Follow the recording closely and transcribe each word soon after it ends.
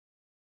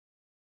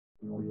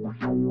The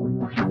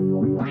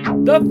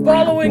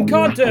following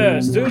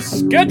contest is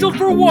scheduled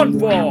for one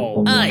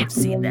fall. I've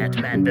seen that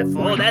man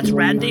before. That's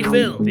Randy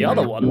Phil. The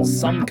other one's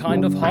some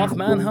kind of half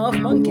man, half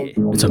monkey.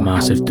 It's a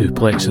massive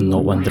duplex and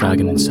not one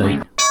dragon in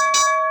sight.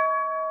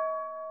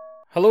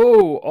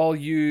 Hello, all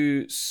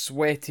you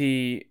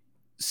sweaty,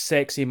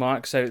 sexy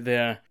marks out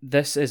there.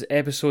 This is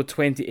episode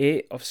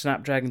 28 of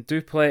Snapdragon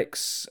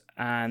Duplex,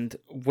 and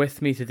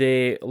with me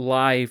today,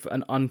 live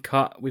and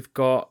uncut, we've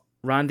got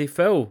Randy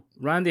Phil.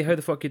 Randy, how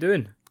the fuck you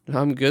doing?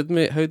 I'm good,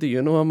 mate. How do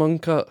you know I'm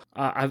uncut?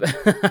 I've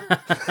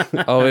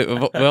Oh, wait,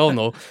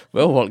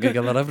 we'll work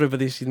together.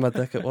 Everybody's seen my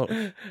dick at work.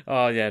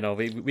 Oh yeah, no,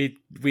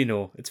 we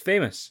know. It's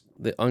famous.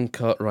 The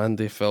uncut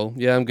Randy Phil.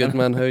 Yeah, I'm good,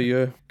 man. How are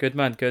you? Good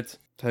man, good.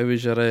 How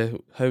was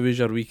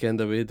your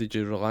weekend away? Did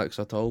you relax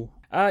at all?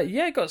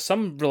 Yeah, I got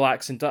some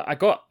relaxing done. I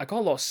got a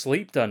lot of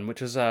sleep done,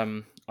 which is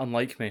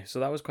unlike me,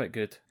 so that was quite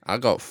good. I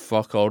got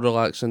fuck all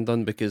relaxing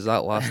done because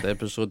that last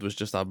episode was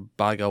just a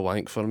bag of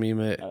wank for me,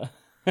 mate.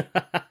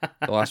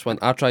 The last one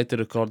I tried to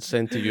record,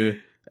 sent to you,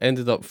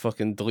 ended up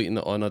fucking deleting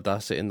it on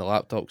Audacity in the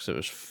laptop because it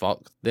was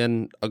fucked.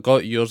 Then I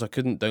got yours, I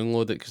couldn't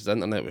download it because the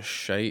internet was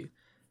shite.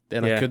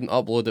 Then I couldn't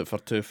upload it for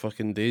 2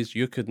 fucking days.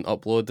 You couldn't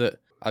upload it.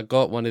 I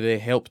got one of the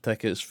help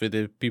tickets for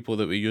the people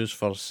that we use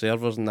for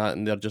servers and that,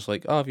 and they're just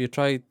like, oh, have you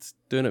tried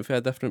doing it for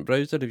a different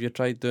browser? Have you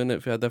tried doing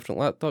it for a different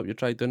laptop? You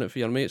tried doing it for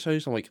your mate's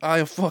house? I'm like,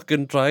 I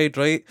fucking tried,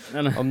 right?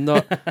 I'm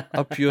not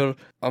a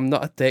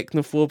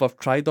technophobe. I've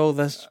tried all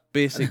this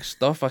basic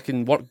stuff. I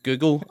can work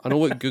Google. I know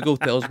what Google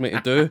tells me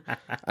to do.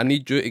 I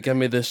need you to give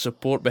me the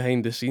support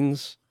behind the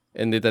scenes.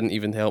 And they didn't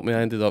even help me.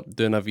 I ended up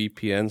doing a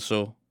VPN,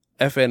 so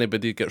if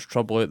anybody gets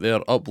trouble out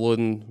there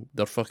uploading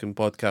their fucking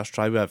podcast,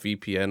 try with a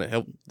VPN.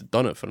 It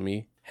done it for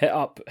me. Hit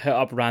up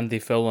Randy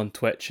Phil on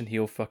Twitch and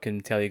he'll fucking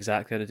tell you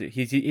exactly how to do it.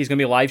 He's going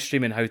to be live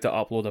streaming how to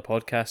upload a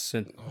podcast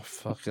soon. Oh,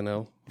 fucking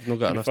hell. I've not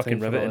got enough fucking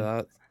time for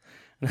all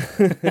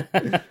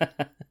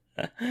that.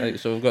 Right,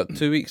 so we've got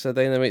 2 weeks of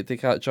Dynamite to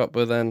catch up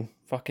with then.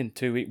 Fucking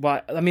 2 weeks.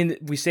 Well, I mean,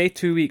 we say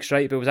 2 weeks,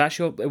 right? But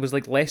it was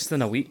like less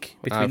than a week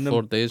between them.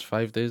 4 days,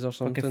 5 days or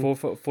something. Fucking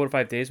 4 or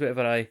 5 days,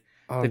 whatever.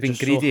 I'm They've been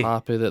just greedy. so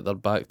happy that they're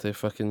back to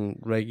fucking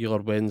regular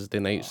Wednesday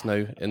nights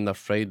now, and their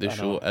Friday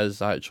show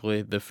is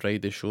actually the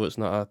Friday show. It's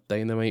not a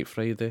Dynamite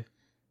Friday.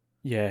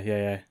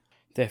 Yeah.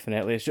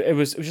 Definitely. It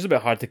was just a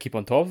bit hard to keep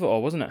on top of it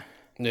all, wasn't it?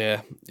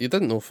 Yeah, you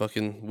didn't know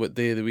fucking what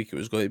day of the week it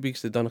was going to be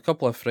because they'd done a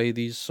couple of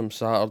Fridays, some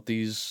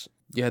Saturdays.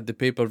 You had the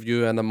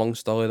pay-per-view and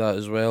amongst all of that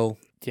as well.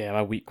 Yeah,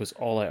 my week was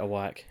all out of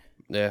whack.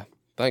 Yeah,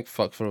 thank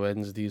fuck for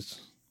Wednesdays.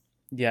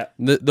 Yeah.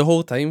 The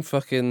whole time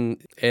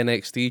fucking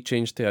NXT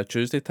changed to a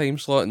Tuesday time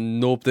slot and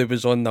nobody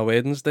was on the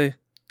Wednesday.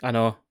 I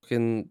know.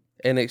 Fucking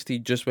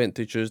NXT just went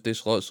to Tuesday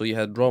slot, so you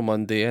had Raw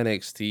Monday,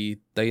 NXT,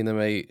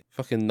 Dynamite,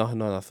 fucking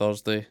nothing on a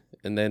Thursday,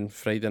 and then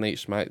Friday night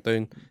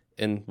SmackDown,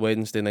 and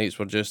Wednesday nights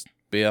were just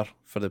bare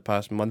for the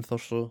past month or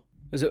so.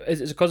 Is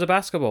it because of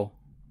basketball?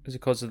 Is it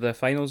because of the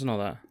finals and all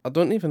that? I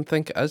don't even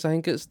think it is. I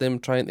think it's them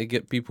trying to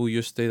get people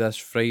used to this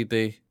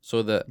Friday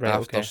so that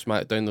after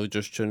SmackDown they'll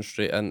just tune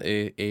straight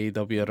into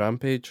AEW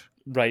Rampage.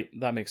 Right,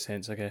 that makes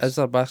sense, I guess. Is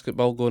there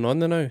basketball going on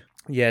there now?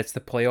 Yeah, it's the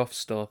playoffs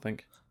still, I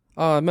think.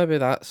 Oh, maybe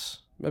that's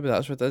what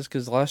it is,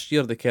 because last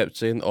year they kept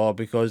saying,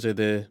 because of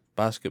the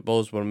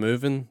basketballs were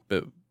moving,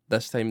 but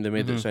this time they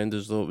made it sound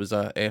as though it was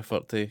an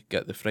effort to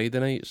get the Friday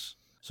nights.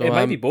 So it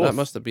might be both. That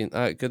must have been,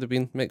 it could have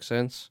been, makes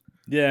sense.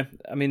 Yeah,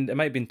 I mean, it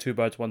might have been 2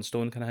 birds, 1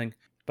 stone kind of thing,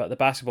 but the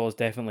basketball is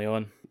definitely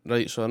on.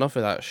 Right, so enough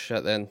of that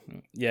shit then.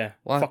 Yeah,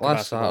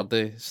 last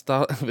Saturday,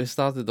 we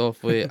started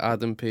off with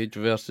Adam Page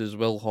versus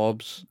Will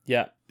Hobbs.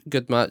 Yeah.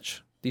 Good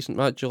match. Decent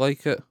match, you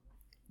like it?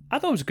 I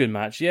thought it was a good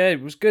match. Yeah,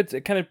 it was good.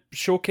 It kind of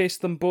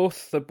showcased them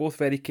both. They're both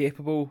very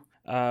capable.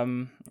 Yeah,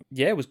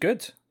 it was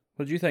good.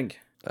 What do you think?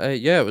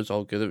 Yeah, it was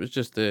all good. It was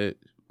just the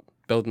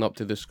building up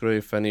to the screw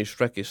finish.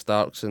 Ricky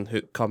Starks and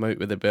Hook come out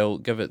with the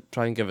belt.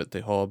 Try and give it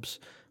to Hobbs.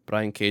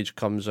 Brian Cage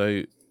comes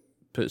out,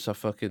 puts a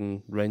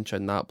fucking wrench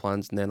in that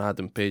plans, and then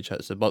Adam Page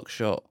hits the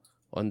buckshot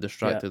on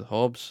distracted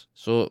Hobbs.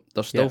 So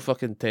there's still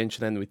fucking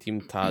tension in with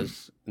Team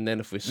Taz. And then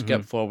if we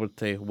skip forward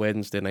to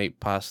Wednesday night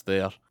past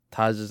there,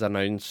 Taz is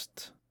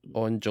announced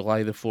on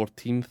July the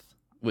 14th,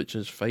 which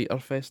is Fyter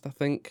Fest, I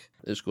think.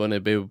 It's going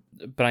to be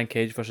Brian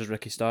Cage versus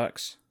Ricky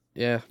Starks.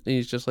 Yeah,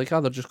 he's just like,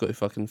 they're just going to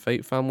fucking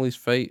fight. Families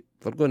fight.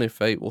 They're going to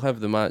fight. We'll have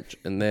the match,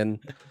 and then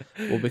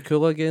we'll be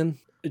cool again.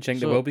 Do you think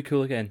they will be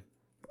cool again?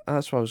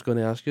 That's what I was going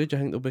to ask you. Do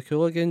you think they'll be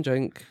cool again? Do you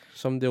think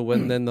somebody will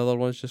win, then the other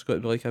one's just got to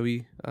be like a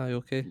wee, aye,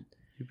 okay,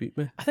 you beat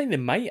me? I think they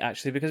might,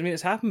 actually, because, I mean,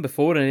 it's happened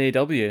before in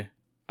AEW.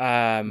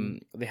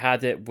 They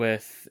had it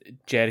with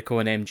Jericho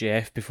and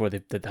MJF before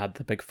they'd had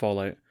the big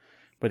fallout,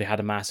 where they had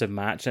a massive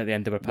match, and at the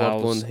end they were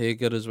pals. Wardlow and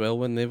Hager as well,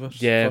 when they were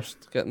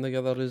first getting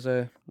together as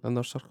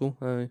Inner Circle.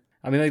 Aye.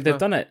 I mean, like, they've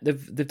done it.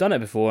 They've done it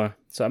before.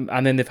 So,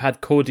 and then they've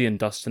had Cody and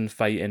Dustin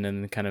fighting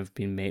and kind of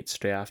been mates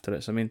straight after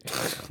it. So I mean,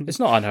 it's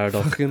not unheard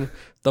of. Fucking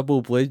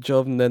double blade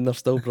job, and then they're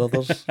still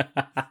brothers.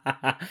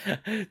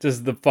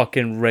 Just the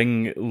fucking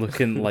ring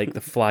looking like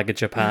the flag of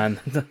Japan.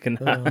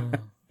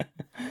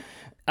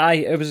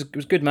 It was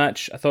a good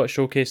match. I thought it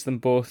showcased them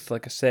both,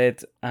 like I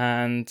said,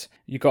 and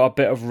you got a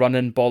bit of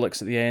running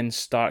bollocks at the end.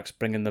 Starks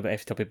bringing the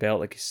FTW belt,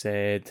 like you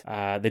said.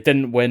 They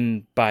didn't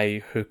win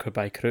by hook or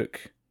by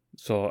crook.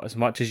 So as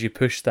much as you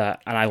pushed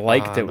that, and I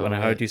liked it when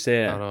I heard you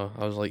say it. I know.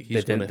 I was like,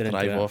 he's going to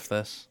thrive off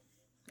this.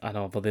 I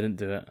know, but they didn't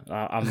do it.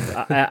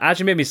 It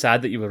actually made me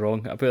sad that you were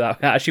wrong. I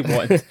actually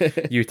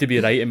wanted you to be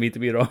right and me to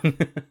be wrong.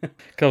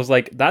 Because I was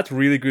like, that's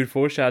really good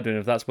foreshadowing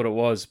if that's what it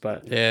was.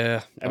 But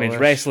yeah, I mean,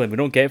 it's wrestling. We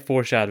don't get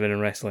foreshadowing in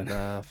wrestling.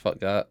 Nah, fuck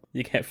that.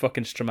 You get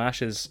fucking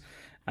Stramashes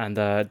and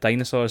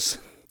dinosaurs.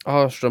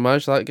 Oh,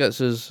 Stramash, that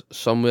gets us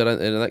somewhere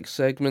into the next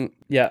segment.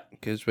 Yeah.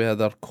 Because we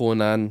had our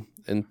Conan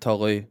and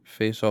Tully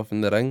face off in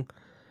the ring.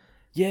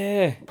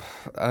 Yeah.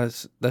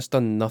 This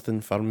done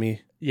nothing for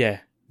me.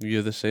 Yeah.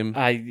 You the same?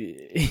 I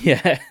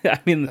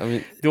mean,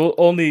 the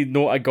only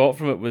note I got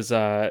from it was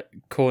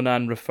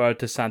Conan referred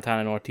to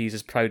Santana and Ortiz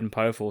as proud and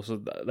powerful. So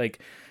like,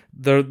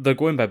 they're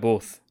going by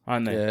both,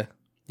 aren't they?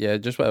 Yeah,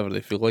 just whatever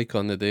they feel like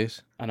on the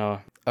days. I know.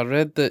 I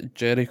read that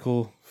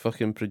Jericho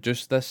fucking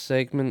produced this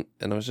segment,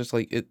 and I was just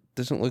like, it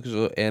doesn't look as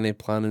though any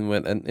planning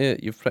went into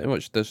it. You've pretty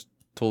much just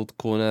told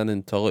Conan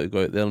and Tully to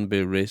go out there and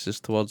be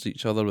racist towards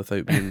each other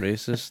without being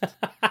racist.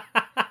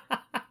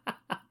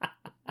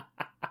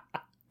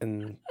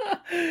 And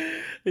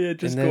yeah,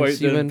 just go out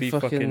there and be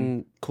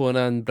fucking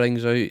Conan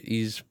brings out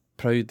he's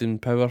proud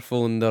and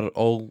powerful, and they're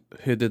all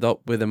hooded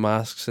up with the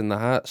masks and the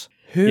hats.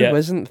 Who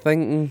wasn't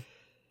thinking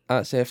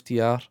that's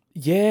FTR?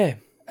 Yeah,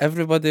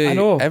 everybody. I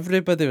know.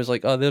 Everybody was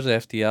like, "Oh, there's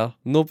FTR."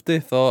 Nobody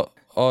thought,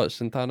 "Oh, it's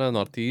Santana and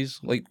Ortiz."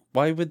 Like,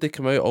 why would they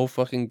come out all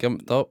fucking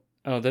gimped up?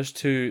 Oh, there's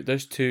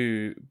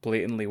two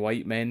blatantly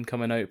white men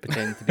coming out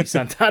pretending to be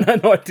Santana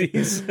and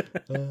Ortiz.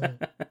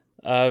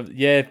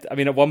 Yeah, I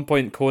mean, at one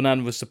point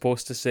Conan was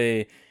supposed to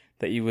say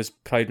that he was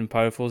proud and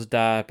powerful's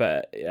dad,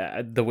 but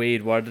the way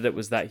he'd worded it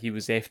was that he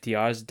was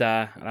FTR's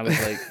dad, and I was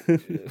like,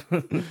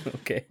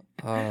 okay.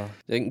 I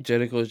think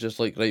Jericho's just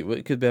like, right,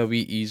 what could be a wee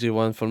easy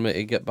one for me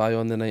to get by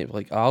on the night?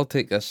 Like, I'll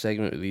take this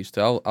segment with these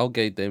two. I'll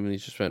guide them, and he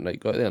just went, right,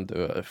 go out there and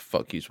do it.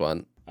 Fuck you,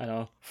 want. I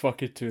know,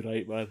 fuck it too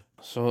right, man.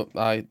 So,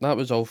 that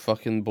was all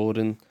fucking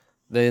boring.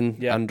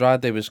 Then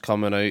Andrade was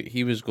coming out.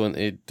 He was going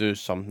to do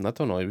something. I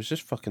don't know. He was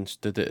just fucking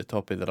stood at the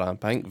top of the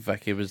ramp. I think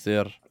Vicky was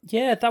there.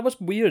 Yeah, that was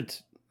weird.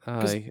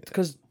 Aye.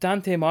 Because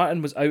Dante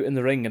Martin was out in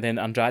the ring, and then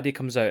Andrade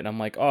comes out, and I'm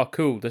like, oh,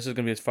 cool, this is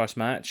going to be his first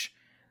match.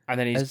 And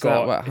then he's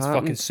got his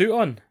fucking suit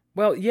on.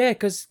 Well, yeah,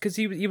 because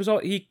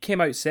he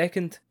came out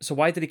second. So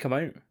why did he come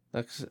out?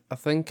 I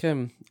think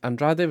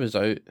Andrade was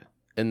out,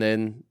 and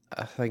then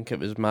I think it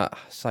was Matt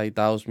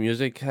Sydal's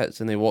music hits,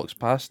 and he walks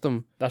past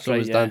him. That's so right.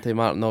 Was Dante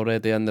Martin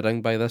already in the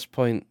ring by this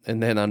point,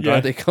 and then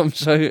Andrade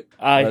comes out.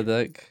 Aye.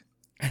 Dick.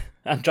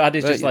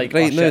 Andrade's just like,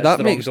 right, oh, no, shit,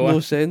 that makes no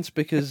sense,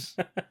 because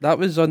that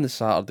was on the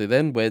Saturday.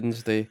 Then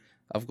Wednesday,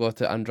 I've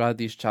got it.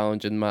 Andrade's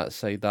challenging Matt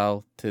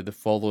Sydal to the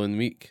following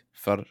week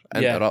for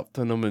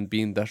interrupting him and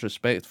being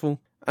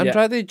disrespectful.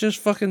 Andrade just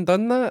fucking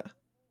done that.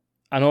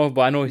 I know,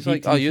 but I know he's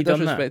like, oh, you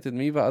disrespected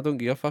me, but I don't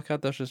give a fuck. I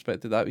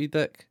disrespected that wee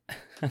dick.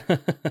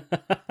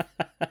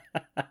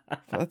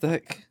 What a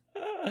dick.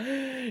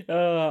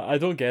 I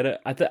don't get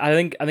it. I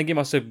think he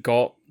must have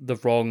got the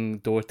wrong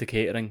door to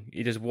catering.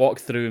 He just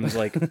walked through and was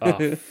like,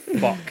 oh,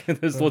 fuck,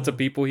 there's loads of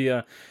people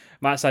here.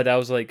 Matt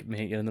Sydal's like,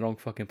 mate, you're in the wrong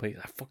fucking place.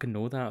 I fucking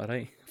know that,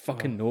 alright?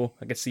 Fucking know.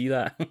 I can see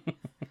that.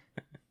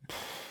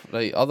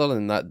 Right, other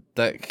than that,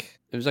 dick,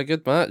 it was a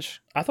good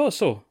match. I thought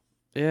so.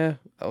 Yeah,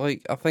 I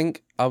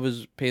think I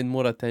was paying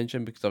more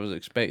attention because I was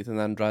expecting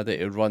Andrade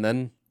to run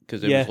in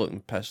because he was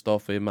looking pissed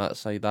off with Matt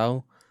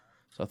Sydal.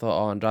 So I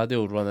thought, oh, Andrade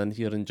will run in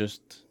here and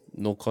just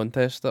no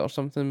contest it or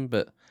something.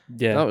 But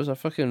that was a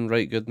fucking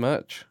right good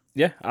match.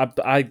 Yeah,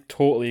 I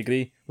totally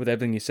agree with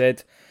everything you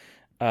said.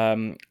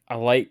 I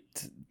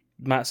liked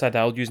Matt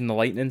Sydal using the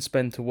lightning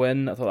spin to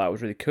win. I thought that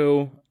was really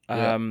cool.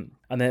 And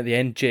then at the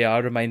end,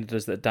 JR reminded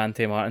us that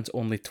Dante Martin's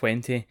only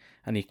 20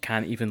 and he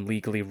can't even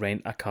legally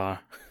rent a car.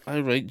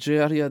 All right,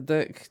 JR, you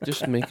dick.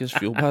 Just make us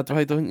feel bad,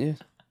 why don't you?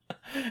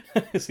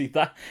 See,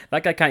 that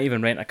guy can't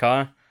even rent a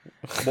car.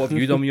 What have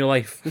you done with your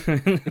life? Well,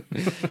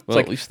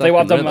 like, at least what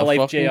I've done with my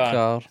life, JR.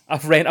 Car.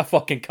 I've rent a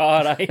fucking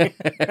car, right?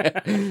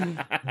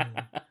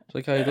 It's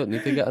like, I don't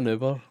need to get an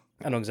Uber.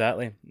 I know,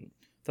 exactly.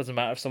 Doesn't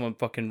matter if someone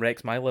fucking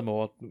wrecks my limo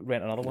or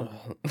rent another one.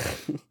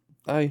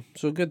 Aye,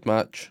 so good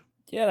match.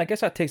 Yeah, I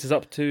guess that takes us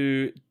up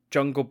to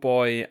Jungle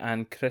Boy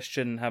and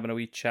Christian having a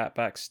wee chat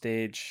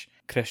backstage.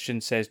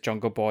 Christian says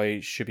Jungle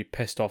Boy should be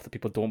pissed off that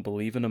people don't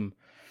believe in him.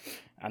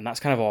 And that's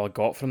kind of all I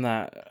got from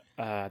that.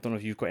 I don't know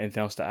if you've got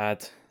anything else to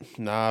add.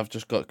 Nah, I've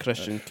just got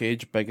Christian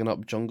Cage bigging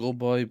up Jungle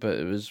Boy, but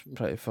it was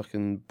pretty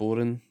fucking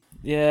boring.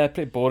 Yeah,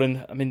 pretty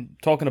boring. I mean,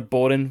 talking of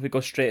boring, we go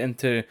straight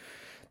into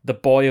the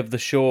boy of the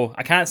show.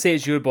 I can't say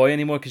it's your boy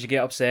anymore because you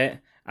get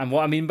upset. And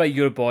what I mean by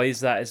your boy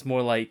is that it's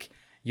more like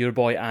your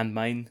boy and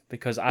mine,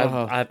 because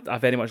I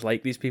very much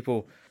like these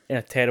people in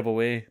a terrible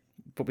way.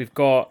 But we've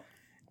got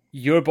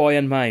your boy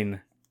and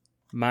mine,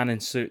 Man in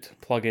Suit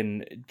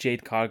plugging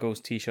Jade Cargill's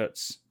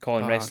t-shirts,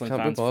 calling wrestling I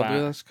can't fans be bothered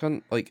with fat. this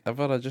cunt. Like,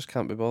 ever, I just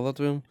can't be bothered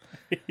with him.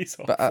 He's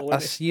But I awful.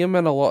 see him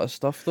in a lot of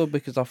stuff, though,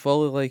 because I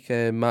follow, like,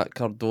 Matt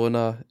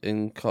Cardona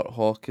and Kurt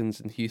Hawkins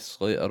and Heath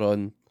Slater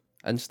on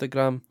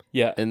Instagram.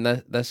 Yeah, And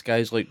this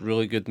guy's, like,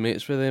 really good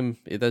mates with him.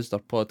 He does their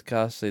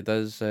podcasts, he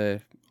does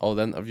all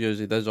the interviews,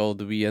 he does all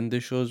the wee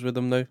indie shows with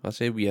them now. I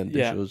say wee indie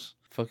Yeah. shows.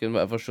 Fucking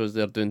whatever shows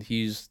they're doing,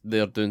 he's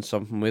there doing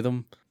something with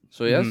them.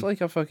 So he is,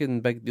 like, a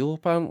fucking big deal,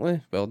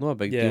 apparently. Well, not a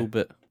big Yeah. deal,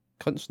 but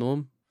cunts know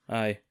him.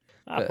 aye.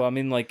 But- Well, I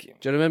mean, like,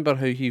 Do you remember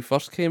how he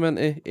first came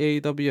into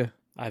AEW?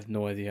 I have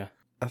no idea.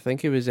 I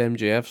think he was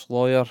MJF's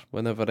lawyer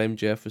whenever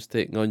MJF was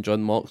taking on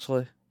John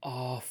Moxley.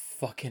 Oh,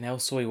 fucking hell,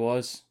 so he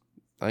was.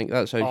 I think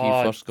that's how Oh,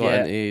 he first got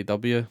yeah. into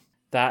AEW.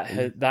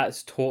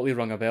 That's totally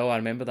rung a bell. I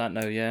remember that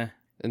now, yeah.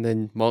 And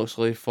then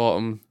Moxley fought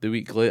him the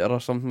week later or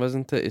something,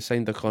 wasn't it? He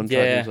signed a contract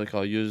and Yeah. he was like,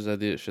 oh, you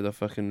idiot should have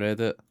fucking read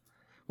it.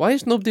 Why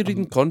is nobody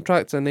reading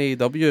contracts in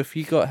AEW if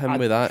he got him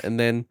with that and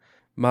then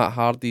Matt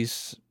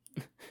Hardy's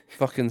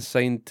fucking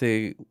signed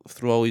to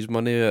throw all his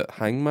money at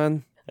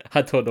Hangman?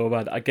 I don't know,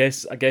 man. I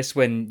guess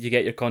when you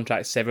get your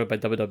contract severed by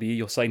WWE,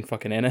 you'll sign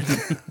fucking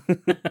anything.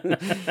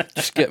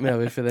 Just get me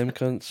away from them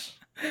cunts.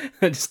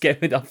 Just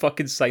get me to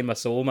fucking sign my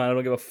soul, man. I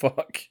don't give a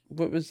fuck.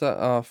 What was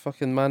that?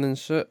 Fucking Man in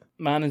Suit?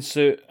 Man in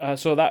Suit.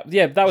 So that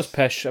was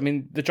pish. I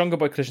mean, the Jungle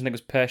Boy Christian thing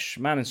was pish.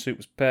 Man in Suit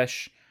was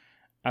pish.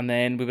 And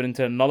then we went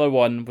into another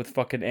one with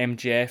fucking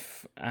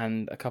MJF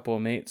and a couple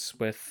of mates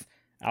with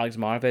Alex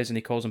Marvez, and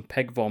he calls him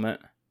pig vomit.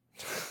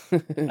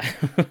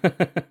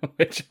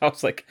 Which I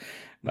was like,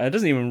 man, it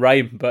doesn't even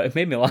rhyme, but it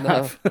made me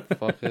laugh.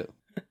 Fuck it.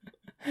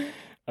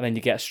 And then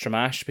you get a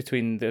stramash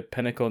between the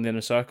Pinnacle and the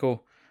Inner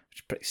Circle, which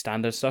is pretty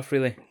standard stuff,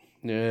 really.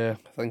 Yeah,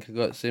 I think I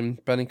got the same.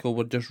 Pinnacle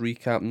were just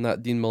recapping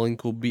that Dean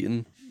Malenko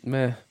beating.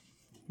 Meh.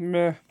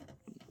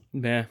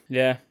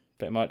 Yeah,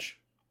 pretty much.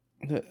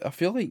 I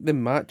feel like the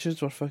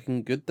matches were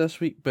fucking good this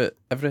week, but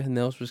everything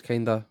else was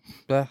kind of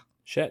bleh.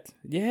 Shit.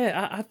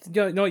 Yeah,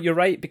 you're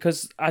right,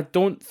 because I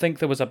don't think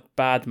there was a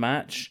bad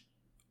match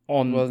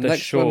on Well, the the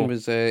next show. one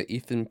was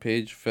Ethan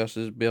Page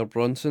versus Bear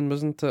Bronson,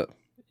 wasn't it?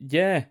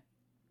 Yeah.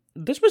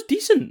 This was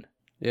decent.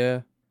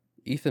 Yeah.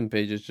 Ethan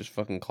Page is just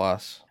fucking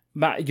class.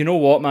 Matt, you know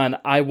what, man?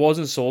 I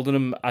wasn't sold on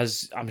him,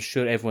 as I'm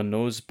sure everyone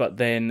knows, but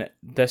then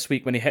this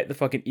week when he hit the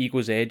fucking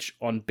Ego's Edge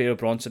on Bear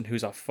Bronson,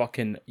 who's a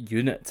fucking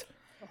unit.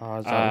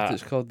 Is that what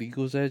it's called?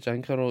 Eagle's Edge? I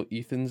think I wrote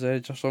Ethan's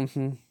Edge or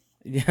something.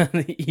 Yeah,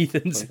 the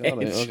Ethan's Like,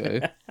 alright, Edge.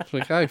 okay. It's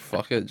like, aye,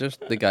 fuck it.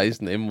 Just the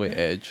guy's name with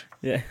Edge.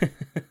 Yeah.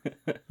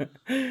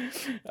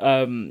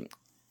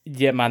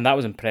 Yeah, man, that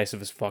was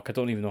impressive as fuck. I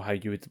don't even know how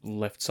you would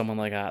lift someone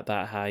like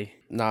that high.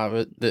 Nah,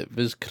 but it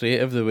was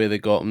creative the way they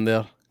got him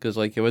there. Because,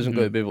 like, he wasn't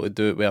going to be able to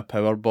do it with a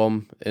power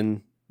bomb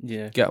and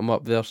Yeah. get him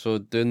up there. So,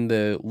 doing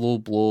the low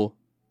blow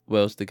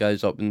whilst the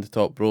guy's up in the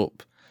top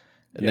rope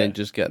and then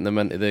just getting them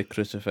into the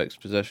crucifix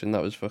position,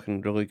 that was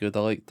fucking really good.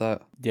 I liked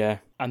that. Yeah.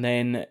 And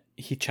then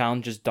he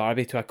challenges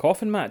Darby to a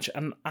coffin match,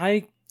 and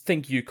I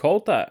think you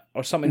called that,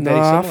 or something very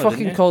Nah, I similar, fucking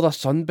didn't you? called a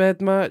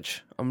sunbed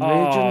match. I'm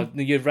Oh, raging.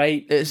 no, you're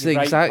right. It's You're the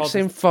right, you exact called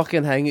same it-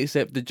 fucking thing,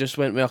 except they just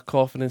went with a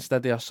coffin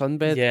instead of a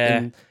sunbed. Yeah.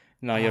 And,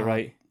 No, you're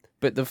right.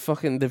 but they've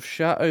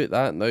shut out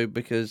that now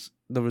because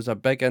there was a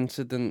big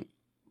incident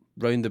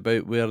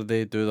roundabout where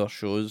they do their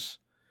shows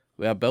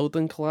with a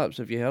building collapse.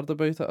 Have you heard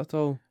about it at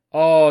all?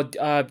 Oh,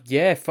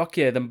 yeah, fuck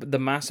yeah. The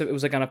massive, it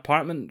was like an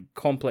apartment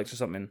complex or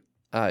something.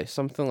 Aye,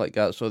 something like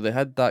that. So they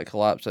had that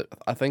collapse.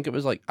 I think it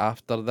was like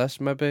after this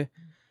maybe.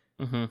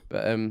 Mm-hmm.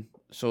 But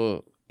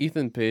so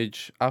Ethan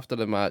Page after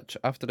the match,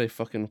 after they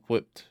fucking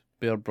whipped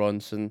Bear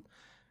Bronson,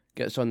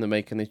 gets on the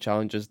mic and he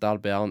challenges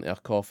Darby Allin to a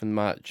coffin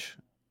match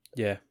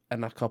Yeah.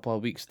 in a couple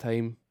of weeks'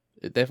 time.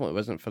 It definitely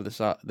wasn't for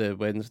the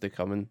Wednesday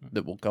coming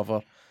that we'll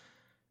cover.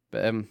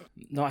 But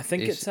No, I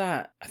think It's-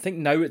 I think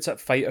now it's at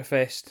Fyter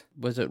Fest.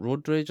 was it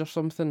Road Rage or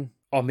something?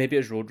 Or maybe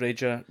it's Road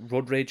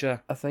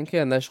Rager. I think he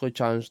initially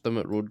challenged them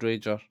at Road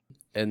Rager,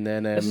 and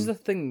then This is the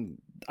thing.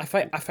 I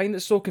find it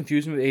so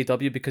confusing with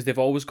AEW because they've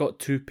always got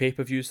two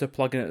pay-per-views they're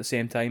plugging at the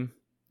same time.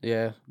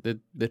 yeah,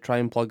 they try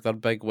and plug their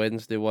big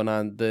Wednesday one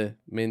and the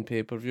main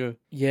pay-per-view.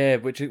 Yeah,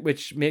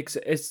 which makes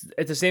it's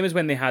the same as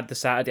when they had the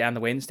Saturday and the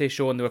Wednesday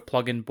show and they were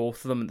plugging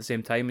both of them at the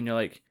same time, and you're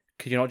like,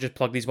 could you not just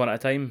plug these one at a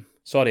time?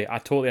 Sorry, I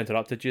totally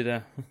interrupted you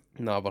there.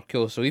 Nah, but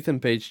cool. So Ethan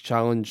Page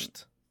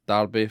challenged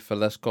Darby for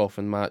this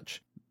coffin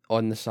match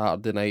on the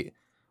Saturday night.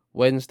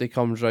 Wednesday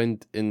comes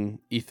round and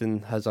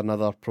Ethan has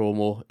another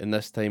promo, and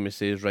this time he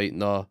says, right,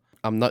 no,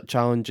 I'm not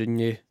challenging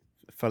you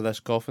for this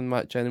coffin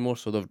match anymore.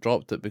 So they've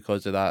dropped it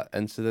because of that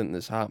incident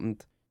that's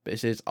happened. But he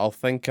says, I'll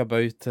think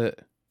about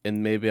it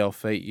and maybe I'll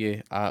fight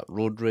you at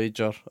Road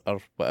Rager or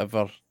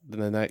whatever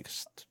the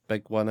next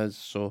big one is.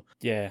 So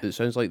Yeah, it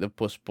sounds like they've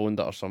postponed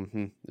it or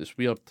something. It's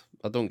weird.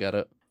 I don't get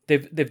it.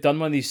 they've done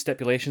one of these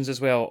stipulations as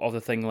well of the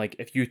thing like,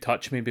 if you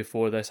touch me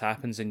before this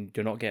happens, and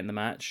you're not getting the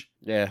match.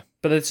 Yeah.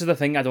 But this is the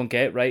thing I don't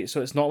get, right?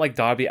 So it's not like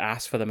Darby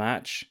asked for the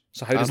match.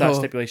 So how I does that know.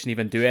 stipulation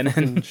even do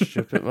anything?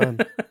 Stupid, man.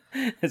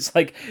 It's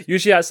like,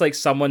 usually that's like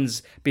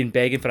someone's been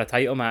begging for a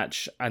title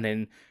match, and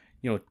then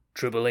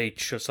Triple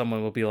H or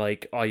someone will be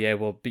like, oh yeah,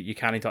 well, but you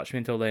can't touch me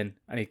until then,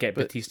 and he'd get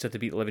Batista to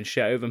beat the living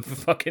shit out of him for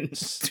fucking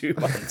 2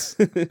 months.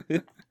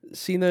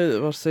 See, now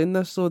that we're saying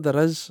this though, there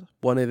is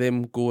one of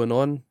them going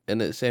on,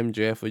 and it's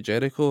MJF with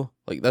Jericho.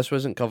 Like, this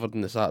wasn't covered in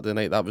the Saturday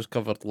night, that was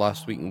covered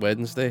last week on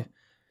Wednesday.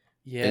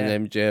 Yeah.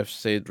 And MJF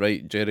said,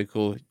 right,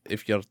 Jericho,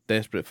 if you're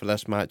desperate for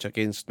this match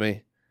against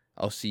me,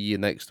 I'll see you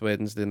next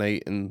Wednesday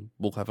night and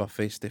we'll have a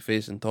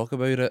face-to-face and talk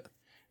about it.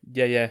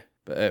 Yeah.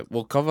 But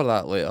we'll cover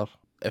that later.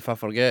 If I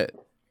forget,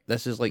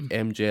 this is like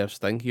MJF's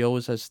thing. He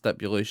always has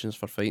stipulations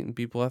for fighting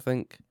people, I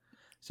think.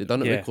 So he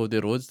done it with Cody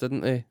Rhodes,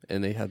 didn't he?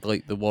 And they had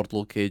like the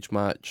Wardlow cage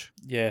match.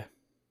 Yeah.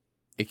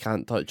 He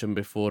can't touch him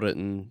before it,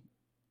 and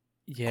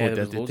Yeah, Cody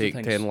had to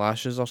take 10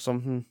 lashes or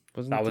something,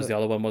 wasn't it? That was the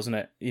other one, wasn't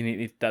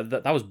it?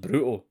 That was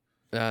brutal.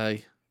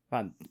 Aye.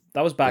 Man,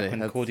 that was back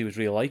when Cody was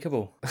really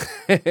likeable.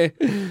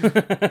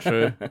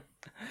 True.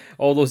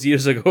 All those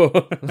years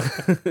ago.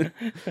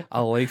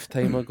 A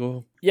lifetime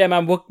ago. Yeah,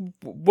 man,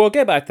 we'll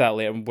get back to that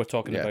later when we're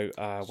talking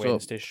about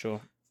Wednesday's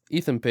show.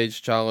 Ethan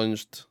Page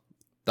challenged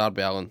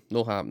Darby Allin.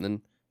 No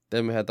happening.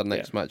 Then we had our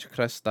next match,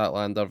 Chris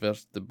Statlander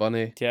versus the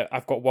Bunny. Yeah,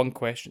 I've got one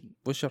question.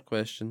 What's your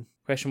question?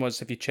 Question was,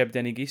 have you chibbed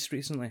any geese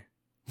recently?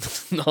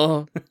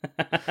 No.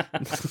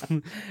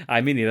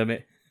 I mean neither,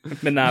 mate.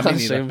 Me neither.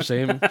 Same.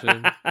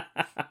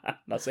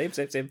 No, same.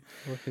 Same.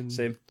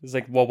 It's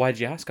like, well, why'd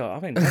you ask? I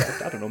mean,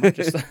 I don't know, mate.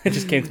 It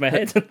just came to my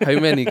head. How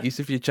many geese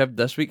have you chibbed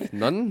this week?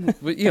 None?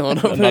 What you on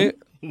about?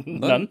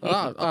 None.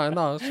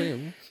 No,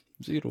 same.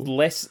 0.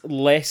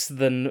 Less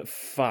than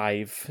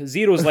 5.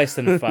 0's less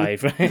than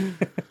 5, right?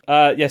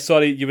 Yeah,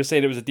 sorry, you were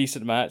saying it was a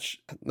decent match.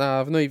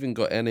 Nah, I've not even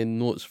got any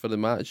notes for the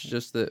match,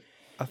 just that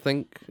I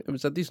think it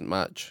was a decent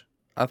match.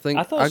 I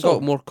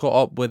got more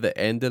caught up with the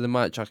end of the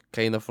match. I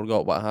kind of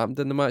forgot what happened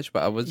in the match,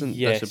 but I wasn't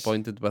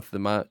disappointed with the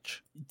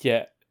match.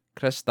 Yeah.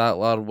 Chris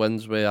Statler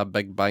wins with a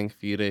Big Bang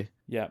Theory.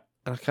 Yeah.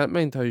 And I can't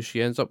mind how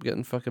she ends up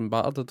getting fucking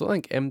battered. I don't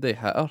think MD hit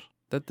her,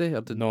 did they? Or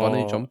did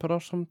Bunny jump her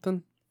or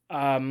something?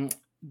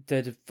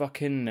 Did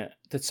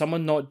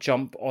someone not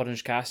jump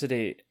Orange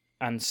Cassidy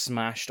and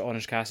smashed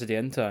Orange Cassidy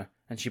into her,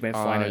 and she went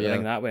flying out the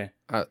ring that way?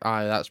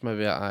 Aye, that's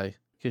maybe it, aye.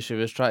 Because she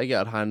was trying to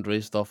get her hand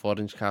raised off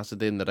Orange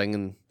Cassidy in the ring,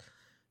 and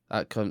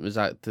that cunt was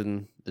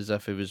acting as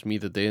if it was me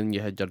the day and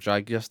you had your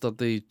drag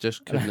yesterday. You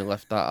just couldn't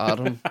lift that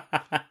arm.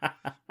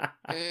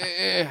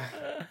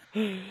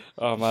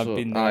 Oh man, so,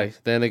 been aye.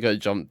 Then I got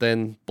jumped.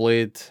 Then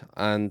Blade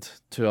and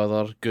 2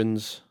 other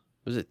goons.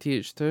 Was it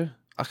TH2?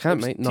 I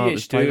can't mind. No, it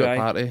was Private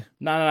Party.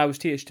 No, it was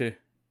TH2.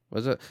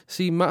 Was it?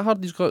 See, Matt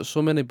Hardy's got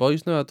so many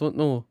boys now. I don't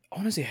know.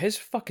 Honestly, his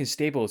fucking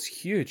stable is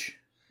huge.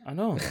 I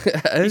know.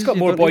 He's got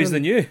more boys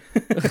than you.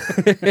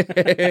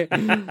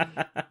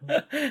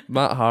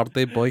 Matt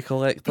Hardy, boy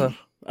collector.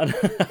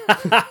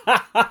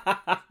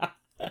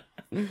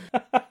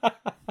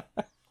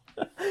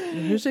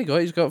 Who's he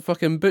got? He's got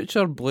fucking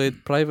Butcher,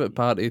 Blade, Private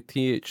Party,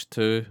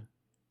 TH2,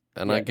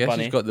 and I guess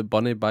Bunny. he's got the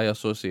Bunny by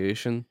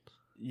association.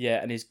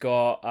 Yeah, and he's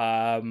got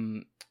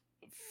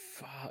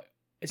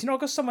has he not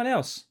got someone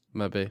else?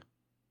 Maybe.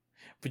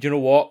 But you know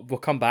what? We'll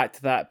come back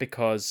to that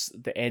because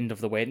the end of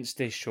the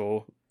Wednesday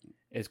show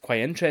is quite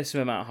interesting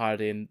with Matt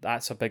Hardy, and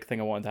that's a big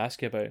thing I wanted to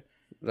ask you about.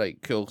 Right,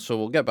 cool. So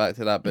we'll get back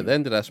to that. But at the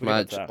end of this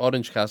match,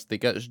 Orange Cassidy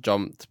gets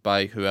jumped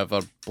by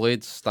whoever.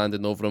 Blade's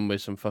standing over him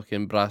with some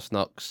fucking brass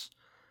knucks.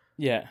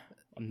 Yeah,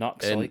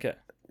 knucks, I like it.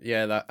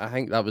 Yeah, I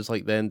think that was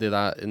like the end of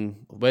that.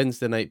 And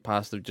Wednesday Night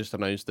Past, they've just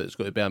announced that it's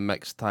going to be a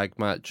mixed tag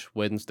match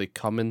Wednesday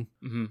coming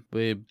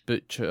with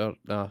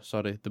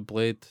the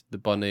Blade, the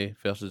Bunny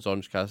versus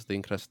Orange Cassidy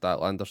and Chris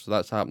Statlander. So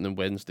that's happening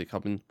Wednesday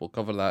coming. We'll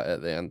cover that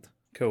at the end.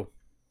 Cool.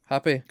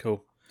 Happy?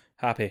 Cool.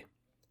 Happy.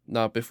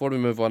 Now, before we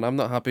move on, I'm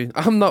not happy.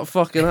 I'm not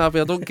fucking happy.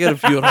 I don't care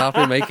if you're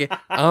happy, Mikey.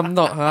 I'm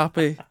not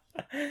happy.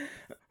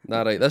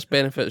 Nah, right, this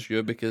benefits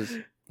you because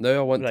now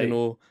I want to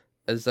know,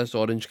 is this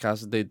Orange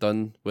Cassidy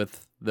done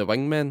with the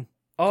Wingmen?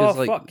 Oh,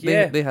 fuck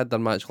yeah. They had their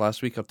match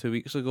last week or 2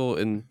 weeks ago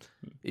and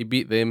he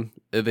beat them.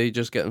 Are they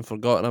just getting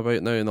forgotten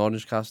about now and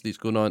Orange Cassidy's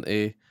going on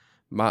to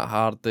Matt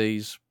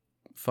Hardy's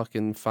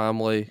fucking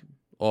family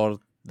or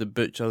the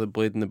Butcher, the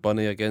Blade and the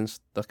Bunny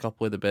against a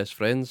couple of the best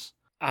friends?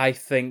 I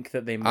think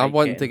that they might I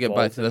want to get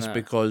back to this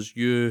because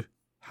you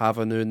have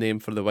a new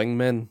name for the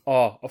Wingmen.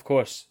 Oh, of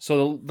course.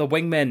 So the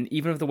Wingmen,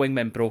 even if the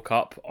Wingmen broke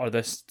up or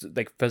this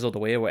like fizzled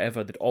away or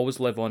whatever, they'd always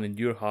live on in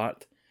your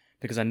heart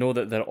because I know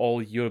that they're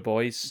all your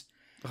boys.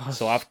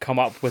 So I've come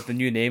up with a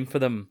new name for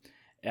them.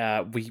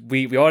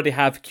 We already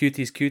have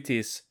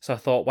Cuties, so I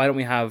thought, why don't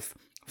we have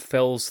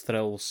Phil's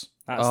Thrills?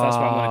 That's what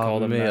I'm going to call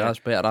them. Mate, now. that's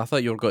better. I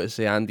thought you were going to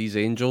say Andy's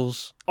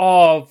Angels.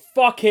 Oh,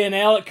 fucking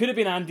hell. It could have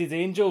been Andy's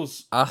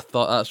Angels. I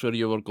thought that's where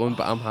you were going,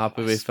 but I'm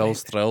happy with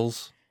Phil's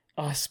Thrills.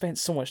 Oh, I spent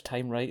so much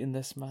time writing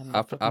this, man.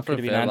 I could have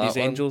been Andy's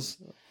Angels.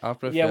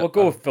 Yeah, we'll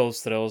go with Phil's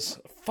Thrills.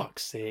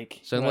 Fuck's sake.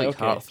 Sound like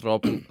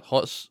heart-throbbing.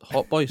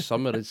 Hot boy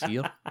summer is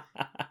here.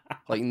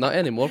 Like, not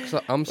anymore,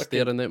 because I'm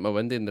staring out my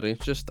window in the rain.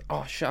 Just,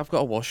 oh shit, I've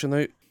got a washing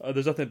out. Oh,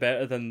 there's nothing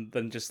better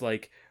than just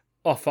like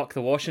Oh, fuck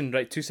the washing.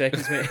 Right, 2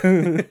 seconds,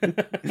 mate.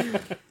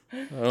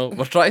 Well,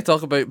 we're trying to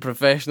talk about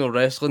professional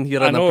wrestling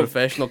here I in a know.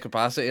 professional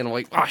capacity, and I'm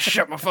like, ah,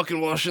 shit, my fucking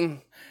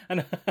washing.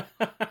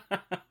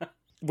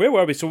 Where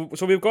were we? So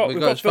we've got As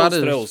Phil's far as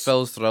Thrills.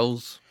 Phil's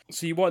Thrills.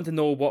 So you wanted to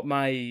know what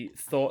my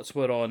thoughts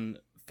were on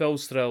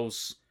Phil's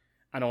Thrills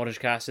and Orange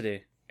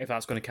Cassidy, if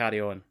that's going to carry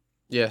on.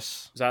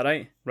 Yes. Is that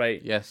right?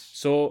 Right. Yes.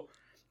 So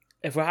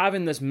if we're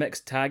having this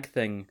mixed tag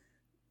thing,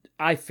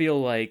 I feel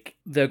like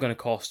they're going to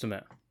cost him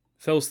it.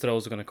 Phil's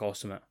Thrills are going to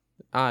cost him it.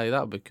 Aye,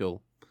 that would be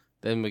cool.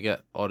 Then we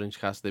get Orange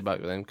Cassidy back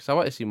with them, because I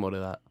want to see more of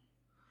that.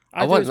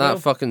 I do want as that well.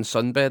 fucking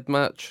sunbed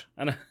match.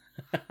 And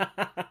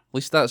At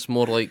least that's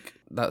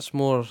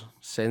more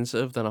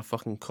sensitive than a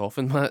fucking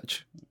coffin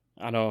match.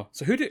 I know.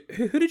 So who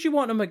did you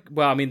want him?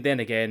 Well, I mean, then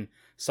again,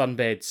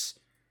 sunbeds.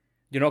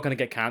 You're not going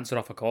to get cancer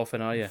off a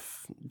coffin, are you?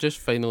 Just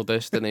Final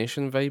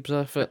Destination vibes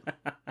off it.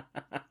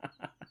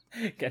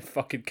 Get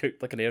fucking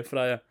cooked like an air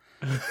fryer.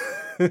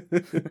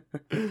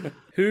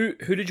 Who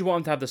did you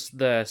want him to have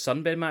the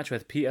sunbed match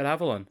with? Peter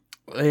Avalon.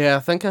 Yeah, I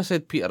think I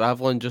said Peter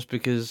Avalon just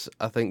because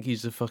I think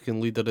he's the fucking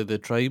leader of the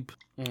tribe.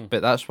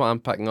 But that's what I'm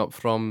picking up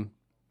from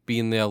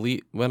being the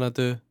elite when I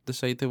do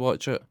decide to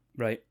watch it.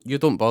 Right. You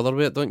don't bother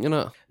with it, don't you,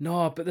 not?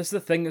 No, but this is the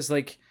thing, is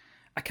like,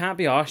 I can't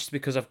be arsed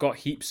because I've got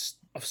heaps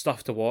of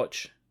stuff to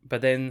watch,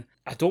 but then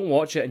I don't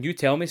watch it and you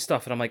tell me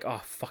stuff and I'm like,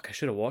 oh fuck, I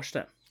should have watched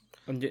it.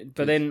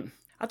 But then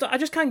I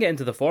just can't get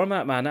into the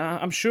format, man.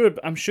 I'm sure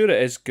it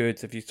is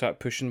good if you start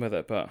pushing with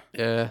it, but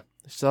Yeah.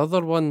 It's the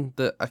other one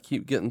that I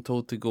keep getting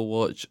told to go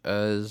watch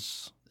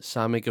is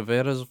Sammy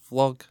Guevara's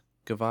vlog.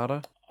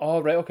 Guevara. oh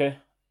right, okay,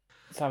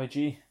 Sammy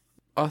G.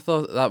 I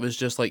thought that was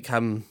just like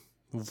him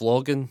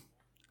vlogging,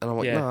 and I'm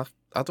like, Yeah. nah,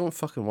 I don't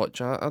fucking watch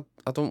that.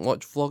 I don't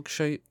watch vlog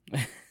shit.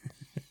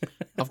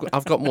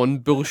 I've got my own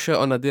bullshit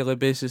on a daily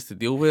basis to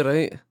deal with,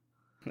 right?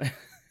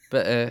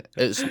 But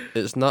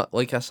it's not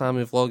like a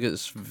Sammy vlog.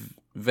 It's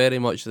very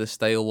much the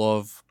style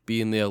of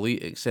being the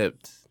elite,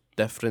 except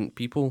different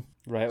people.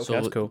 Right, okay, So-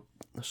 that's cool.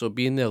 So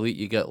being the elite,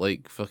 you get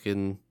like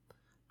fucking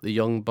the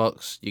Young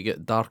Bucks, you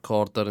get Dark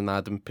Order and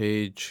Adam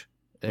Page,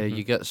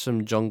 you get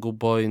some Jungle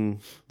Boy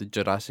and the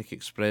Jurassic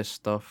Express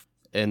stuff,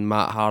 and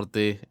Matt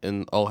Hardy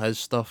and all his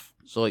stuff.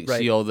 So like Right.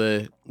 see all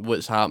the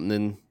what's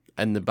happening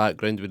in the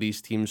background with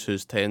these teams,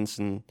 who's tense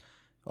and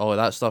all of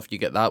that stuff. You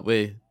get that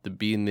way, the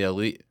being the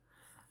elite.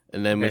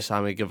 And then Okay. with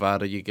Sammy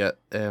Guevara, you get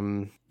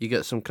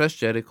some Chris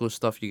Jericho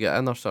stuff, you get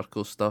Inner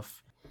Circle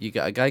stuff, you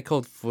get a guy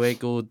called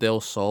Fuego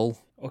del Sol.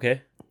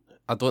 Okay.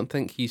 I don't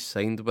think he's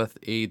signed with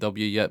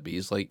AEW yet, but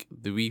he's like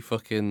the wee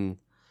fucking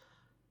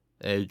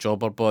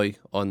jobber boy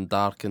on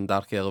Dark and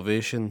Dark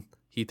Elevation.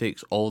 He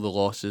takes all the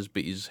losses,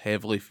 but he's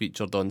heavily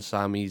featured on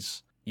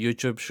Sammy's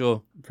YouTube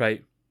show.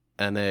 Right.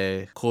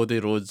 And Cody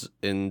Rhodes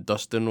and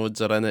Dustin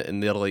Rhodes are in it,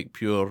 and they're like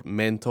pure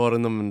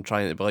mentoring them and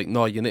trying to be like,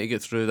 no, you need to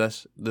get through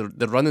this. They're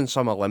running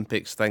some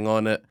Olympics thing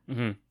on it.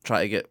 Mm-hmm.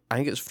 Try to get, I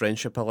think it's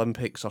Friendship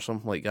Olympics or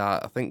something like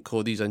that. I think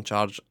Cody's in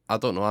charge. I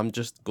don't know. I'm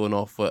just going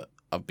off what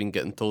I've been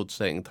getting told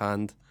second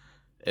hand,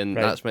 and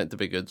Right. that's meant to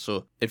be good.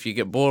 So if you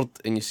get bored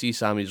and you see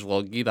Sammy's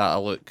vlog, give that a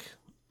look.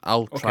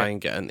 I'll try Okay.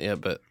 and get into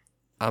it, but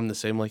I'm the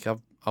same. Like I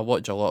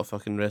watch a lot of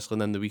fucking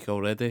wrestling in the week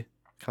already.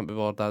 Can't be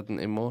bothered adding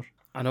any more.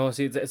 I know.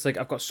 See, it's like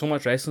I've got so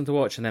much wrestling to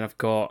watch, and then I've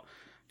got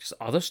just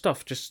other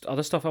stuff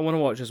I want to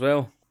watch as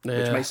well, which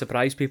Yeah. might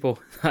surprise people.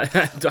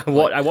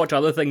 I watch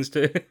other things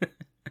too.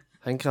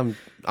 I think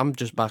I'm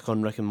just back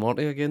on Rick and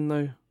Morty again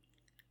now.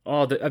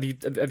 Oh, have you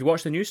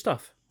watched the new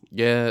stuff?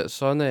 Yeah,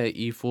 it's on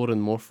E4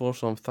 and More4,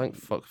 so I'm thank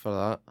fuck for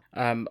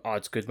that. Oh,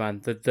 it's good,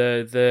 man.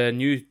 The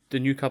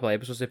new couple of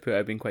episodes they put out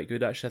have been quite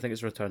good. Actually, I think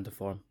it's returned to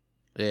form.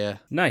 Yeah.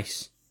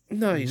 Nice.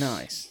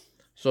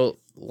 So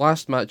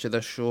last match of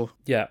this show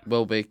Yeah.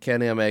 will be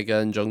Kenny Omega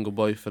and Jungle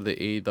Boy for the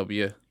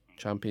AEW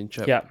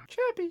Championship. Yeah.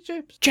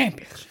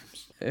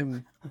 Championships.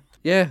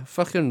 Yeah,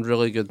 fucking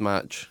really good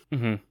match.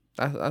 Mm-hmm.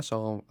 That's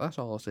all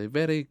I'll say.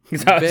 Very,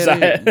 Is that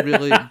it?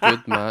 really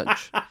good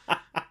match.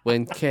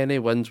 When Kenny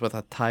wins with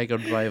a Tiger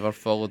Driver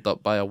followed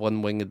up by a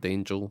one-winged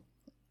angel.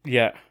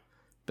 Yeah.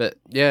 But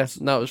yeah,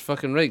 that was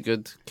fucking right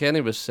good.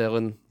 Kenny was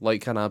selling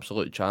like an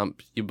absolute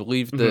champ. You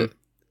believed that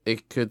he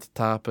could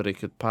tap or he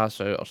could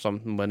pass out or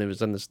something when he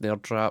was in the snare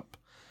trap.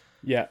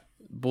 Yeah.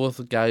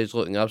 Both guys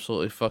looking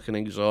absolutely fucking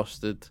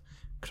exhausted.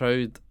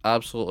 Crowd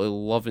absolutely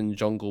loving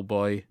Jungle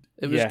Boy.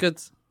 It was Yeah. good.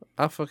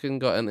 I fucking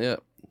got into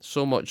it.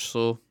 So much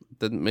so,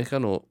 didn't make a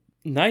note.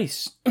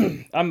 Nice.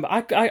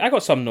 I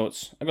got some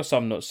notes.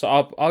 So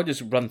I'll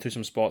just run through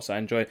some spots I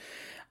enjoy.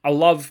 I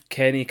love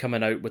Kenny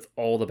coming out with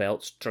all the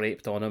belts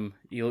draped on him.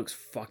 He looks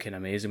fucking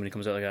amazing when he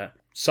comes out like that.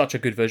 Such a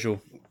good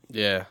visual.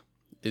 Yeah,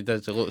 he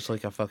does. He looks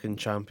like a fucking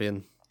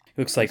champion.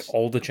 He looks like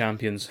all the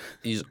champions.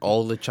 He's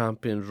all the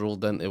champions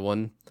rolled into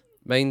one.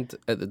 Mind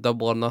at the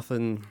Double or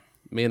Nothing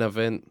main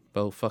event,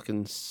 well,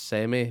 fucking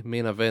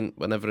semi-main event,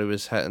 whenever he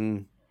was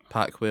hitting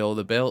Pac with all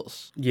the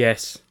belts,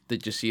 Yes.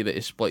 did you see that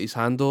he split his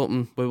hand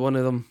open with one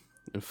of them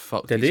and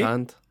fucked Did his he?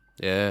 hand?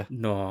 Yeah.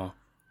 No.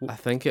 I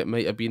think it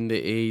might have been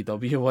the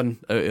AEW one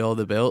out of all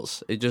the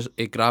belts. He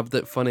grabbed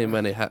it funny, and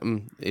when he hit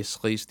him, he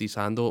sliced his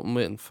hand open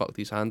with it and fucked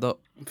his hand up.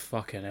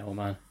 Fucking hell,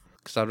 man.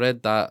 Because I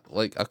read that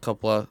like it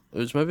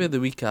was maybe the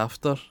week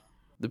after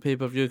the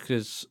pay-per-view,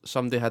 because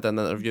somebody had an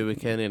interview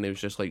with Kenny and he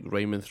was just like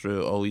rhyming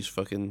through all these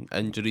fucking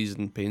injuries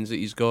and pains that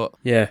he's got.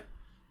 Yeah.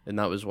 And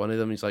that was one of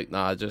them. He's like,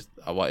 nah,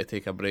 I want to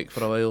take a break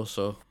for a while,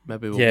 so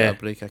maybe we'll get a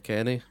break of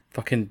Kenny.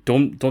 Fucking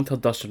don't tell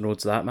Dustin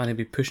Rhodes that, man. He'll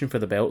be pushing for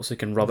the belt so he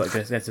can rub it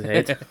against his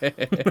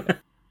head.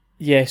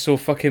 Yeah, so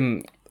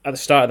fucking at the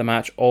start of the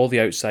match, all the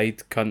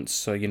outside cunts,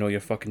 so you know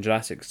your fucking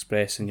Jurassic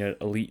Express and your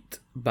elite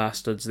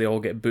bastards, they all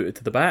get booted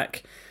to the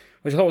back,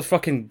 which I thought was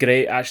fucking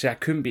great. Actually, I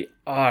couldn't be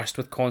arsed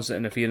with constant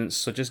interference,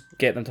 so just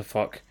get them to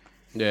fuck.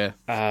 Yeah.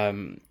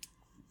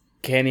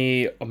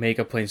 Kenny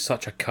Omega playing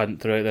such a cunt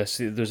throughout this.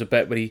 There's a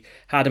bit where he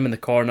had him in the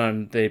corner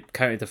and they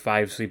counted to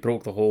 5, so he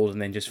broke the hold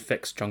and then just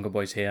fixed Jungle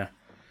Boy's hair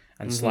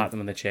and slapped him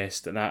on the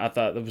chest. And I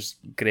thought that was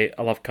great.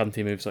 I love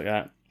cunty moves like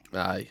that.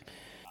 Aye.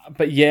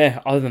 But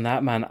yeah, other than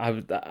that, man,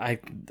 I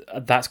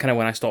that's kind of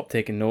when I stopped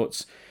taking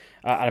notes.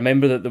 I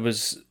remember that there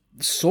was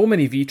so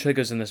many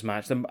V-triggers in this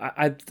match.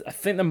 I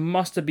think there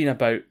must have been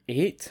about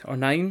 8 or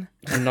 9,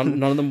 and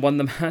none of them won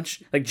the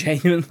match. Like,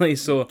 genuinely,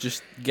 so...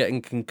 Just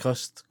getting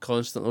concussed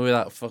constantly with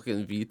that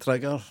fucking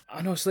V-trigger.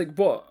 I know, it's like,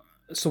 what...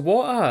 So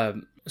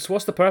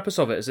what's the purpose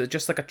of it? Is it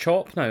just like a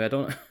chop now? I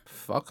don't...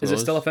 Fuck Is knows.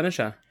 it still a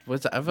finisher?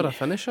 Was it ever a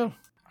finisher?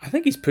 I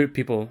think he's put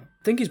people...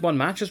 I think he's won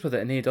matches with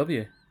it in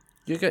AEW.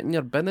 You're getting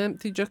your bin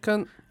emptied, you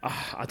cunt?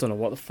 I don't know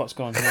what the fuck's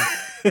going on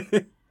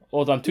here.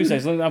 Hold on, 2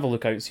 seconds. Let me have a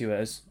look out and see what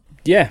it is.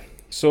 Yeah,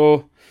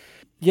 so...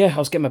 Yeah, I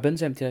was getting my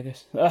bins empty, I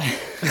guess. So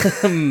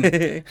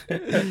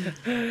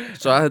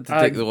I had to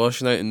take the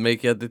washing out and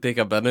Mikey had to take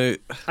a bin out.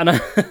 And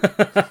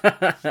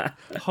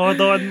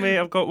Hold on, mate,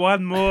 I've got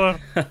one more.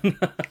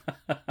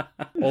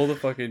 all the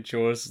fucking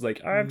chores,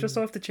 like, I'm just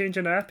off to change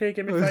an nappy,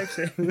 give me 5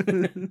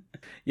 seconds.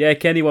 Yeah,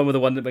 Kenny won with the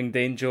Wonder Wing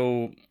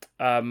Danjo.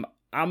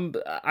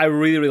 I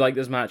really, really like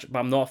this match, but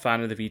I'm not a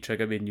fan of the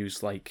V-trigger being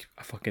used like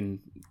a fucking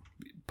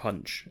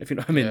punch, if you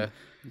know what I mean.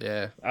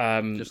 Yeah.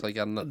 Just like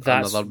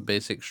another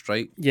basic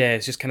strike. Yeah,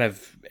 it's just kind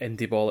of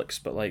indie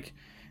bollocks, but like,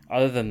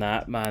 other than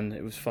that, man,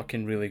 it was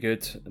fucking really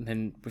good. And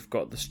then we've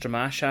got the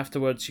Stramash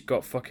afterwards. You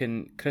got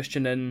fucking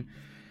Christian in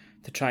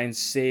to try and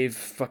save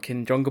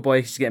fucking Jungle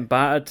Boy. He's getting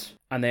battered.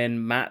 And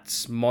then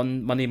Matt's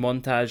money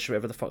montage,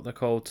 whatever the fuck they're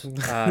called.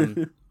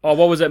 Oh,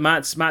 what was it?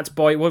 Matt's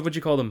boy. What would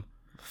you call them?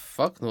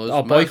 Fuck knows.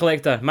 Oh, boy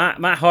collector. Matt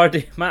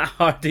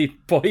Hardy,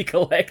 boy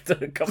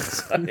collector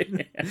comes out.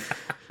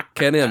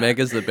 Kenny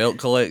Omega's the belt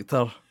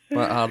collector.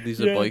 Matt Hardy's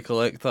the boy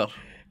collector.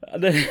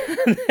 And then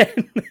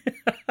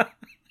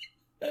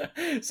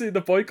see,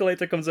 the boy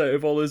collector comes out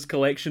of all his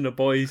collection of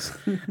boys,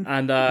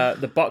 and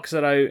the Bucks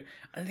are out,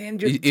 and then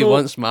he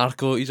wants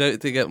Marco. He's out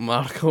to get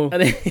Marco.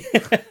 And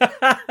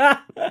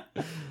then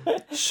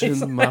Soon,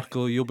 like,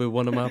 Marco, you'll be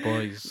one of my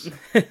boys.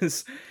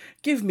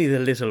 Give me the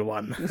little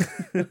one.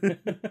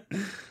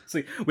 It's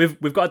like,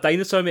 we've got a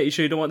dinosaur, mate. You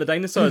sure you don't want the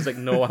dinosaur? It's like,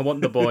 no, I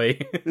want the boy.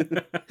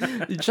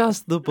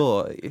 Just the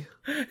boy.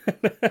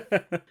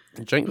 Do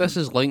you think this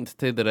is linked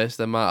to the rest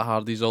of Matt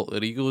Hardy's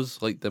alter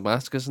egos, like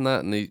Damascus and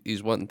that, and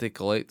he's wanting to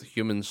collect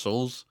human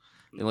souls?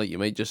 And like, you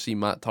might just see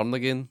Matt turn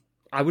again.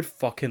 I would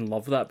fucking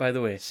love that, by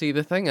the way. See,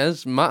 the thing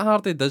is, Matt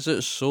Hardy does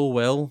it so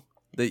well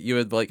that you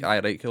would be like, aye,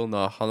 right, cool,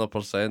 no,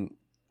 100%.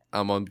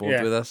 I'm on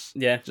board with this.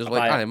 Yeah. Just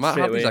like, aye, Matt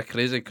Hardy's a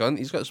crazy cunt.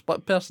 He's got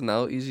split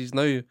personalities. He's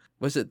now...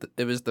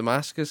 It was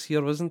Damascus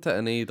here, wasn't it,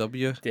 in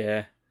AEW?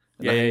 Yeah.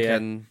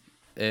 And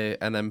I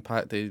think in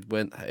Impact, he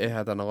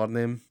had another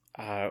name.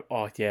 I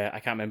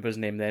can't remember his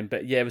name then.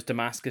 But yeah, it was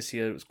Damascus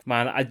here.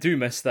 Man, I do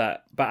miss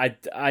that.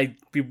 But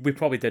we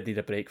probably did need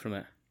a break from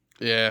it.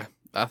 Yeah.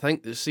 I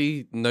think,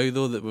 see, now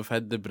though that we've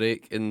had the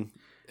break, and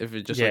if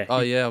you're just like,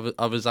 oh yeah,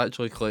 I was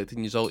actually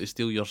collecting you all to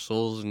steal your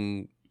souls,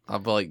 and...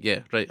 I'd be like,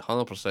 yeah, right,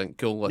 100%,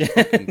 cool, let's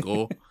fucking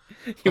go.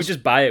 You would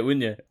just buy it,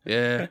 wouldn't you?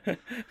 Yeah.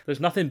 There's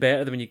nothing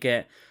better than when you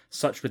get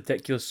such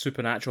ridiculous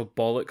supernatural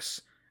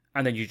bollocks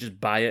and then you just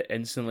buy it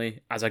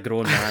instantly as a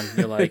grown man.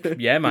 You're like,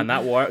 yeah, man,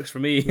 that works for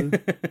me.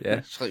 Yeah,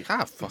 it's like,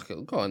 fuck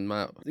it, go on,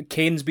 Matt.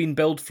 Kane's been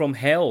billed from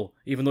hell,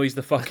 even though he's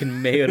the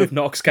fucking mayor of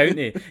Knox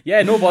County.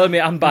 Yeah, no bother,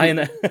 mate, I'm buying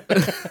it.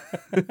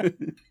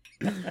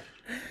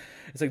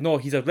 It's like, no,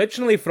 he's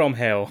originally from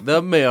hell.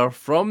 The mayor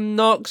from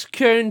Knox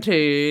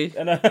County.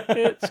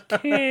 It's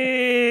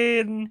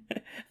Kane.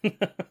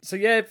 So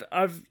yeah,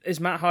 is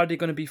Matt Hardy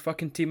going to be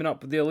fucking teaming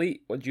up with the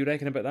Elite? What do you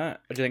reckon about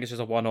that? Or do you think it's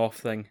just a one-off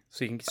thing?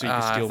 So you can steal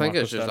I think Marco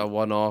it's just stuff? a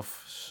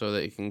one-off so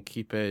that he can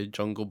keep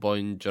Jungle Boy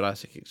and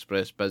Jurassic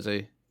Express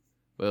busy.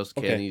 Whilst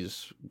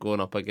Kenny's going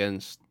up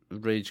against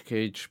Rage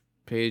Cage,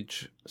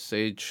 Paige,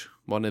 Sage,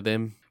 one of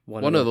them.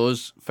 One of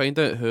those. Find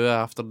out who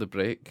after the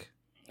break.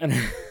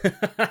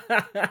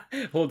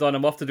 Hold on,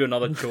 I'm off to do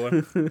another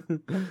chore.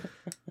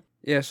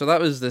 Yeah, so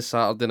that was the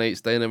Saturday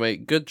Night's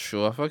Dynamite. Good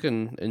show. I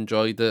fucking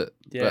enjoyed it.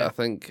 Yeah. But I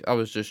think I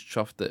was just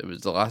chuffed that it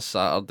was the last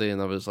Saturday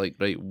and I was like,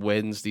 right,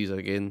 Wednesdays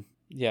again.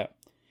 Yeah.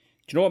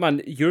 Do you know what,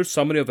 man? Your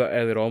summary of it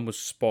earlier on was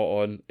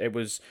spot on. It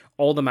was,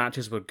 all the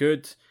matches were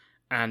good.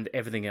 and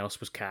everything else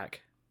was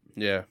cack.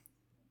 Yeah.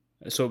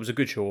 So it was a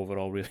good show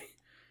overall, really.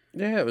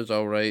 Yeah, it was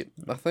alright.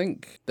 I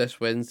think this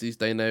Wednesday's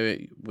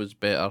Dynamite was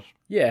better.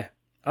 Yeah,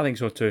 I think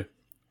so too.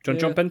 Do you want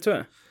to jump into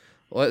it?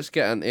 Let's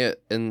get into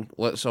it, and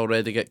let's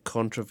already get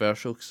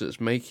controversial, because it's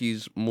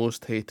Mikey's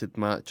most hated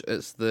match.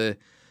 It's the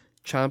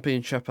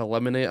championship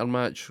eliminator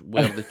match,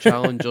 where the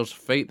challengers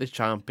fight the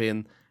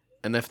champion,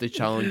 and if the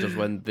challengers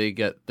win, they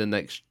get the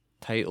next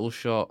title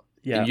shot.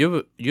 Yeah.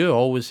 And you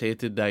always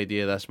hated the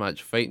idea of this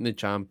match, fighting the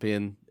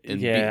champion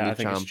and beating the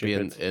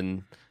champion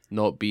and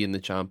not being the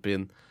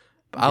champion.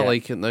 But I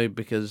like it now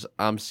because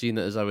I'm seeing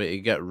it as a way to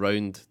get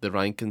round the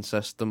ranking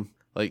system.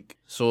 Like,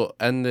 so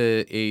in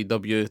the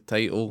AEW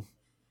title,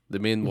 the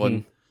main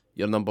one,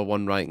 your number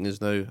one ranking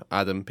is now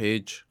Adam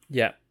Page.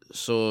 Yeah.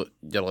 So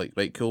you're like,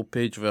 right, cool,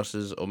 Page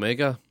versus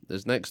Omega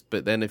is next.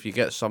 But then if you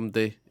get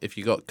somebody, if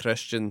you got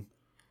Christian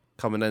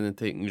coming in and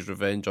taking his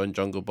revenge on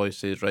Jungle Boy,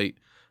 says, right,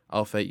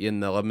 I'll fight you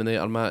in the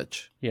eliminator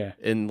match. Yeah.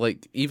 And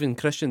like, even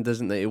Christian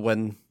doesn't need to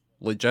win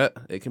legit.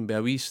 It can be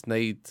a wee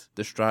snide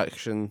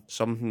distraction,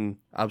 something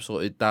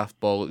absolutely daft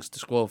bollocks,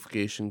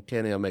 disqualification.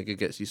 Kenny Omega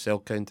gets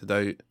himself counted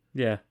out.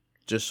 Yeah.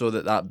 Just so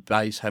that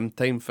buys him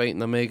time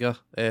fighting Omega,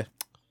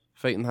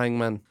 fighting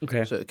Hangman.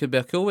 Okay. So it could be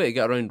a cool way to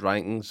get around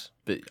rankings.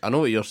 But I know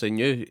what you're saying.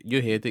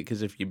 You hate it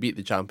because if you beat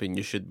the champion,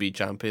 you should be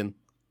champion.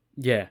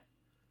 Yeah.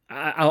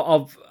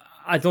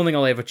 I don't think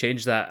I'll ever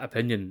change that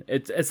opinion.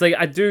 It's like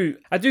I do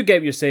get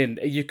what you're saying.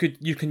 You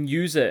can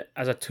use it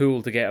as a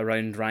tool to get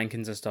around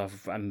rankings and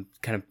stuff and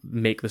kind of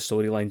make the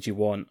storylines you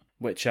want.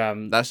 Which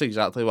that's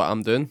exactly what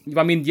I'm doing.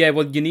 I mean, yeah,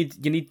 well, you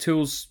need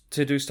tools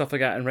to do stuff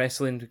like that in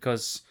wrestling,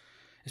 because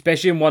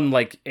especially in one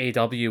like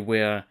AEW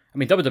where, I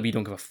mean, WWE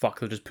don't give a fuck.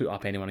 They'll just put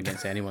up anyone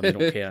against anyone. They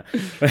don't care.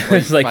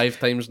 It's like 5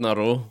 times in a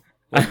row.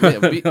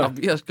 Like, mate, I've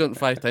beat us gun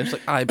 5 times.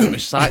 Like, aye, but we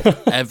sacked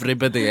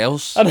everybody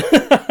else.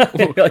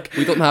 like,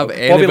 We don't have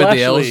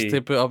anybody else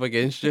to put up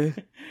against you.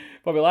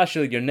 Bobby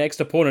Lashley, your next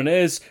opponent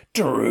is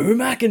Drew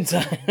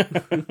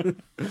McIntyre.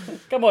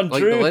 Come on,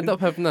 Like, Drew. they'll end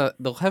up having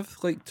they'll have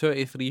like 2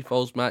 to 3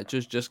 falls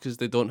matches just because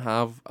they don't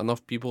have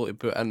enough people to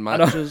put in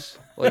matches.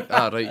 Like,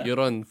 right, you're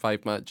on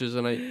 5 matches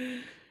tonight.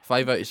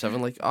 5 out of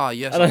 7, like,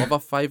 yes, I love a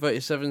 5 out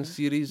of 7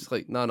 series.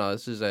 Like, no,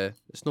 this is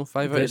it's no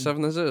 5 out of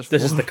 7, is it? It's 4.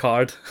 This is the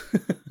card.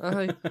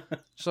 Aye.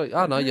 It's like,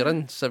 no, you're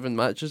in 7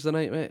 matches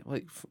tonight, mate.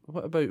 Like,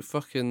 what about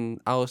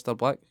fucking Alistair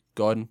Black?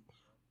 Gone.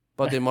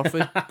 Buddy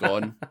Murphy?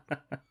 Gone.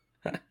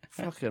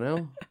 Fucking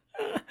hell.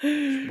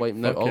 Just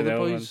wiping out all the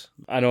boys.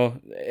 Man. I know.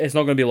 It's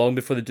not going to be long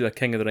before they do a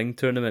King of the Ring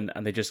tournament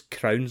and they just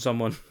crown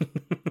someone.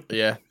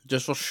 Yeah,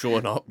 just for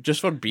showing up,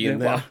 just for being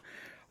there.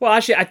 Well,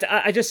 actually,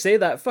 I just say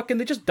that. Fucking,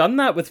 they just done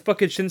that with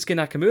fucking Shinsuke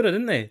Nakamura,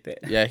 didn't they?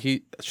 Yeah,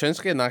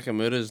 Shinsuke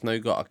Nakamura has now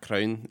got a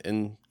crown,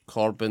 and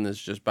Corbin is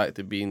just back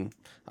to being,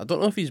 I don't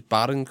know if he's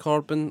Baron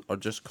Corbin or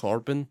just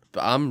Corbin,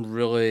 but I'm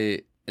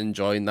really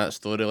enjoying that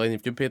storyline.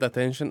 Have you paid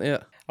attention to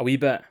it? A wee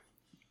bit.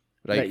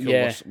 Right, cool.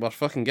 Yeah.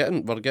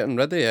 We're getting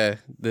ready the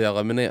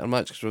Eliminator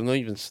match because we've not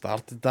even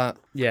started that.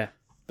 Yeah.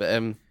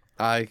 But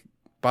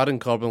Baron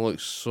Corbin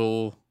looks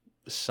so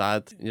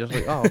sad. And you're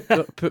like,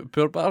 oh,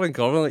 poor Baron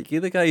Corbin, like,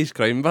 give the guy his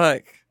crown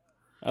back.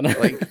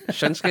 Like,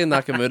 Shinsuke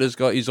Nakamura's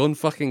got his own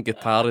fucking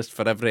guitarist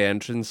for every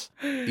entrance.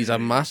 He's a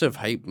massive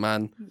hype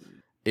man.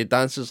 He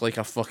dances like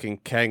a fucking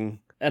king.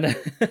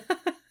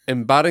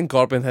 And Baron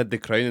Corbin had the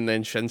crown, and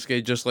then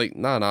Shinsuke just like,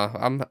 nah,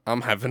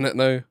 I'm having it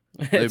now.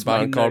 Now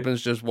Baron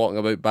Corbin's just walking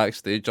about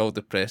backstage all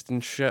depressed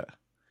and shit.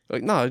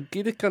 Like, nah,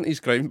 give the cunt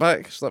his crown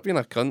back. Stop being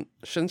a cunt,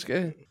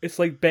 Shinsuke. It's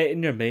like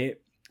betting your mate,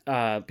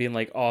 being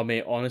like, oh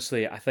mate,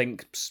 honestly, I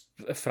think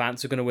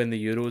France are going to win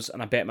the Euros,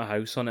 and I bet my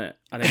house on it.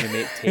 And then your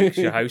mate takes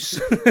your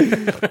house.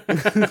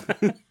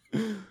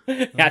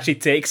 He actually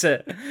takes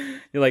it.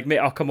 You're like, mate,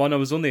 oh come on, I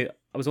was only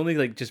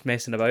like just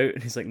messing about.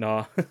 And he's like,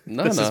 nah,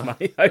 this is my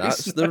house.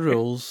 That's the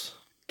rules.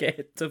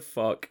 Get the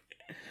fuck.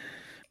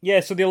 Yeah,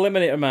 so the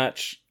Eliminator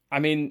match. I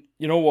mean,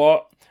 you know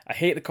what? I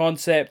hate the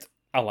concept.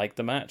 I like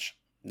the match.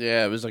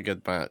 Yeah, it was a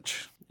good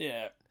match.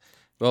 Yeah.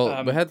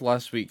 Well, we had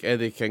last week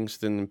Eddie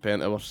Kingston and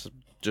Penta were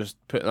just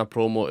putting a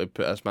promo to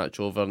put this match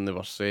over, and they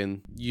were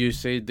saying, you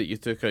said that you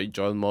took out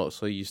John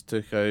Moxley, you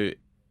took out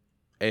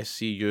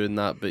SCU and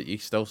that, but you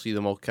still see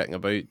them all kicking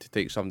about. To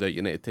take somebody out,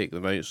 you need to take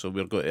them out, so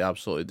we're going to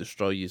absolutely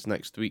destroy you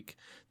next week.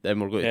 Then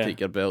we're going to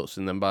take your belts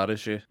and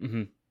embarrass you.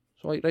 Mm-hmm.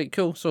 So, like, right,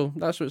 cool. So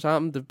that's what's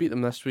happened. They've beat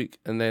them this week,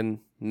 and then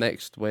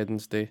next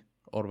Wednesday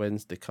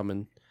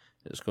coming,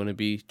 it's going to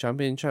be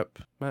championship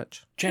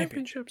match.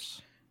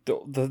 Championships.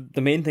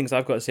 The main things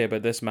I've got to say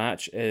about this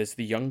match is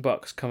the Young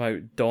Bucks come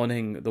out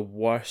donning the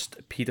worst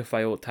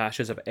paedophile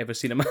tashes I've ever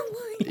seen in my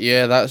life.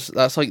 Yeah,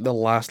 that's like the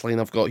last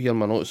line I've got here in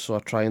my notes, so I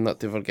try not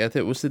to forget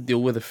it. What's the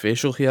deal with the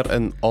facial hair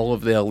and all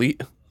of the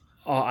Elite?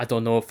 Oh, I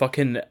don't know.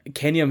 Fucking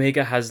Kenny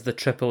Omega has the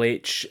Triple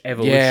H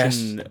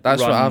Evolution. Yes,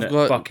 that's what I've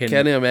got. Fucking...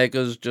 Kenny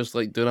Omega's just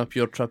like doing a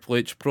pure Triple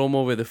H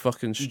promo with the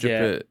fucking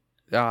stupid...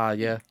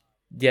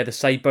 Yeah, the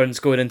sideburns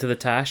going into the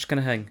tash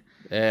kind of thing.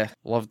 Yeah,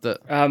 loved it.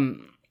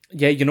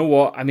 Yeah, you know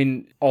what? I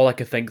mean, all I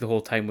could think the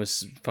whole time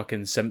was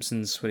fucking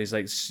Simpsons, where he's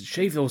like,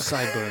 shave those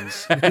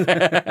sideburns.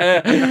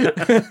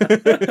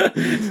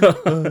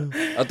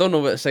 I don't know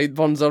what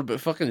sideburns are, but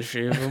fucking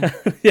shave them.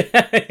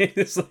 Yeah,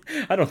 it's like,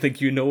 I don't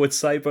think you know what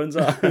sideburns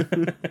are.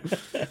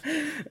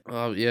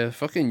 Yeah,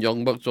 fucking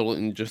Young Bucks are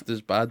looking just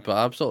as bad, but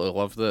I absolutely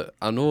loved it.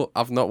 I know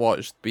I've not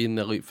watched Being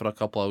the Elite for a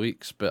couple of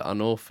weeks, but I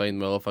know fine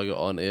well if I get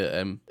on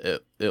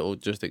it, it'll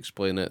just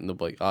explain it and they'll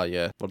be like,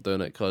 yeah, we're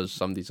doing it because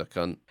somebody's a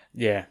cunt.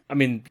 Yeah, I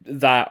mean,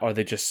 that or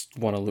they just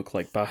want to look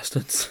like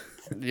bastards.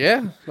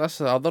 Yeah, that's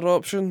the other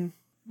option.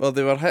 Well,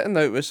 they were hitting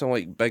out with some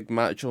like big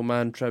Macho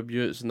Man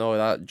tributes and all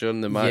that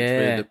during the match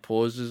with the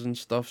poses and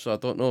stuff, so I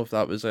don't know if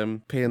that was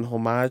paying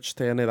homage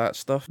to any of that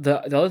stuff. The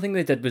other thing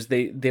they did was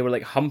they were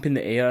like humping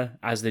the air,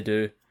 as they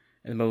do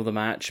in the middle of the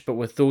match, but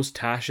with those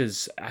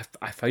tashes,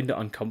 I found it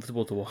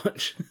uncomfortable to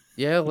watch.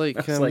 Yeah, like...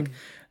 It's like,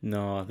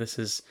 no, this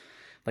is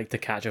like To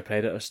Catch a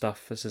Predator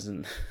stuff. This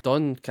isn't...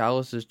 Don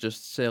Callis is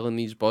just selling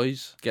these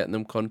boys, getting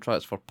them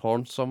contracts for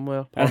porn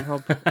somewhere.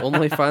 Pornhub,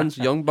 OnlyFans,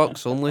 Young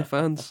Bucks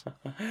OnlyFans.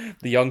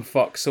 The Young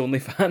Fucks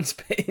OnlyFans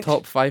page.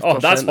 Top 5% Oh,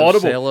 that's of horrible.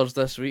 sellers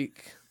this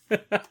week.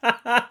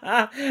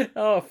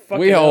 Oh, fuck.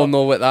 We all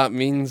know what that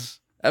means.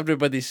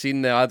 Everybody's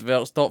seen the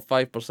adverts. Top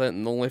 5%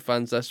 in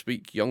OnlyFans this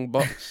week. Young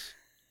Bucks.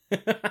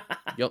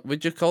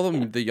 Would you call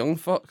them the Young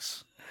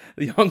Fucks?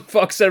 The Young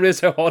Fucks, I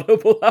realised how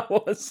horrible that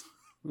was.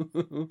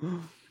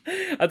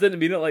 I didn't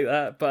mean it like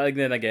that, but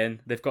then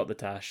again, they've got the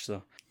tash,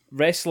 so.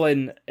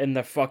 Wrestling in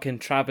their fucking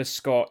Travis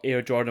Scott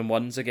Air Jordan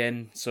 1s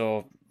again,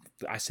 so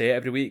I say it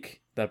every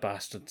week, they're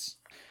bastards.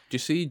 Do you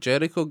see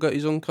Jericho got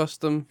his own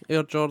custom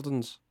Air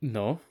Jordans?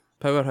 No.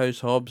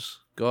 Powerhouse Hobbs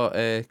got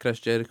Chris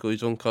Jericho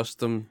his own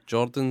custom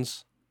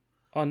Jordans.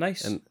 Oh,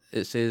 nice. And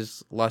it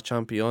says La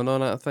Champion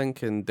on it, I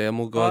think, and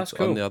Demo Gods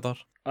cool. on the other.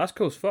 That's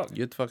cool as fuck.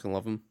 You'd fucking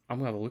love them. I'm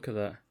going to have a look at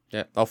that.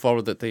 Yeah, I'll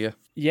forward it to you.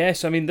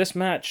 Yes, I mean, this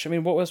match,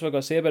 what else have I got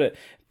to say about it?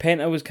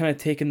 Penta was kind of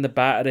taking the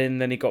battering,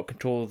 then he got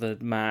control of the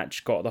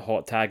match, got the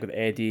hot tag with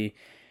Eddie.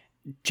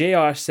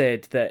 JR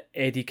said that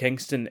Eddie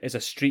Kingston is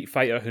a street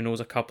fighter who knows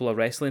a couple of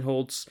wrestling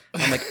holds.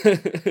 I'm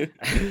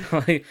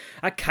like,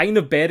 I kind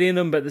of burying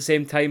him, but at the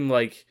same time,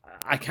 like,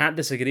 I can't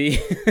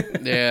disagree.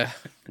 Yeah,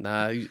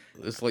 nah,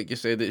 it's like you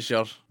said, it's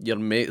your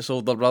mate's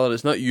older brother.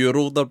 It's not your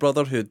older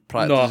brother who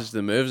practices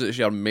the moves, it's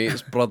your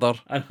mate's brother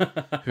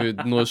who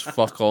knows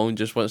fuck all and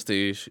just wants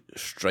to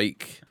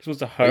strike. Supposed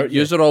to hurt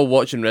you. You're all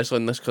watching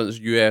wrestling, this cunt's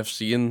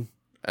UFC in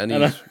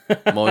his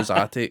Mo's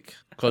attic.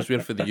 Because we're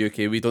for the UK,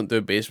 we don't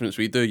do basements,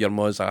 we do your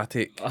Mo's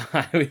attic.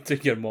 We do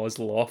your Mo's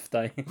loft,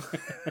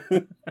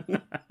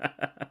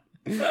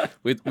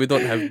 We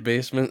don't have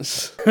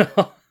basements.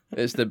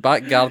 It's the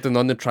back garden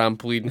on the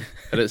trampoline,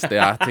 and it's the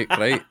attic,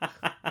 right?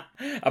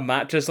 A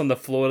mattress on the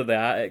floor of the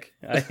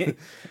attic.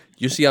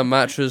 You see a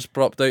mattress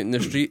propped out in the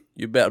street,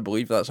 you better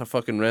believe that's a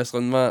fucking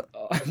wrestling mat.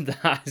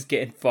 That is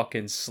getting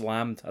fucking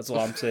slammed, that's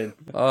what I'm saying.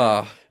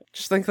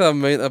 Just think of the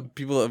amount of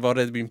people that have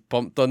already been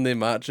pumped on their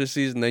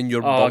mattresses, and then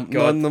you're bumping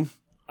God. on them.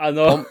 I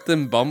know. Pumped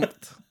and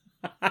bumped.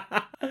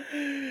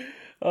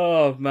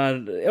 Oh,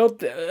 man.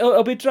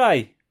 It'll be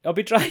dry. It'll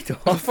be dry to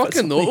I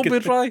fucking know it'll be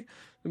dry.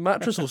 The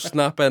mattress will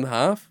snap in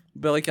half.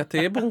 Be like a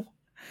table.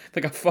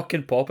 Like a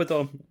fucking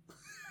poppadom.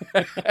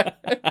 Right,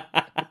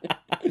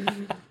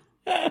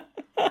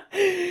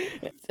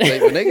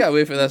 when I get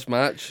away from this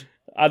match...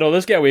 I know,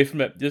 let's get away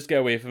from it. Just get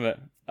away from it.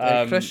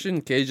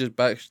 Christian Cage is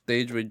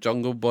backstage with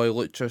Jungle Boy,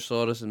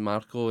 Luchasaurus and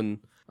Marco, and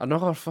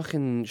another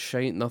fucking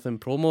shite nothing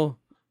promo.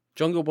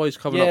 Jungle Boy's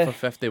coming up for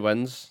 50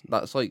 wins.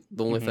 That's like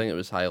the only thing that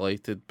was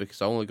highlighted,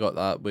 because I only got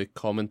that with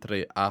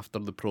commentary after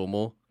the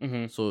promo.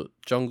 So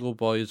Jungle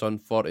Boy is on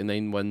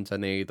 49 wins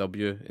in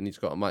AEW, and he's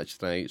got a match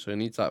tonight, so he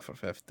needs that for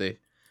 50.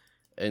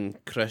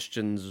 And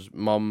Christian's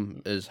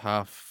mum is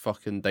half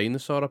fucking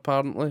dinosaur,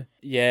 apparently.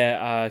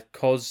 Yeah,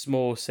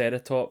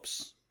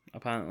 Cosmoceratops,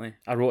 apparently.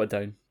 I wrote it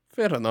down.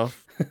 Fair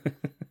enough.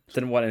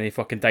 Didn't want any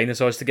fucking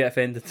dinosaurs to get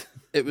offended.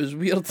 It was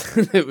weird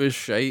and it was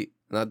shite,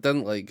 and I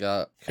didn't like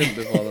that. Couldn't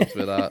be bothered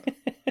with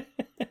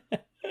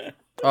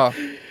that.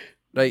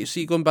 Right,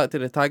 see, going back to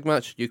the tag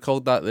match, you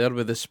called that there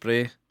with the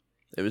spray.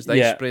 It was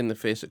nice spray in the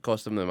face that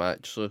cost him the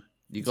match, so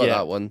you got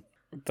that one.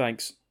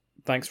 Thanks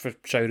for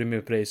showering me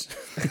with praise.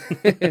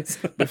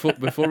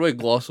 Before we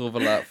gloss over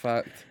that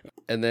fact,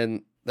 and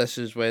then this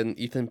is when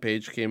Ethan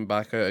Page came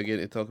back out again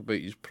to talk about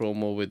his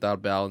promo with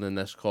Darby Allin in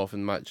this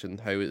coffin match and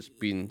how it's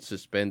been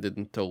suspended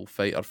until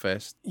Fyter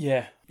Fest.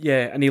 Yeah,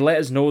 and he let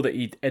us know that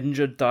he'd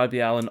injured Darby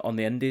Allin on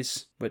the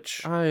Indies,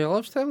 which... Aye, I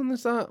loves telling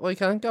us that.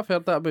 Like, I think I've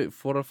heard that about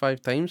 4 or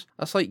 5 times.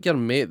 That's like your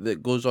mate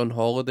that goes on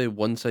holiday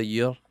once a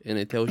year and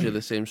he tells you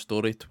the same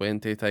story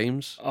 20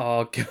 times.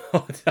 Oh,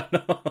 God, I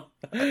know.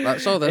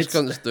 That's all this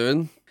cunt's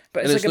doing.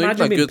 But and it's it's like, not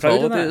even imagine a good being proud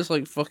of holiday, that. it's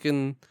like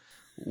fucking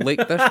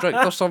Lake District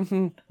or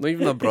something. Not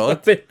even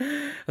abroad. I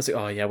was like,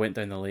 oh yeah, I went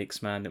down the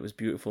lakes, man. It was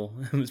beautiful.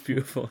 It was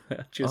beautiful.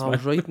 Cheers, I man.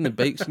 was riding the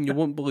bikes and you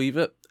won't believe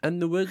it. In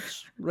the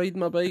woods, riding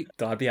my bike.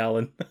 Darby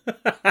Allin.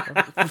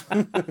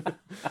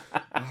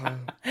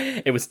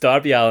 It was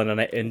Darby Allin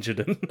and I injured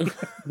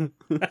him.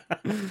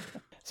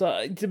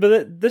 So,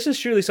 but this is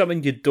surely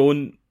something you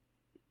don't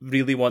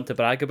really want to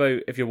brag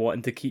about if you're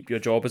wanting to keep your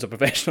job as a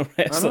professional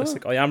wrestler. It's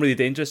like, oh yeah, I'm really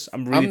dangerous.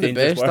 I'm really I'm the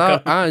dangerous best.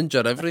 worker. I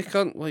injure every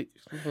cunt. Like,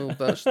 well,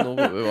 that's not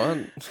what we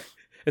want.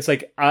 It's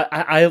like,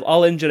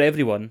 I'll injure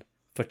everyone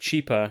for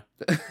cheaper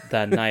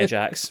than Nia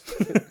Jax.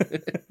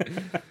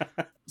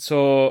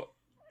 So,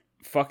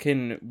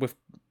 fucking, we've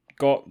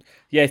got...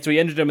 Yeah, so he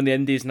injured him in the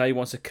Indies, now he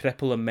wants to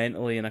cripple him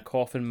mentally in a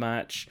coffin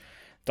match.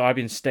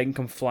 Darby and Sting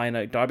come flying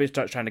out. Darby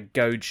starts trying to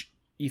gouge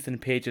Ethan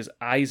Page's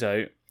eyes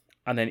out,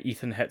 and then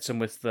Ethan hits him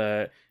with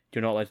the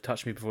 "you're not allowed to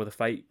touch me before the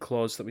fight"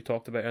 clause that we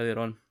talked about earlier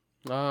on.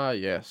 Ah,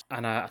 yes.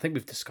 And I think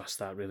we've discussed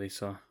that, really,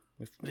 so...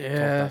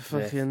 Yeah,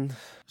 fucking...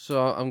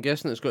 So I'm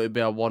guessing it's got to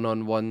be a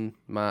one-on-one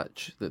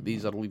match that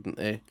these are leading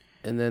to.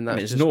 And then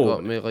that's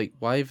got me like,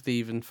 why have they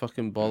even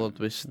fucking bothered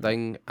with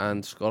Sting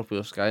and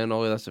Scorpio Sky and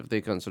all of this if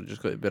they can't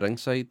just got to be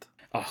ringside?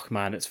 Oh,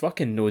 man, it's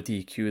fucking no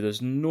DQ.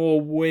 There's no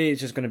way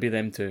it's just going to be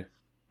them two.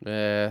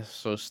 Yeah,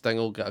 so Sting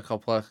will get a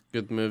couple of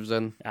good moves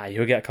in.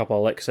 He'll get a couple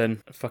of licks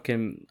in.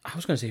 Fucking... I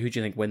was going to say, who do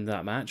you think win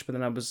that match? But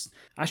then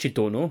I actually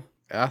don't know.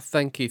 I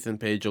think Ethan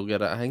Page will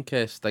get it. I think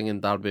Sting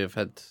and Darby have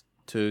had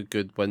 2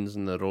 good wins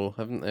in a row,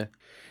 haven't they?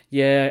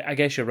 Yeah, I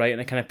guess you're right,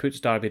 and it kind of puts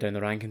Darby down the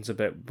rankings a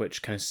bit,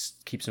 which kind of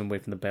keeps him away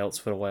from the belts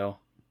for a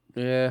while.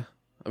 Yeah,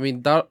 I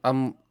mean,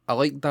 I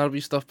like Darby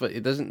stuff, but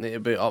he doesn't need to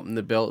be up in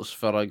the belts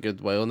for a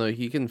good while now.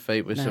 He can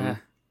fight with some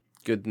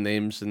good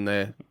names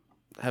and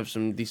have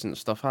some decent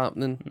stuff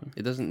happening.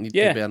 He doesn't need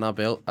to be in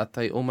a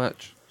title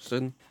match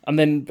soon. And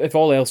then, if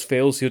all else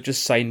fails, he'll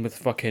just sign with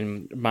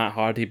fucking Matt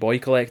Hardy, Boy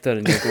Collector,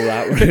 and he'll go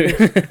that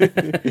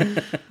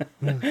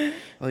route.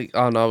 Like,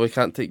 oh no, we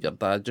can't take your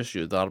dad, just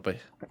you, Darby.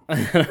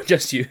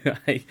 Just you.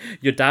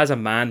 Your dad's a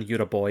man,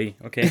 you're a boy,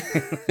 okay?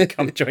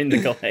 Come join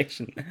the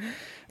collection.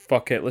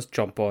 Fuck it, let's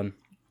jump on.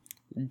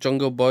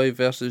 Jungle Boy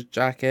versus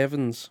Jack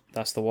Evans.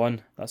 That's the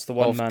one. That's the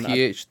one, of man.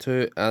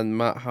 TH2 and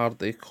Matt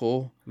Hardy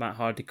Co. Matt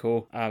Hardy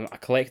Co. A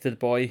collected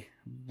boy.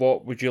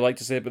 What would you like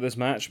to say about this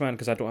match, man?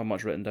 Because I don't have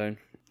much written down.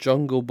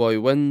 Jungle Boy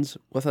wins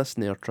with a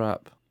snare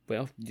trap.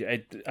 Well,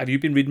 have you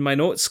been reading my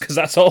notes? Because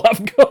that's all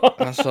I've got.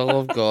 That's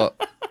all I've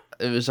got.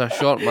 It was a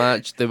short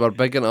match. They were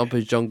bigging up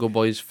as Jungle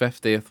Boy's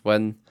 50th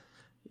win.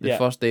 The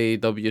first AEW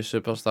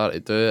superstar to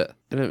do it.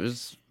 And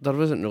there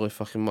wasn't really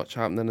fucking much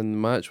happening in the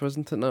match,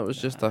 wasn't it? No, it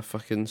was just a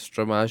fucking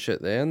stromage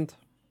at the end.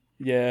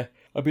 Yeah.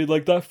 I mean,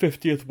 like, that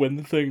 50th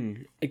win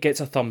thing, it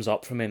gets a thumbs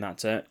up from me, and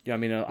that's it. You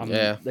know what I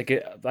mean?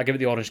 I give it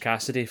the Orange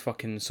Cassidy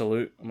fucking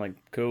salute. I'm like,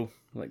 cool.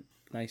 Like,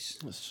 nice.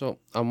 So,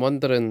 I'm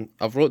wondering,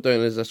 I've wrote down,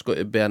 is this going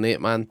to be an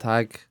 8-man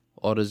tag,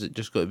 or is it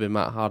just going to be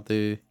Matt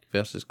Hardy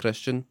versus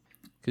Christian?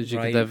 Because you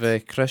could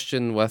have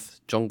Christian with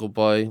Jungle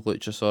Boy,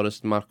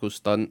 Luchasaurus, Marco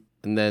Stunt,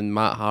 and then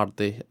Matt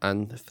Hardy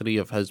and 3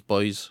 of his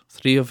boys.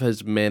 3 of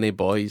his many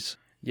boys.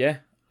 Yeah.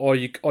 Or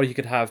you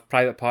could have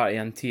Private Party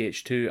and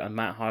TH2 and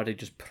Matt Hardy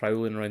just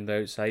prowling around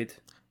the outside.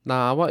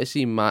 Nah, I want to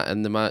see Matt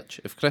in the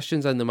match. If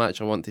Christian's in the match,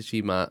 I want to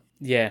see Matt.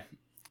 Yeah.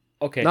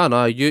 Okay.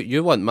 No,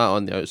 you want Matt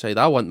on the outside.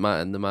 I want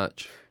Matt in the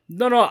match.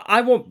 No,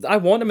 I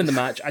want him in the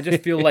match. I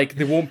just feel like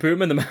they won't put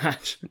him in the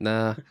match.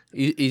 Nah,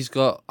 he's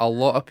got a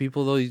lot of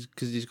people though.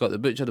 Because he's got the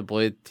Butcher, the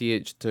Blade,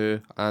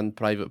 TH2, and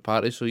Private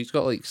Party. So he's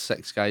got like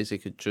 6 guys he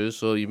could choose.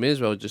 So you may as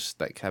well just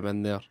stick him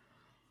in there.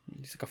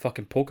 He's like a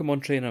fucking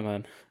Pokemon trainer,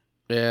 man.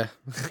 Yeah,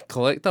 boy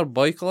collector.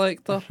 Boy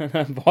collector.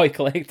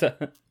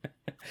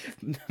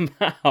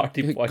 Matt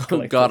Hardy, boy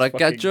collector. Gotta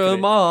catch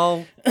 'em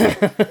all.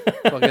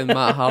 Fucking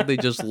Matt Hardy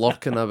just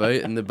lurking about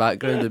in the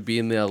background of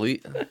being the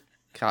elite.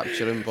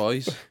 Capturing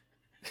boys.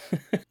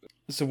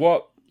 So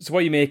what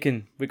are you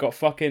making? We got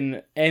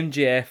fucking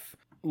MJF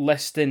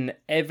listing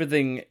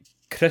everything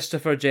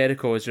Christopher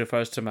Jericho, as he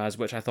refers to him as,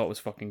 which I thought was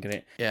fucking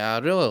great. Yeah, I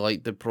really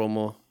liked the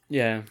promo.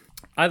 Yeah,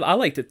 I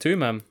liked it too,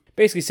 man.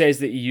 Basically says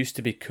that he used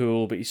to be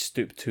cool, but he's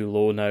stooped too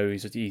low now.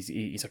 He's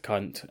a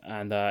cunt,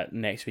 and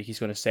next week he's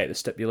going to set the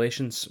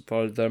stipulations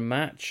for their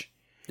match.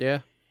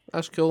 Yeah,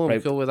 that's cool.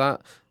 I'm cool with that.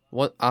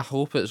 I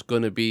hope it's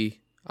going to be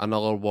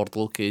another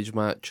Wardlow Cage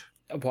match.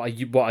 What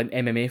an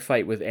MMA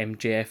fight with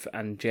MJF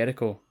and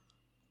Jericho?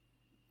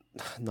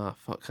 Nah,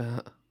 fuck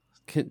that.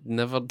 Could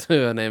never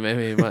do an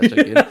MMA match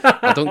again.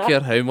 I don't care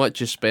how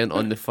much you spent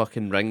on the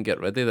fucking ring. Get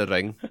rid of the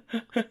ring.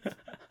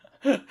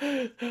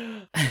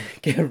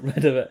 Get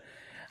rid of it.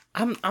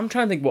 I'm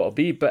trying to think what it'll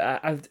be, but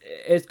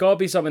it's got to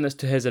be something that's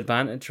to his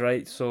advantage,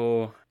 right?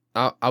 So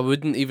I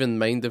wouldn't even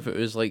mind if it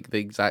was like the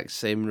exact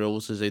same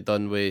rules as they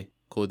done with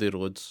Cody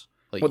Rhodes.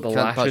 Like, what, you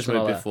can't touch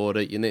me before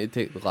it. You need to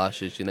take the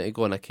lashes. You need to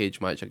go in a cage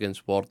match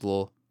against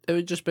Wardlow. It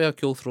would just be a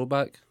cool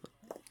throwback.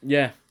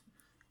 Yeah.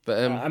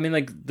 But I mean,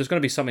 like, there's going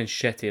to be something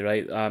shitty,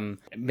 right?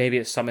 Maybe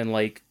it's something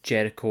like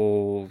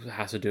Jericho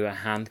has to do a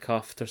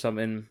handcuffed or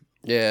something.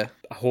 Yeah.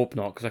 I hope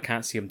not, because I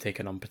can't see him take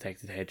an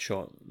unprotected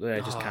headshot. I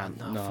just can't.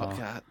 No, fuck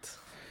that.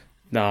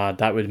 Nah,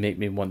 that would make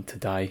me want to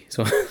die.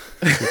 So.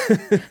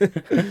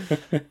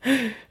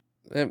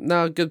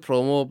 Good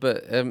promo,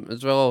 but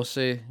as well, I'll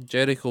say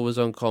Jericho was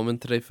on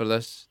commentary for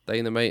this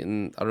Dynamite,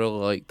 and I really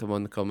liked him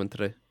on the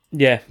commentary.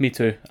 Yeah, me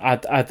too. I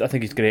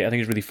think he's great. I think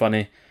he's really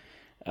funny.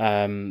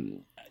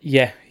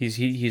 Yeah, he's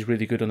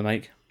really good on the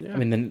mic. Yeah. I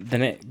mean,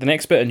 the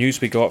next bit of news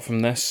we got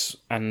from this,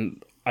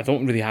 and I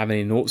don't really have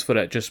any notes for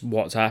it, just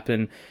what's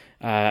happening.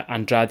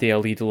 Andrade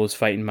El Idolo's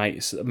fighting Matt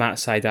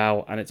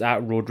Sydal, and it's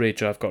at Road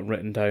Rager. I've got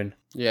written down.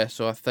 Yeah,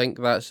 so I think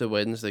that's the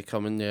Wednesday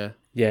coming, yeah.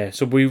 Yeah,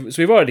 so we've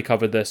already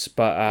covered this,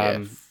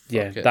 but fuck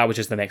it. that was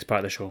just the next part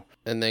of the show.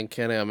 And then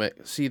Kenny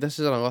Omega. See, this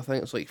is another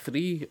thing. It's like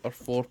 3 or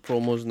 4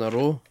 promos in a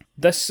row.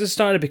 This is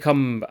starting to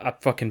become a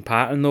fucking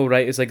pattern, though,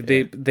 right? It's like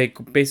they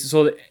basically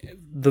so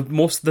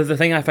the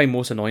thing I find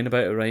most annoying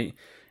about it, right,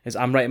 is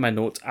I'm writing my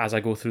notes as I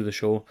go through the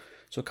show.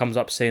 So it comes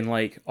up saying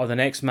like, oh, the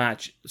next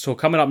match. So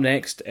coming up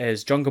next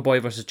is Jungle Boy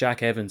versus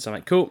Jack Evans. I'm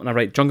like, cool, and I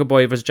write Jungle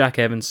Boy versus Jack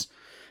Evans.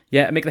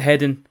 Yeah, make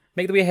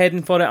the way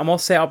heading for it. I'm all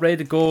set up, ready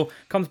to go.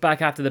 Comes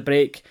back after the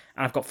break,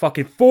 and I've got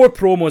fucking 4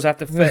 promos I have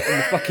to fit in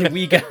the fucking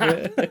wee gap.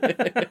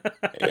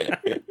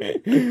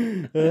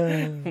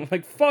 I'm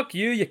like, fuck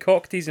you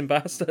cock teasing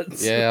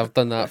bastards. Yeah, I've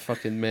done that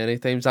fucking many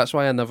times. That's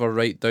why I never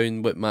write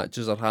down what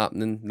matches are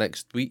happening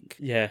next week.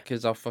 Yeah.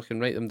 Because I'll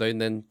fucking write them down,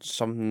 then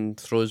something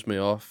throws me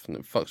off and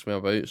it fucks me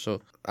about.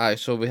 So,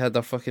 so we had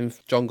a fucking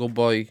Jungle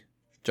Boy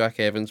Jack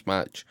Evans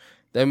match.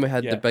 Then we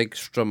had the big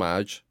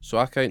Strumage. So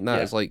I count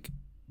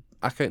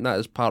that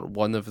as part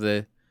 1 of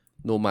the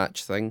no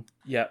match thing.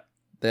 Yeah.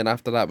 Then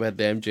after that we had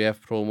the MJF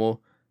promo.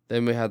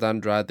 Then we had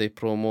Andrade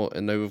promo,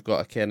 and now we've got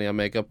a Kenny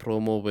Omega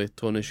promo with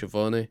Tony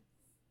Schiavone.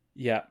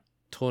 Yeah.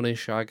 Tony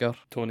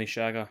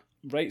Shagger.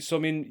 Right, so I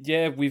mean,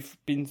 yeah, we've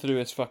been through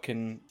his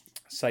fucking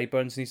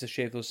sideburns. Needs to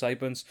shave those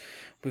sideburns.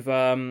 We've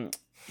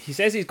he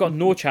says he's got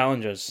no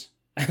challengers,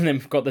 and then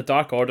we've got the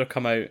Dark Order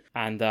come out,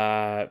 and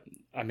I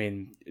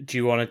mean, do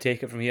you want to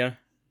take it from here?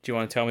 Do you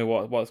want to tell me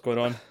what's going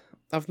on?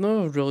 I've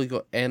not really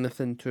got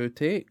anything to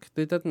take.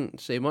 They didn't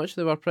say much.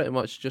 They were pretty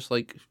much just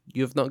like,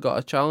 you've not got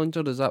a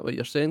challenger, is that what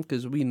you're saying?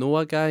 Because we know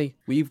a guy.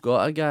 We've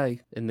got a guy.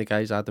 And the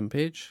guy's Adam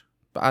Page.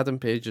 But Adam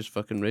Page is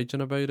fucking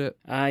raging about it.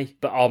 Aye.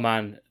 But oh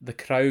man, the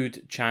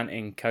crowd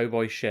chanting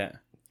cowboy shit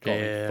got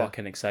me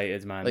fucking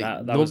excited, man.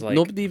 Like, that was like...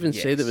 Nobody even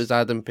said it was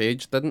Adam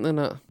Page, didn't they?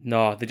 Not?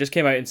 No, they just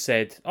came out and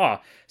said, as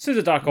soon as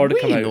the Dark Order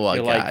come out... We know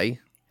a guy.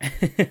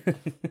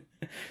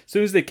 As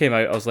soon as they came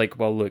out, I was like,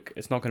 well, look,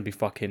 it's not going to be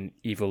fucking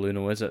Evil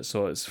Uno, is it?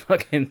 So it's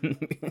fucking...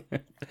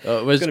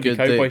 It was good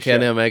that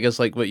Kenny Omega's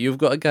like, but you've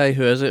got a guy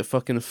who is it,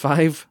 fucking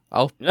 5?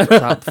 I'll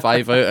tap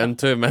 5 out in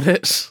 2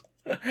 minutes.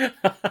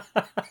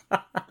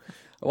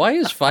 Why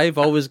is 5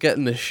 always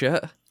getting the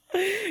shit?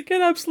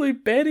 Getting absolutely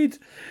buried.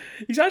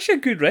 He's actually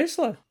a good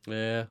wrestler.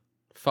 Yeah.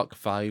 Fuck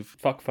 5.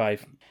 Fuck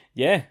 5.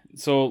 Yeah,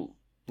 so,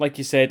 like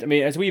you said, I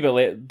mean, it's a wee bit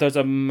late. There's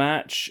a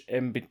match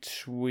in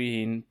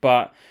between,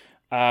 but...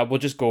 we'll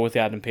just go with the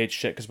Adam Page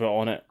shit because we're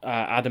on it.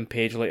 Adam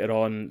Page later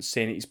on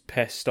saying he's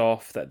pissed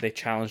off that they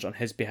challenged on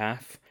his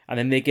behalf. And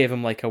then they gave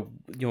him like a,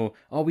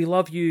 we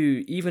love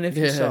you, even if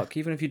you suck,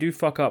 even if you do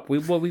fuck up. We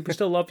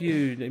still love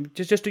you.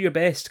 Just do your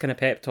best kind of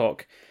pep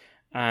talk.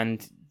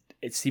 And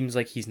it seems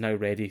like he's now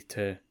ready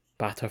to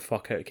batter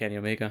fuck out of Kenny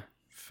Omega.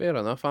 Fair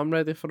enough. I'm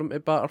ready for him to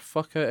batter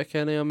fuck out of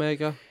Kenny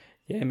Omega.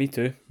 Yeah, me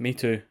too.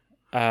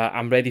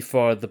 I'm ready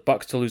for the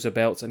Bucks to lose their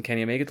belts and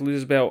Kenny Omega to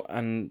lose his belt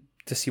and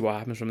to see what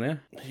happens from there.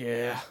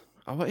 Yeah.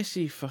 I want to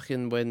see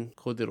fucking when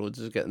Cody Rhodes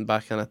is getting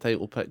back in a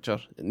title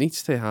picture. It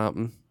needs to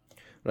happen.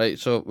 Right,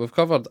 so we've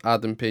covered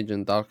Adam Page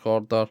and Dark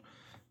Order,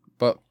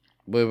 but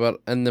we were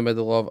in the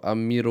middle of a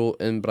Miro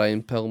and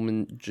Brian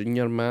Pillman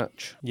Jr.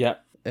 match. Yeah.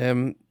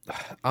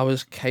 I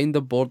was kind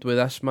of bored with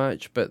this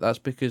match, but that's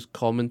because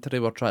commentary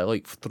were trying to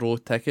like throw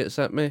tickets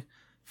at me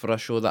for a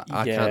show that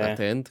I can't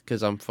attend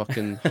because I'm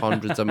fucking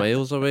hundreds of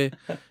miles away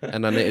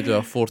and I need to do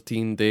a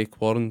 14-day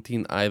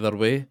quarantine either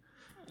way.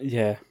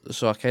 Yeah.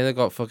 So I kind of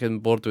got fucking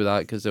bored with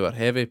that because they were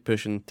heavy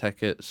pushing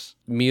tickets.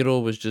 Miro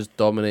was just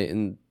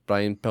dominating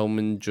Brian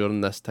Pillman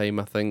during this time,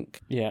 I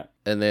think. Yeah.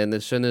 And then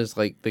as soon as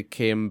like they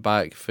came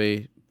back for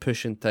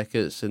pushing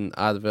tickets and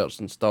adverts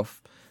and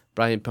stuff,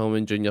 Brian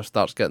Pillman Jr.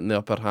 starts getting the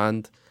upper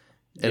hand.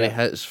 And he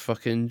hits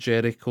fucking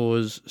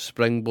Jericho's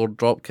springboard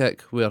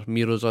dropkick where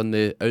Miro's on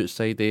the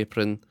outside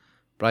apron.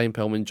 Brian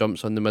Pillman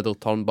jumps on the middle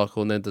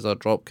turnbuckle and then does a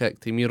dropkick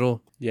to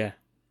Miro. Yeah.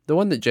 The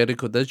one that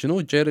Jericho does,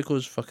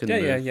 Jericho's fucking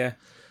move. Yeah.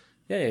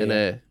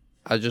 And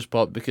I just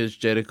popped because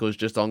Jericho's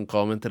just on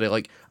commentary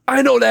like,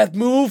 I know that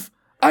move!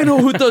 I know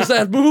who does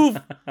that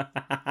move!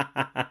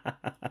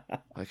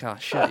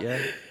 Like, shit, yeah.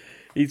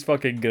 He's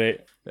fucking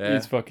great. Yeah.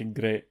 He's fucking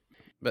great.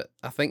 But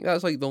I think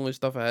that's like the only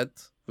stuff I had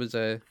was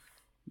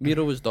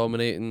Miro was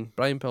dominating.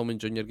 Brian Pillman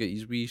Jr. got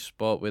his wee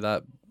spot with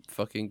that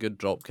fucking good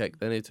drop kick.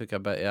 Then he took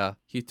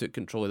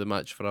control of the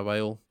match for a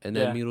while. And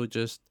then Miro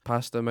just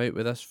passed him out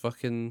with this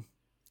fucking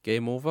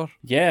game over.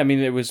 Yeah, I mean,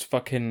 it was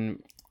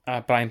fucking...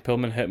 Brian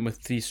Pillman hit him with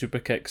 3 super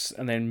kicks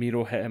and then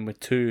Miro hit him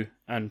with 2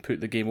 and put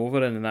the game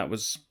over in, and that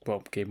was,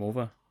 game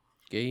over.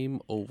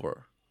 Game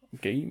over.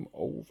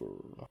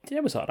 Yeah,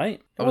 it was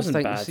alright. I was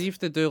thinking, see if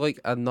they do like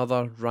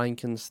another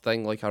rankings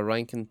thing, like a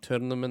ranking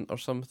tournament or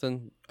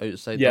something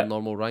outside the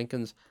normal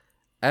rankings.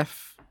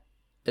 If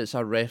it's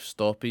a ref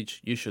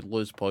stoppage, you should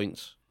lose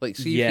points. Like,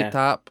 see if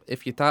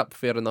you tap,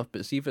 fair enough,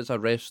 but see if it's a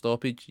ref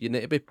stoppage, you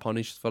need to be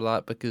punished for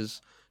that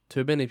because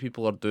too many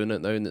people are doing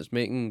it now, and it's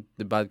making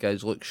the bad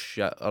guys look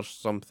shit or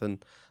something.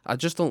 I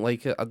just don't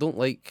like it. I don't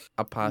like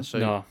a pass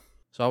out. No.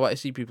 So I want to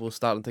see people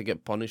starting to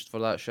get punished for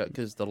that shit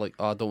because they're like,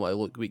 oh, I don't want to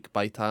look weak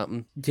by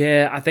tapping.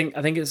 Yeah, I think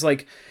it's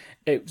like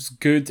it's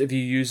good if you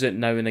use it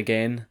now and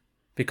again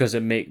because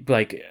it make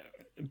like,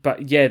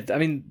 but yeah, I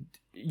mean,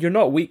 you're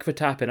not weak for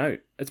tapping out.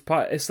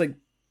 It's like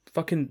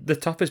fucking the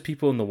toughest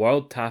people in the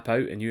world tap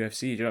out in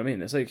UFC. Do you know what I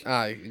mean? It's like,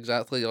 Aye,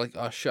 exactly. You're like,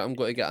 oh shit, I'm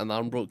going to get an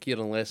arm broke here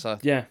unless I.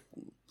 yeah.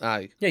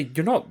 Aye. Yeah,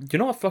 you're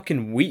not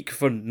fucking weak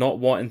for not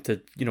wanting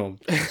to,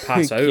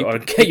 pass out or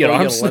get your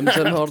all arms. limbs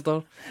in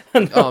order.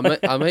 Oh,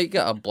 I might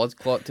get a blood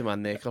clot to my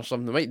neck or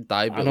something. I might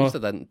die, but at least I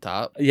didn't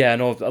tap. Yeah,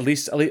 no. At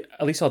least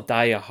I'll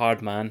die a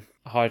hard man,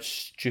 a hard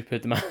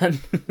stupid man.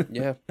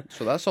 Yeah,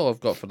 so that's all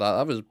I've got for that.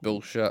 That was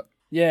bullshit.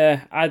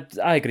 Yeah,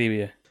 I agree with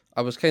you.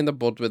 I was kind of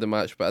bored with the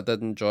match, but I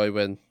did enjoy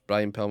when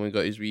Brian Pillman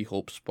got his wee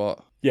hope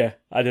spot. Yeah,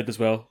 I did as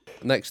well.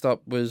 Next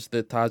up was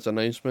the Taz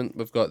announcement.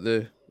 We've got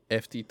the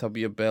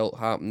FTW belt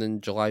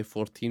happening July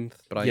 14th.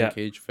 Brian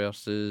Cage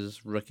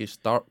versus Ricky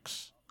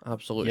Starks.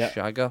 Absolute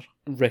shagger.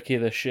 Ricky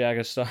the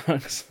Shagger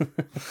Starks.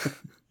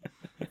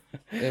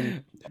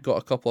 Got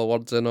a couple of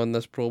words in on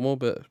this promo,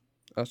 but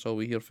that's all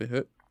we hear for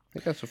Hook. I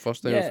think that's the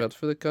first time we've heard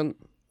for the cunt.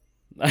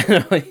 I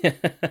know, yeah.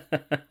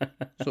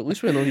 So at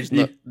least we know he's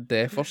not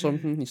deaf or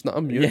something. He's not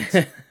a mute.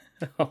 Yeah.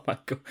 Oh my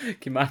god! Can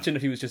you imagine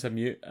if he was just a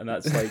mute and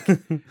that's like,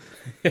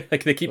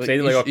 like they keep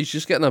saying he's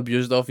just getting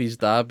abused off his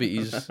dad, but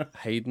he's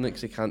hiding it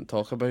because he can't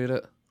talk about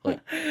it. Like,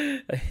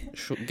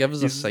 give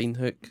us a sign,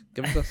 Hook.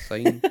 Give us a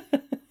sign.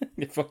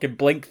 You fucking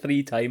blink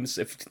 3 times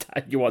if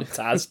you want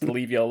Taz to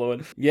leave you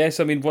alone. Yes,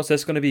 I mean, what's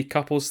this going to be?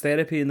 Couples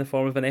therapy in the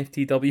form of an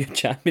FTW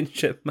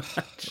championship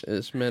match?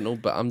 It's mental,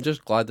 but I'm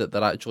just glad that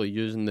they're actually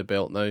using the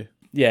belt now.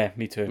 Yeah,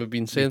 me too. We've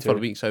been saying for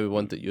weeks how we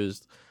want it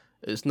used.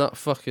 It's not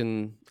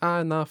fucking...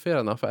 nah, fair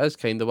enough. It is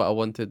kind of what I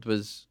wanted,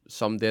 was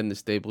somebody in the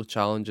stable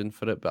challenging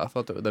for it, but I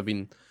thought it would have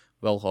been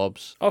Will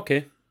Hobbs.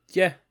 Okay.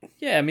 Yeah.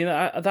 Yeah, I mean,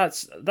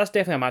 that's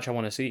definitely a match I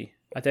want to see.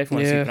 I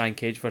definitely want to see Brian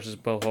Cage versus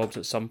Will Hobbs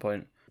at some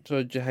point.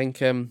 So do you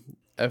think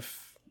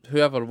if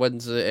whoever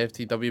wins the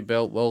FTW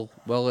belt,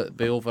 will it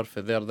be over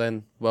for there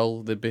then?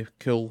 Will they be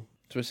cool?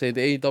 So we say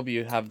the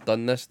AEW have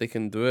done this, they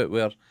can do it,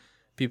 where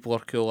people are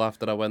cool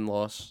after a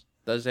win-loss.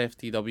 Does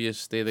FTW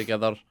stay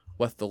together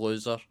with the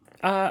loser?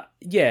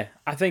 Yeah,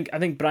 I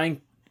think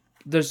Brian.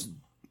 There's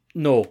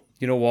no.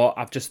 You know what?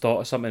 I've just thought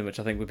of something which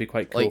I think would be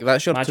quite cool. Like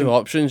that's your two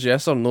options,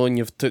 yes or no, and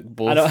you've took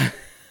both.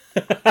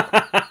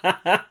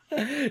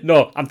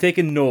 No, I'm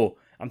taking no.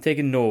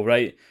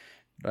 Right.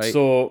 Right.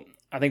 So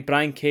I think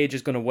Brian Cage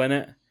is going to win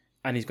it,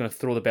 and he's going to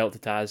throw the belt to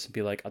Taz and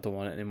be like, "I don't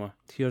want it anymore.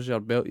 Here's your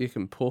belt. You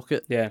can poke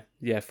it." Yeah.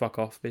 Fuck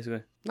off,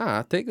 basically.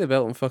 Nah, take the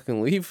belt and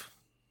fucking leave.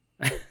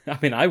 I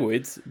mean, I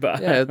would,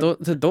 but yeah,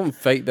 don't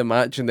fight the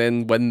match and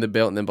then win the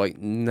belt and then be like,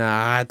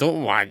 nah, I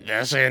don't want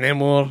this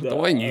anymore. I don't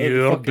want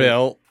your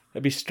belt.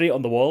 It'd be straight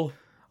on the wall.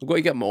 I'm going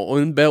to get my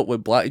own belt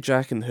with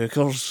blackjack and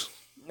hookers.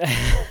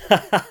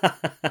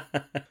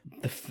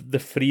 the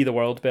free the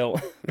world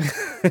belt.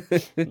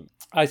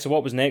 Aye, so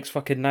what was next?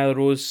 Fucking Nyla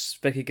Rose,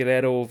 Vicky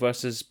Guerrero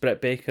versus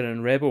Britt Baker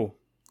and Rebel.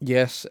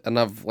 Yes, and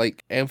I've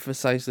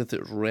emphasised that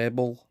it's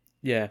Rebel.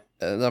 Yeah.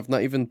 And I've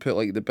not even put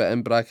the bit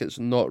in brackets,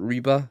 not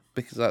Reba,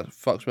 because that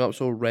fucks me up.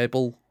 So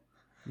Rebel.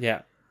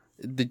 Yeah.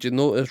 Did you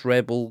notice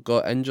Rebel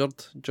got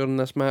injured during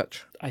this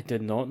match? I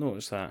did not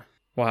notice that.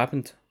 What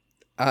happened?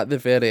 At the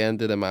very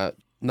end of the match,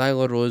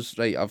 Nyla Rose,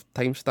 right, I've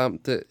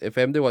timestamped it. If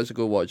anybody wants to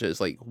go watch it, it's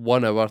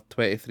 1 hour,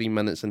 23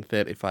 minutes and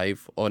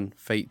 35 on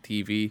Fight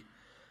TV.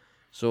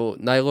 So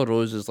Nyla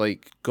Rose is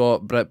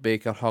got Britt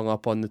Baker hung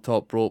up on the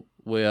top rope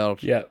where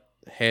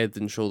head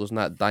and shoulders and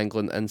that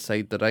dangling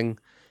inside the ring.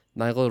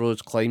 Nyla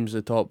Rose climbs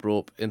the top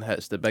rope and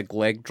hits the big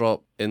leg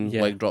drop, and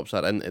leg drops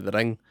her into the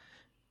ring.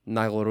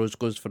 Nyla Rose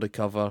goes for the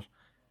cover,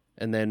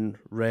 and then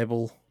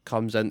Rebel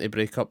comes in to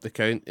break up the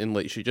count,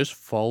 and she just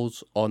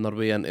falls on her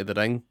way into the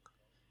ring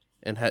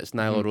and hits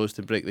Nyla Rose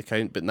to break the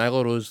count. But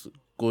Nyla Rose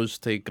goes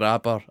to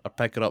grab her or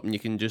pick her up, and you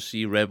can just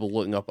see Rebel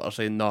looking up at her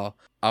saying, "Nah,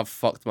 I've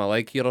fucked my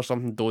leg here or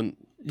something. Don't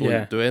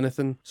do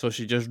anything." So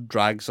she just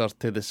drags her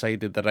to the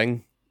side of the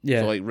ring.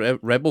 Yeah. So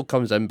Rebel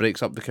comes in,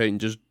 breaks up the count, and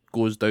just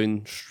goes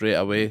down straight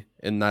away,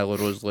 and Nyla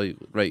Rose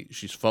right,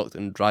 she's fucked,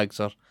 and drags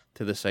her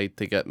to the side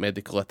to get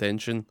medical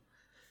attention.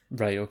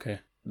 Right, okay.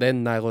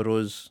 Then Nyla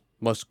Rose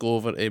must go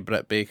over to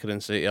Britt Baker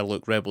and say to her,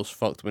 "Look, Rebel's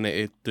fucked, we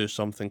need to do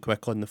something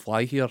quick on the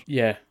fly here."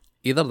 Yeah.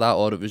 Either that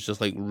or it was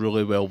just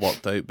really well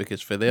worked out,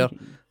 because for there,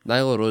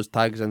 Nyla Rose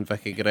tags in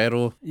Vicky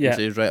Guerrero and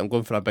says, "Right, I'm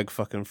going for a big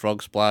fucking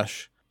frog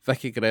splash."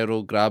 Vicky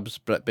Guerrero grabs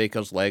Britt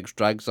Baker's legs,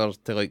 drags her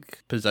to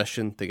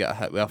position to get a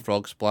hit with a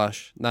frog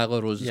splash.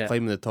 Nyla Rose is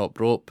climbing the top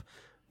rope.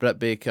 Britt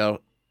Baker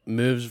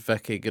moves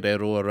Vicky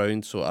Guerrero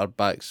around so her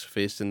back's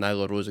facing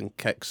Nyla Rose and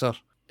kicks her.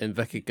 And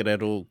Vicky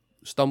Guerrero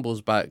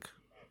stumbles back,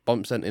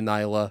 bumps into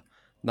Nyla.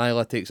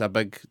 Nyla takes a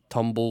big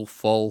tumble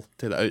fall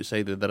to the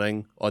outside of the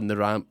ring on the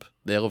ramp,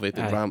 the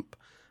elevated ramp,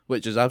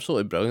 which is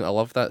absolutely brilliant. I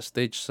love that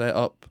stage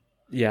setup.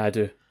 Yeah, I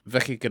do.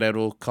 Vicky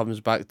Guerrero comes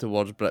back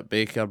towards Britt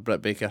Baker.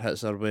 Britt Baker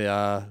hits her with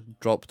a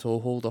drop toe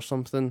hold or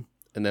something,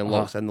 and then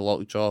locks in the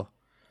lockjaw,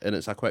 and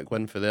it's a quick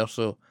win for there.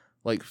 So,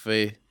 like,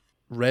 for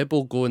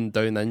Rebel going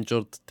down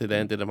injured to the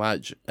end of the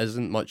match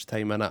isn't much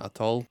time in it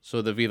at all.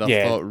 So they've either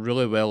thought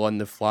really well on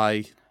the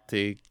fly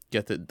to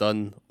get it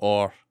done,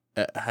 or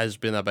it has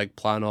been a big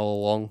plan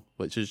all along,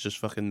 which is just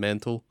fucking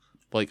mental.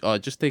 Like, oh,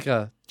 just take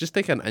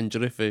an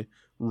injury for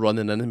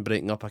running in and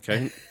breaking up a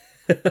count.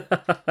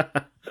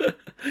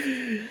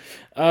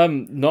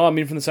 No, I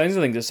mean, from the sounds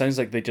of things, it sounds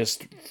like they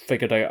just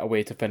figured out a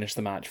way to finish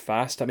the match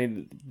fast. I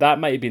mean, that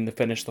might have been the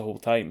finish the whole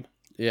time.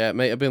 Yeah, it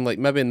might have been like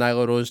maybe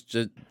Nyla Rose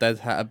did hit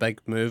a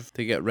big move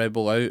to get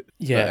Rebel out.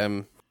 Yeah.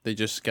 But, they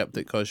just skipped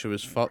it because she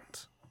was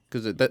fucked.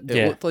 Because it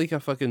looked like a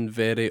fucking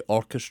very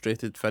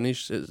orchestrated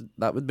finish.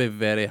 That would be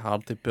very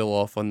hard to pull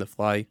off on the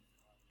fly.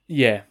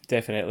 Yeah,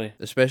 definitely.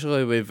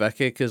 Especially with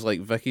Vicky, because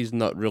like Vicky's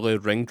not really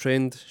ring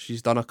trained.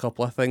 She's done a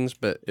couple of things,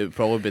 but it would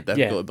probably be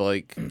difficult to be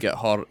like get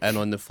her in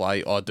on the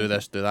fly. Oh, do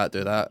this, do that,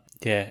 do that.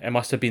 Yeah, it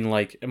must have been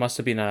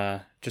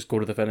a just go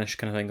to the finish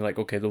kind of thing. Like,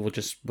 okay, we'll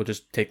just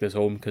take this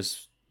home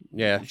because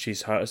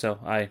she's hurt herself.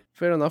 Aye,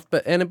 fair enough.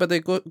 But anybody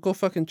go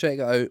fucking check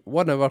it out.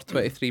 1 hour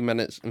 23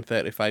 minutes and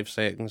 35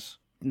 seconds.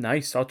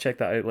 Nice. I'll check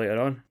that out later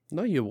on.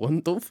 No, you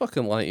won't. Don't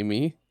fucking lie to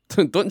me.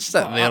 Don't sit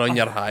there on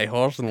your high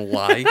horse and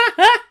lie.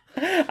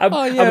 I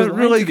was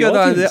really good,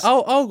 Andy. audience.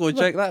 I'll go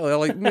check that out.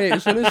 Like, mate,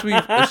 as soon as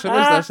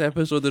this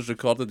episode is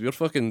recorded, we're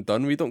fucking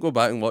done. We don't go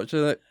back and watch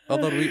it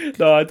other week.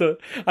 No, I don't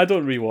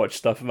rewatch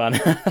stuff, man.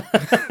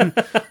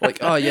 Like,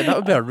 oh yeah, that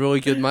would be a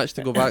really good match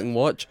to go back and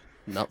watch.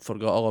 Nope,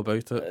 forgot all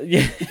about it.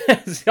 Yeah.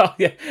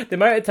 The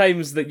amount of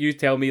times that you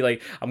tell me,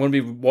 like, I'm going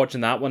to be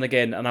watching that one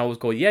again, and I always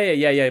go,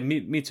 yeah,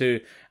 me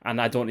too,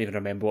 and I don't even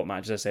remember what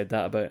matches I said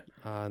that about.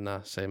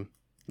 Nah, same.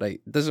 Right,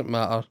 doesn't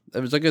matter. It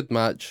was a good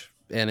match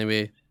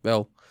anyway.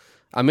 Well,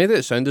 I made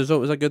it sound as though it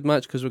was a good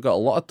match because we got a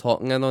lot of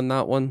talking in on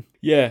that one.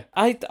 Yeah,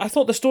 I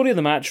thought the story of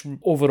the match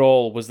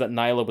overall was that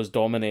Nyla was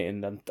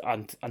dominating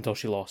and until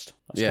she lost.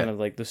 That's kind of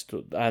like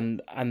the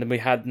and then we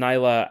had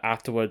Nyla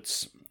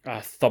afterwards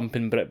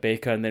thumping Britt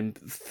Baker and then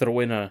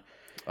throwing her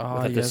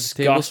with a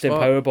disgusting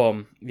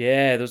powerbomb.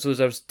 Yeah, there was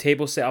a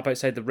table set up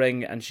outside the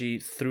ring and she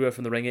threw her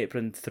from the ring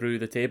apron through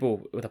the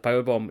table with a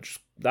powerbomb. Which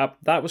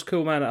that was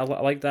cool, man. I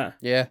like that.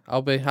 Yeah,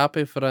 I'll be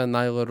happy for a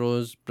Nyla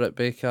Rose Britt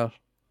Baker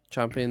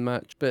champion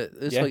match, but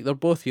it's like they're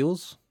both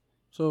heels,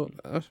 so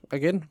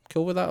again,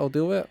 cool with that. I'll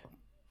deal with it.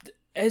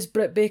 Is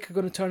Britt Baker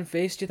going to turn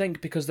face, do you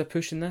think, because they're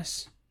pushing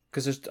this?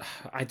 Because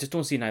I just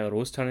don't see Nyla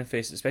Rose turning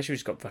face, especially if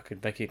she's got fucking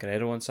Vicky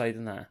Guerrero on side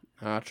in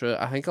that. True.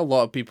 I think a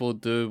lot of people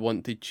do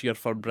want to cheer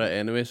for Britt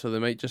anyway, so they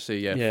might just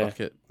say fuck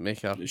it,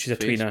 make her she's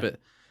face, a tweener, but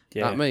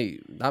that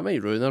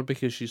might ruin her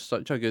because she's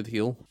such a good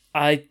heel.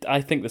 I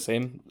think the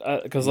same,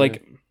 because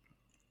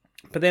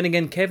but then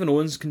again, Kevin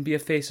Owens can be a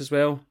face as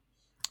well.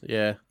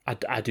 Yeah.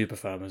 I do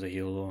prefer him as a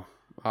heel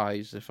though.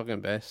 He's the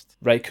fucking best.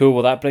 Right, cool.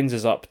 Well, that brings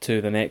us up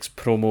to the next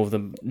promo of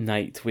the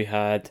night. We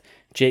had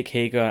Jake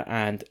Hager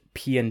and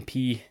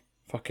P&P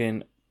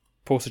fucking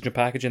postage and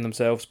packaging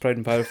themselves, proud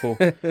and powerful.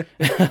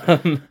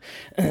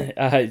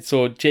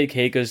 So Jake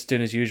Hager's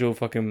doing his usual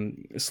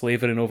fucking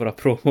slavering over a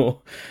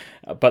promo,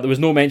 but there was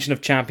no mention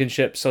of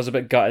championships, so I was a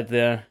bit gutted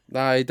there.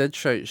 Nah, he did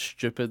shout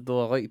stupid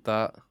though. I like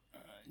that.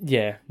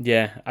 Yeah,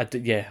 I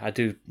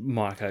do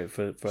mark out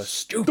for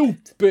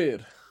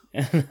stupid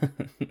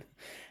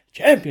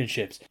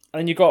championships.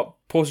 And you got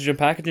postage and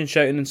packaging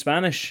shouting in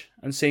Spanish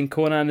and saying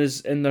Conan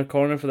is in their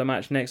corner for the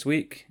match next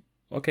week.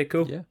 Okay,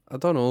 cool. Yeah, I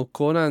don't know.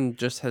 Conan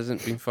just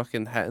hasn't been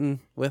fucking hitting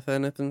with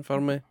anything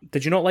for me.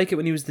 Did you not like it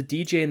when he was the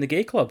DJ in the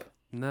gay club?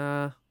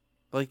 Nah.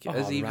 Like,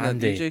 is he even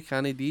Randy. a DJ?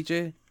 Can he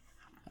DJ?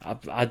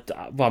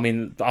 Well, I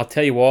mean, I'll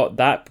tell you what,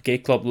 that gay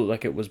club looked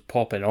like it was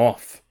popping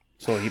off.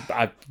 So you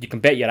can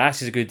bet your ass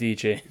he's a good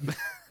DJ.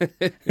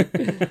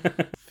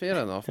 Fair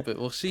enough, but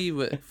we'll see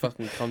what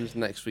fucking comes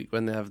next week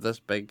when they have this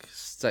big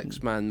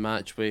 6-man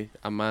match with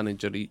a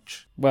manager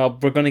each. Well,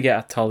 we're going to get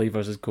a Tully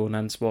versus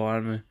Conan spot,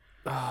 aren't we?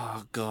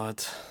 Oh,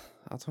 God.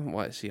 I don't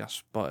want to see a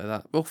spot of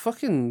that. Well,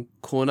 fucking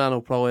Conan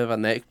will probably have a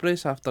neck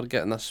brace after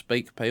getting a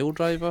spike pile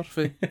driver.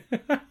 We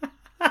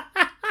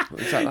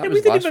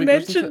didn't even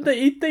mention that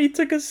he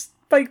took a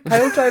spike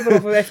pile driver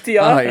off of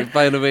FTR. Aye,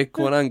 by the way,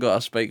 Conan got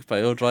a spike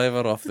pile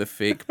driver off the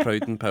fake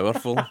Proud and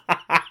Powerful.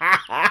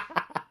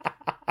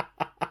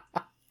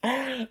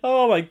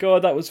 Oh my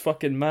god, that was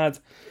fucking mad.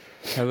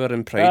 Power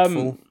and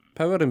Prideful.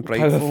 Power and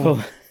Prideful.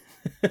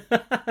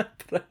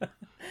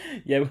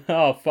 Yeah,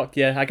 oh fuck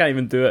yeah, I can't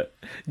even do it.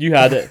 You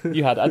had it.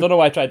 I don't know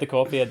why I tried to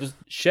copy it. Just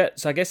shit.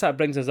 So I guess that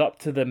brings us up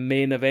to the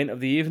main event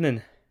of the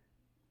evening.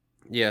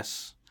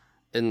 Yes.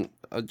 And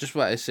I just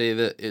want to say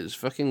that it's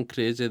fucking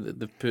crazy that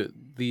they put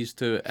these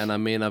two in a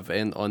main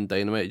event on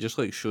Dynamite. It just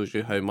like shows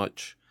you how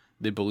much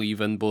they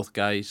believe in both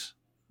guys.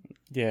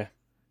 Yeah.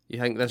 You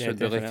think this would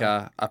definitely. be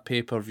like a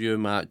pay-per-view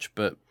match,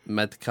 but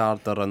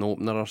mid-card or an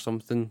opener or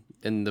something,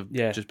 and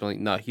they've just been like,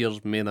 nah,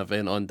 here's main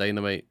event on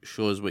Dynamite,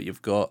 shows what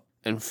you've got.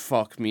 And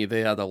fuck me, they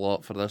had a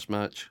lot for this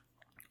match.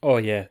 Oh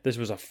yeah, this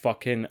was a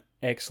fucking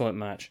excellent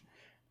match.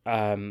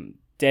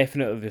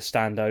 definitely the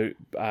standout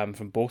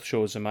from both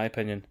shows, in my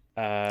opinion.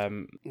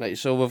 Right,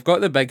 so we've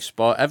got the big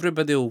spot.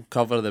 Everybody will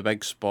cover the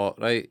big spot,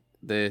 right?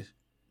 The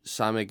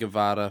Sammy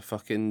Guevara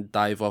fucking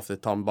dive off the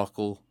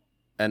turnbuckle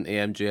into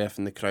MJF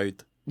in the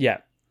crowd. Yeah.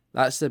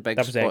 That's the big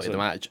That was spot of excellent. the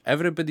match.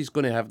 Everybody's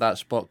going to have that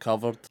spot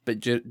covered. But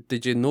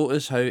did you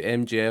notice how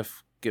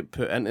MJF get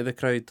put into the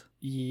crowd?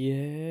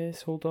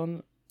 Yes, hold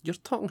on. You're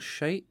talking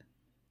shite.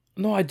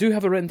 No, I do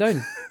have it written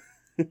down.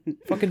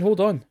 Fucking hold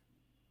on.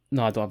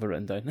 No, I don't have it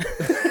written down.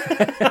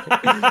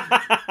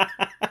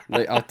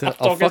 Right, I'll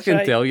Talking fucking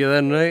shite. tell you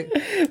then, right?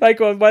 Like,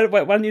 why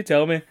don't you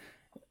tell me?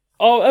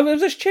 Oh, it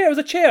was a chair. It was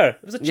a chair.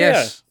 It was a chair.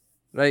 Yes.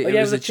 Right, Oh, it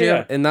yeah, was a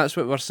chair. And that's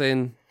what we're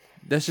saying.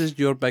 This is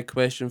your big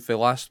question for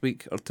last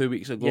week or 2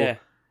 weeks ago.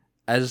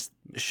 Yeah.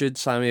 Should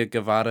Sammy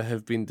Guevara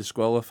have been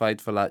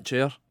disqualified for that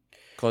chair?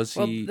 Because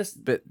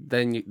but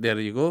then there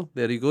you go.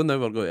 Now we're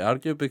going to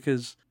argue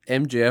because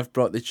MJF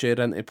brought the chair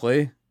into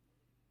play.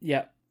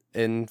 Yeah.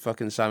 And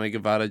fucking Sammy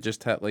Guevara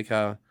just hit like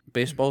a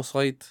baseball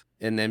slide,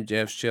 and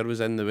MJF's chair was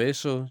in the way.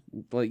 So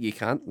like you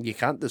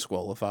can't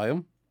disqualify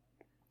him.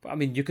 I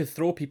mean, you could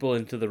throw people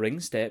into the ring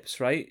steps,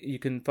 right? You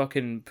can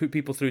fucking put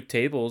people through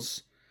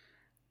tables.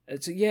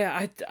 It's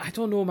I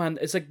don't know, man.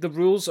 It's like the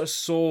rules are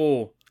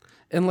so.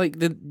 And like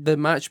the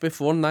match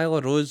before,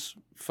 Nyla Rose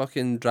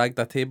fucking dragged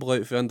a table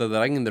out from under the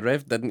ring, and the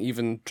ref didn't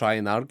even try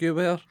and argue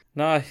with her.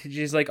 Nah,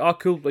 she's like, oh,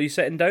 cool, are you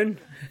sitting down?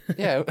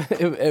 Yeah,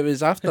 it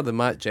was after the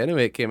match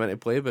anyway. It came into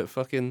play, but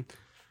fucking,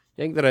 I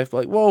think the ref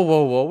like,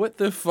 whoa, what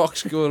the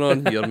fuck's going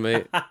on here,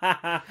 mate?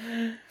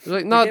 It's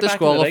like, not Get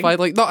back in the ring. disqualified.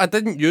 Like, no, I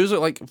didn't use it.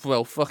 Like,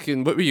 well,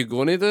 fucking, what were you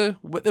going to do?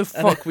 What the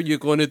fuck were you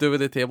going to do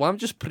with the table? I'm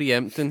just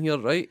preempting here,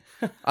 right?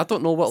 I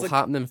don't know what'll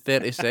happen in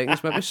 30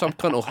 seconds. Maybe some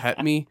cunt will hit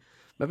me.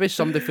 Maybe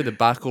somebody for the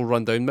back will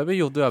run down. Maybe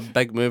you'll do a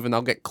big move and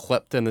I'll get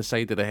clipped in the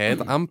side of the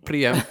head. I'm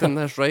preempting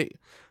this, right?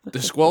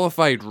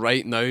 Disqualified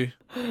right now.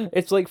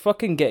 It's like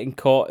fucking getting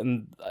caught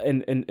in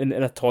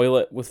a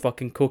toilet with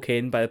fucking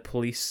cocaine by the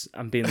police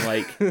and being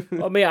like,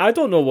 oh, mate, I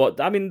don't know what.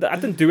 I mean, I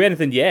didn't do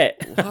anything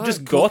yet. I've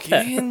just got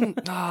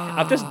it.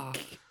 I've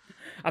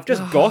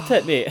just got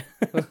it, mate.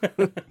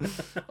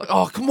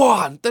 Oh, come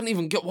on. Didn't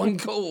even get one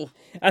goal.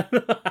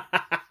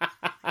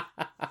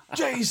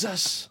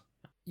 Jesus.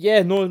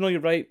 Yeah, no,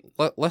 you're right.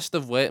 List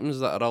of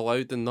weapons that are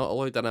allowed and not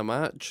allowed in a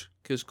match.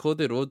 Because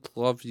Cody Rhodes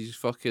loves his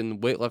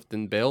fucking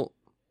weightlifting belt.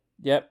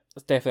 Yep,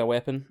 it's definitely a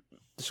weapon.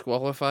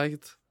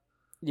 Disqualified.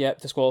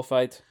 Yep,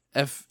 disqualified.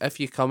 If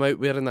you come out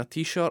wearing a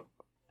t-shirt,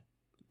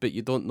 but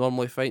you don't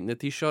normally fight in the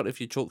t-shirt,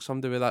 if you choke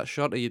somebody with that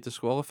shirt, are you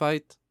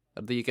disqualified?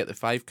 Or do you get the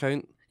 5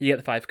 count? You get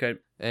the 5 count.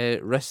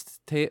 Wrist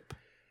tape.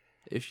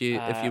 If you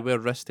wear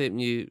wrist tape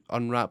and you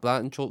unwrap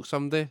that and choke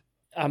somebody.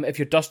 If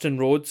you're Dustin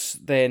Rhodes,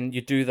 then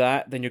you do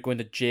that, then you're going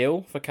to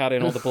jail for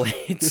carrying all the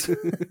blades.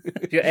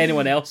 If you're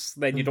anyone else,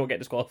 then you don't get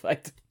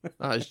disqualified.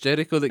 It's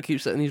Jericho that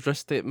keeps it in his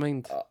wrist tape,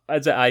 mind.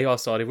 Is it? Oh,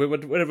 sorry. Where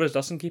does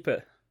Dustin keep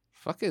it?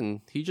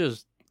 Fucking, he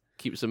just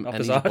keeps them Up in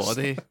his his arse.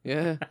 body.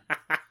 Yeah.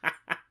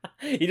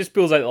 He just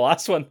pulls out the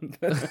last one.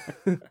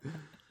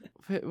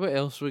 What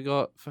else we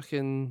got?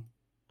 Fucking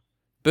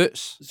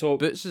boots. So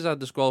Boots is a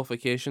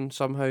disqualification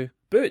somehow.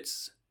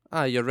 boots.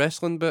 Your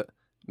wrestling boot.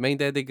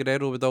 Mind Eddie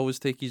Guerrero would always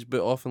take his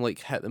boot off and like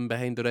hit them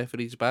behind the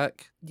referee's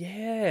back.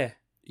 Yeah.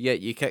 Yet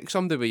you kick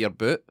somebody with your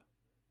boot.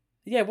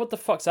 Yeah, what the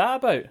fuck's that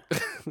about?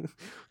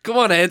 Come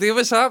on, Eddie,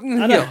 what's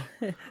happening I here?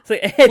 know. It's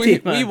like Eddie, We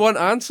man. want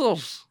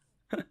answers.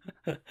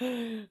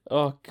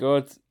 Oh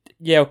god.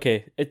 Yeah,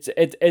 okay.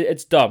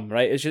 It's dumb,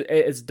 right?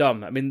 It's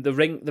dumb. I mean, the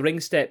ring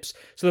steps.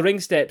 So the ring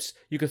steps,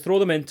 you could throw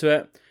them into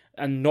it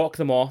and knock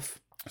them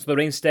off. So the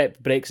ring step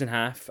breaks in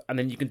half, and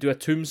then you can do a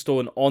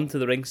tombstone onto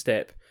the ring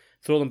step,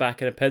 throw them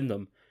back in and pin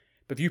them.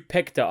 But if you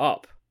picked it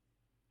up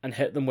and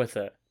hit them with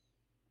it,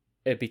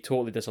 it'd be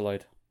totally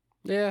disallowed.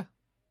 Yeah.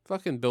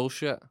 Fucking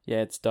bullshit.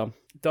 Yeah, it's dumb.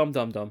 Dumb.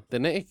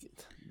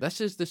 This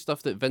is the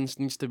stuff that Vince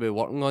needs to be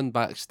working on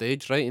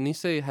backstage, right? He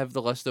needs to have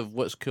the list of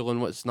what's cool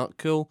and what's not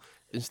cool,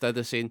 instead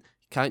of saying,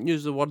 you can't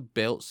use the word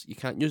belts, you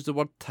can't use the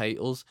word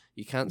titles,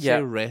 you can't say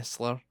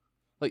wrestler.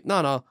 Like,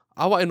 no,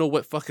 I want to know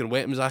what fucking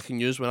weapons I can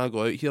use when I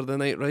go out here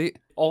tonight, right?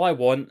 All I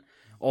want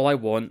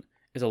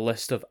is a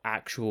list of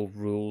actual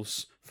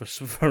rules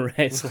for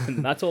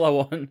wrestling. That's all I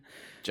want.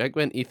 Jig,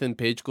 when Ethan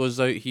Page goes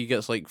out, he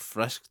gets like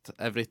frisked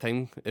every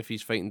time if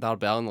he's fighting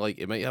Darby Allin. Like,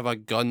 he might have a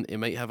gun, he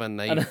might have a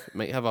knife, he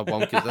might have a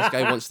bomb, because this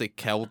guy wants to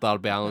kill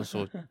Darby Allin,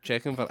 so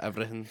check him for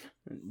everything.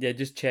 Yeah,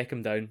 just check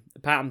him down.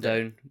 Pat him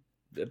down.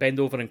 Bend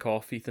over and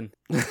cough, Ethan.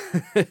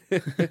 You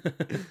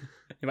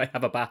might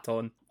have a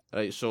baton.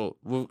 Right, so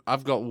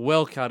I've got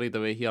well carried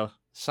away here.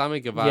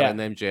 Sammy Guevara and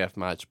MJF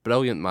match.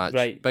 Brilliant match.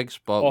 Right. Big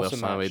spot Awesome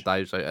where Sammy match.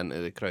 dives out into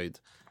the crowd.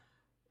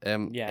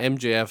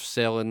 MJF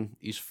selling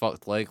his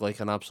fucked leg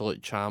like an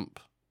absolute champ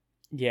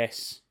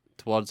Yes.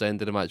 towards the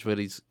end of the match, where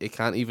he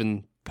can't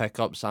even pick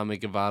up Sammy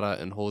Guevara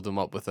and hold him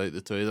up without the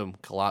two of them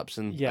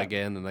collapsing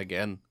again and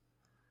again.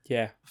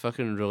 Yeah.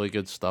 Fucking really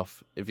good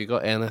stuff. If you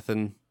got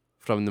anything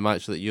from the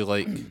match that you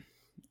like,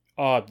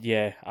 Oh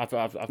yeah. I've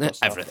got stuff.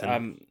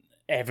 Everything.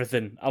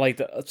 Everything. I like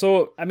that.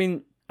 So I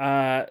mean,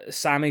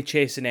 Sammy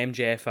chasing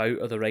MJF out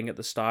of the ring at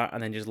the start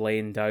and then just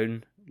laying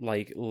down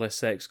like Le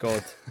Sex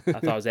God. I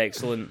thought it was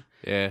excellent.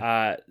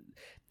 Yeah.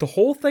 The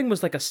whole thing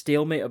was like a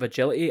stalemate of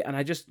agility, and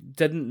I just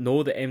didn't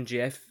know that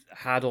MJF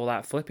had all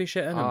that flippy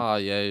shit in him.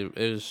 Yeah,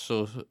 it was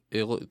so...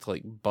 It looked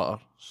like butter.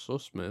 So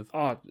smooth.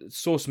 Oh,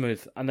 so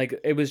smooth. And like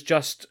it was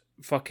just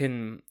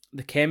fucking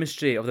the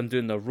chemistry of them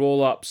doing the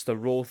roll-ups, the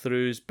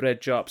roll-throughs,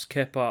 bridge-ups,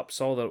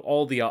 kip-ups,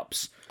 all the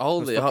ups.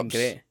 All was the fucking ups,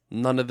 great.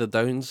 none of the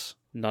downs.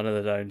 None of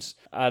the downs.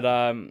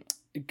 And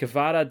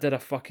Guevara did a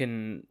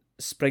fucking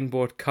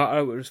springboard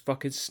cutter, which was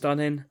fucking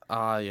stunning.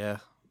 Yeah.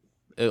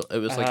 It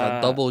was like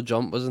a double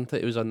jump, wasn't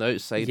it? It was an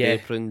outside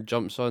apron,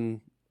 jumps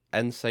on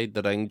inside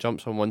the ring,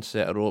 jumps on one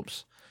set of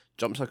ropes,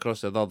 jumps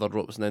across the other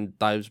ropes, and then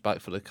dives back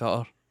for the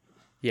cutter.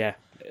 Yeah,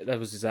 that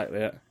was exactly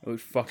it. It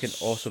was fucking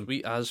awesome.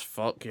 Sweet as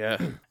fuck, yeah.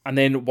 And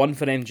then one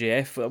for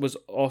MJF, that was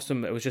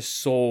awesome. It was just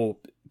so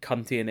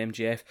cunty and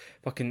MJF.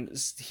 Fucking,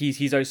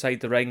 he's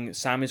outside the ring.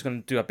 Sammy's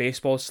going to do a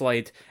baseball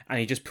slide, and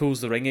he just pulls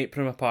the ring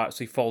apron apart, so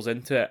he falls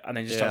into it, and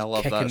then just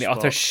starts kicking the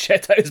utter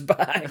shit out his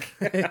back.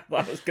 That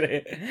was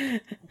great.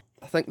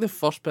 I think the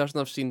first person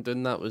I've seen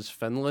doing that was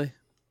Finlay.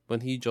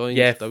 When he joined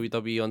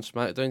WWE on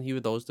SmackDown, he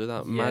would always do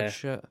that mad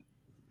shit.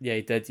 Yeah,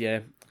 he did,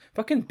 yeah.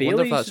 Fucking I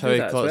wonder Bailey if that's used how to he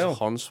do that got as his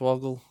well.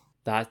 Hornswoggle.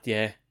 That,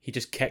 yeah. He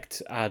just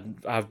kicked a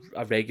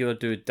regular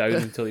dude down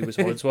until he was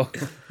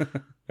Hornswoggle.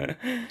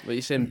 What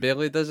you saying,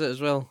 Bailey does it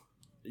as well?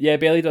 Yeah,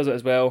 Bailey does it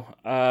as well.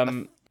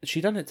 She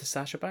done it to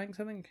Sasha Banks,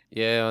 I think.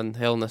 Yeah, on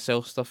Hell in a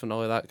Cell stuff and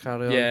all of that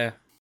carry on. Yeah.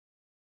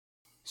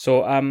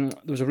 So there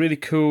was a really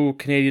cool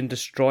Canadian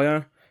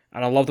Destroyer,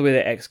 and I love the way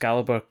that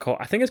Excalibur called.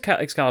 I think it's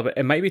Excalibur.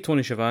 It might be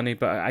Tony Schiavone,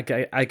 but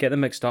I get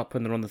them mixed up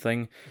when they're on the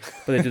thing.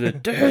 But they do the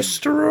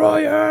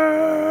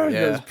Destroyer.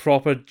 Yeah. It's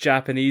proper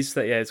Japanese.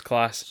 That it's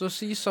class. So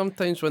see,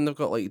 sometimes when they've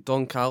got like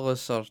Don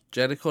Callis or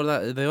Jericho,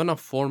 are they on a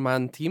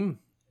 4-man team?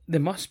 They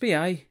must be,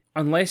 aye.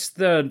 Unless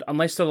they're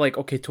like,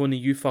 okay, Tony,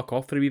 you fuck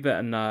off for a wee bit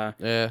and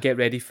get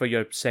ready for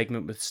your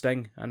segment with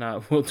Sting,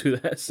 and we'll do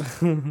this.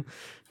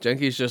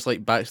 Jinky's just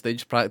like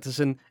backstage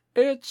practicing.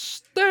 It's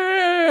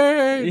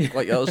Sting!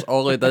 Like that's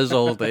all he does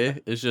all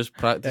day is just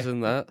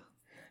practicing that.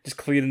 Just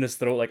clearing his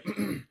throat like,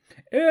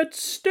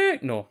 it's Sting!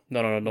 No,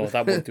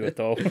 that won't do it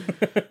at all.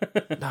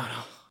 No.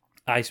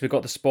 Aye, so we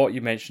got the spot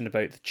you mentioned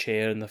about the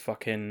chair and the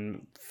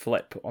fucking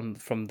flip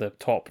from the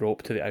top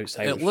rope to the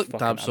outside. It looked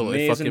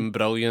absolutely amazing. Fucking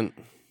brilliant.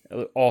 It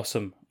looked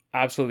awesome.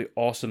 Absolutely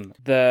awesome.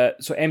 So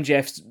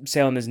MJF's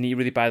selling his knee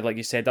really bad, like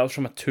you said. That was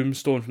from a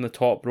tombstone from the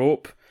top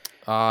rope.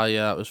 Yeah,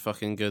 that was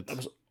fucking good. That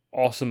was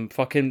awesome.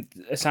 Fucking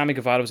Sammy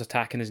Guevara was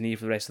attacking his knee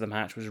for the rest of the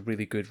match, which was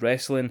really good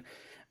wrestling.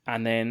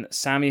 And then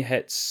Sammy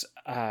hits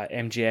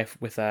MJF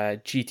with a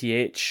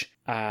GTH,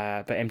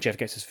 but MJF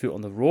gets his foot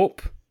on the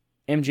rope.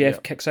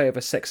 MJF kicks out of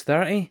a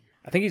 630.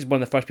 I think he's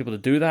one of the first people to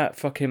do that.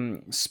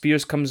 Fucking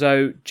Spears comes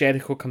out,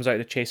 Jericho comes out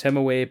to chase him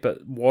away,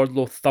 but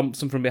Wardlow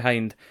thumps him from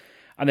behind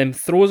and then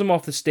throws him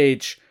off the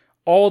stage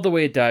all the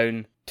way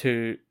down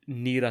to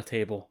near a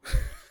table.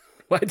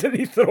 Why did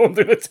he throw him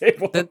through the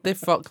table? Did they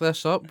fuck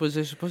this up? Was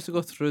he supposed to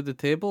go through the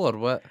table or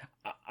what?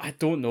 I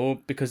don't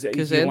know, because he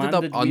ended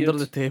up weird. under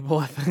the table,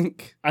 I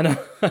think. I know.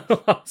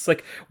 It's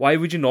like, why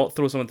would you not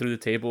throw someone through the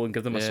table and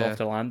give them a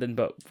softer landing?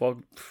 But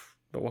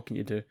what can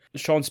you do?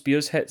 Sean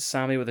Spears hits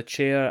Sammy with a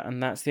chair,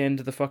 and that's the end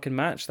of the fucking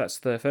match. That's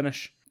the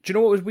finish. Do you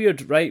know what was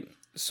weird, right?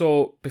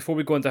 So before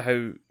we go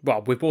into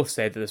we both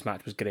said that this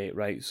match was great,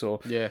 right?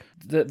 So yeah,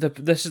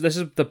 this is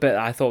the bit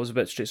I thought was a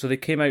bit straight. So they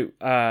came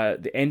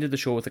out the end of the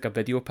show with like a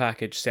video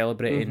package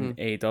celebrating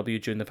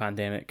AEW during the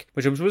pandemic,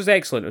 which was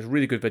excellent. It was a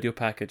really good video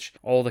package.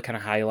 All the kind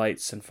of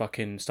highlights and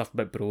fucking stuff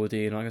about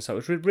Brody and all that stuff.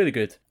 It was really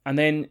good. And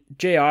then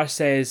JR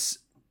says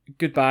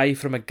goodbye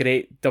from a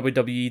great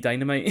WWE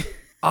Dynamite.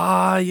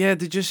 Yeah,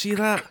 did you see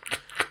that?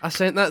 I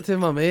sent that to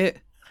my mate.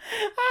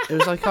 It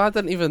was like, I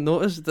didn't even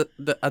notice that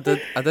I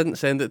didn't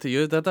send it to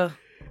you, did I?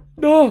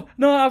 No,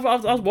 I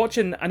was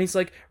watching, and he's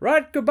like,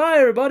 right, goodbye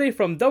everybody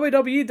from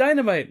WWE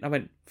Dynamite. I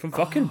went, from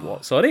fucking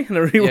what, sorry? And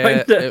I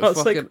rewound it. I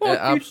was like, it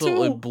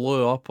absolutely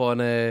blew up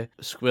on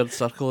Squared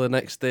Circle the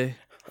next day.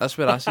 That's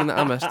where I seen it.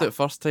 I missed it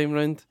first time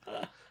round.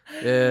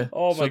 Yeah.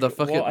 Oh my God,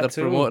 they're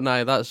tool.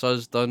 promoting, that's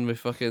us done with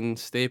fucking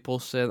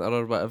Staples Centre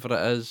or whatever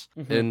it is.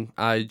 And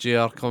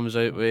JR comes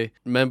out with,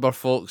 remember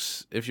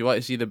folks, if you want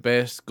to see the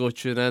best, go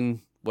tune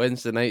in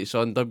Wednesday nights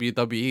on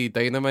WWE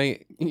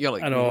Dynamite. You're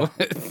like, I know.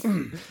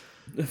 And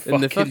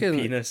the fucking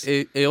penis.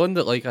 He owned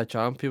it like a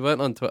champ. He went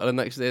on Twitter the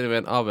next day and he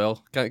went,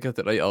 well, can't get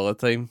it right all the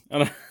time. I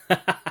know. I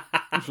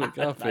was like,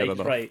 fair enough.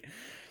 Right.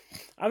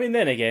 I mean,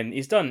 then again,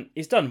 he's done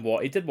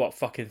what? He did what,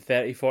 fucking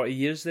 30, 40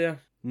 years there?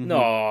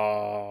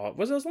 No.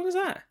 Was it as long as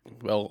that?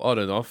 Well, on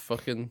and off,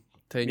 fucking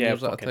 10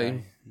 years at a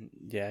time.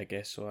 Yeah, I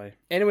guess so.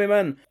 Anyway,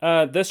 man,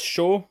 this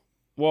show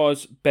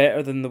was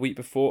better than the week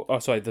before. Oh,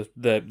 sorry,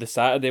 the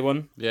Saturday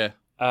one. Yeah.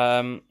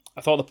 I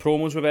thought the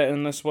promos were better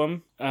than this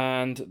one,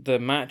 and the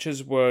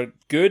matches were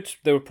good.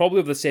 They were probably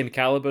of the same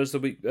caliber as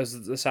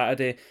the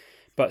Saturday,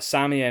 but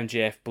Sammy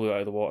MJF blew it out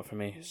of the water for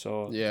me.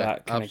 So yeah,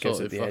 that kind of gives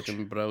it the edge.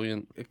 Fucking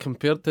brilliant.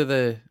 Compared to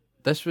the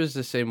This was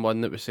the same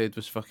one that we said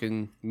was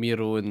fucking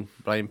Miro and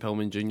Brian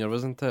Pillman Jr.,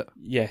 wasn't it?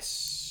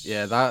 Yes.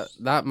 Yeah,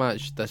 that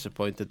match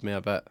disappointed me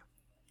a bit.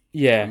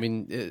 Yeah. I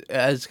mean, it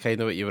is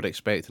kind of what you were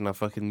expecting, a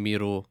fucking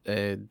Miro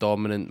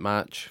dominant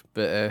match,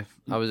 but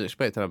I was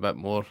expecting a bit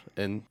more,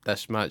 and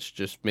this match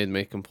just made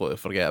me completely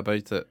forget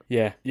about it.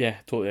 Yeah,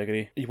 totally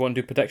agree. You want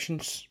to do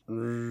predictions?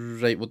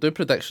 Right, we'll do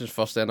predictions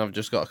first, then I've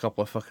just got a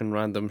couple of fucking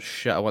random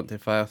shit I want to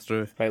fire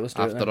through Right, let's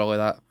do it after then. all of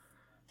that.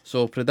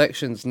 So,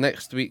 predictions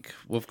next week,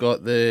 we've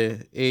got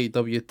the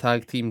AEW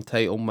Tag Team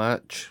title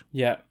match.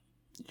 Yeah,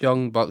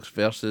 Young Bucks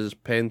versus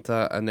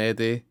Penta and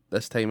Eddie.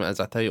 This time it is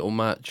a title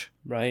match.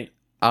 right.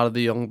 Are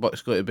the Young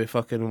Bucks going to be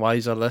fucking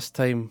wiser this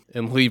time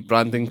and leave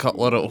Brandon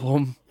Cutler at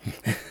home?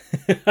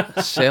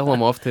 Sell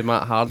him off to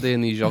Matt Hardy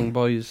and these young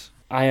boys.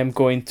 I am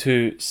going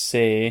to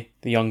say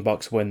the Young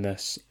Bucks win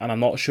this, and I'm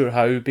not sure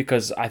how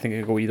because I think it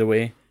could go either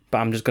way, but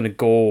I'm just going to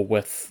go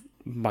with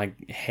my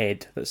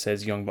head that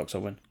says Young Bucks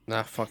will win.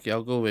 Nah, fuck you,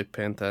 I'll go with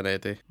Penta and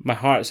Eddie. My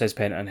heart says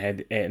Penta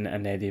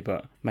and Eddie,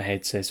 but my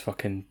head says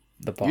fucking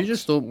the Bucks. You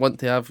just don't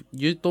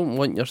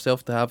want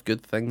yourself to have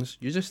good things.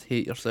 You just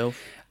hate yourself.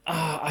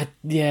 I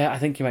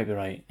think you might be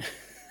right.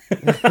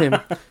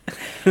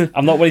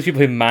 I'm not one of these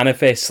people who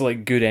manifests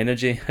like good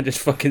energy. I just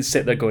fucking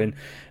sit there going,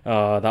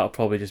 oh, that'll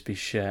probably just be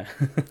shit.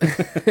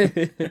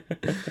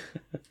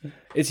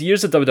 It's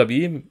years of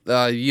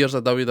WWE. Years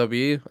of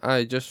WWE.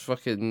 I just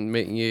fucking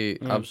making you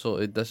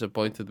absolutely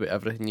disappointed with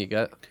everything you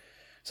get.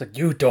 It's like,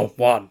 you don't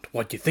want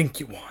what you think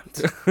you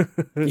want.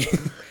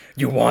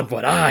 You want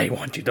what I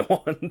want you to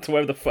want.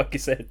 Whatever the fuck he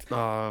said.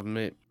 Oh,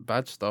 mate,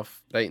 bad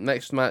stuff. Right,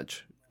 next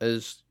match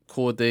is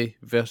Cody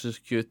versus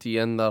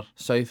QT in their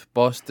South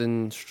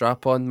Boston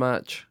strap-on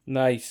match.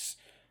 Nice.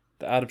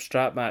 The Arab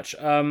strap match.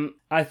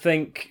 I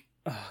think...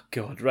 Oh,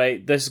 God,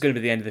 right. This is going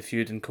to be the end of the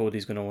feud and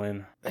Cody's going to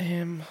win.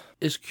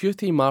 Is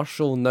QT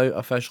Marshall now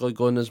officially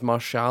going as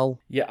Marshall?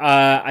 Yeah,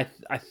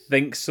 I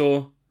think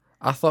so.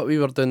 I thought we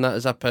were doing that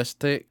as a piss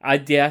take. I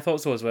thought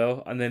so as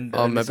well. And then...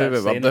 Oh, and they maybe started we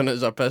were saying doing it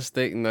as a piss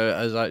take and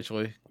now it is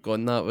actually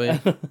going that way.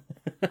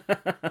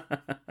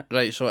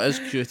 Right, so it is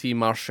QT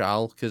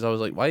Marshall, because I was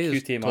like, why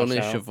is QT Tony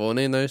Marshall.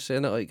 Schiavone now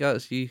saying it like that?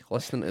 Is he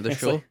listening to the It's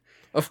show? like-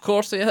 Of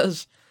course he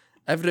is.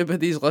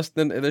 Everybody's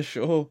listening to the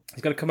show.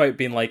 He's going to come out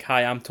being like,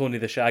 hi, I'm Tony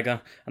the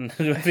Shagger. And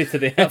every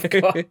today I've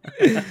got...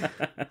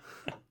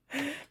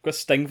 I've got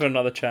Sting for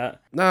another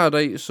chat. Nah,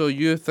 right, so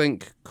you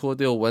think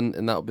Cody will win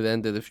and that'll be the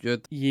end of the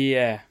feud?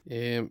 Yeah.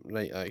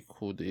 Right,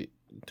 Cody.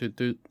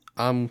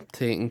 I'm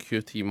taking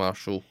QT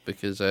Marshall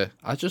because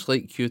I just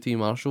like QT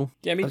Marshall.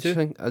 Yeah, me I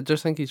too.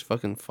 just think he's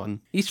fucking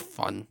fun. He's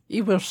fun.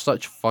 He wears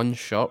such fun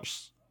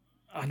shirts.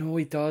 I know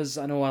he does.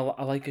 I know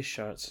I like his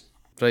shirts.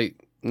 Right,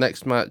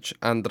 next match,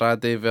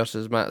 Andrade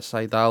versus Matt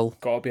Sydal.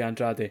 Gotta be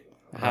Andrade. It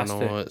I has know,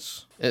 to.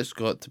 it's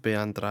got to be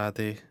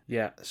Andrade.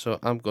 Yeah. So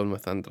I'm going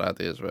with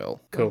Andrade as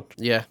well. Cool.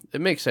 Yeah,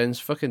 it makes sense.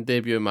 Fucking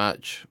debut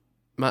match.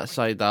 Matt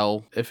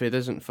Sydal, if he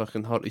doesn't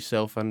fucking hurt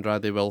himself,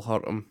 Andrade will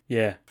hurt him.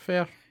 Yeah.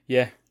 Fair.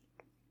 Yeah.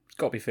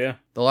 Gotta be fair.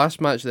 The last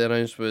match they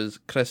announced was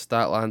Chris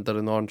Statlander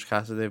and Orange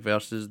Cassidy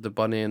versus the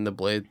Bunny and the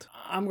Blade.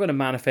 I'm gonna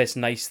manifest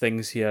nice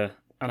things here,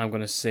 and I'm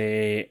gonna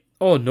say,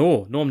 oh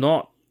no, I'm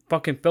not.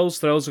 Fucking Phil's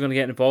Thrills are gonna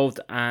get involved,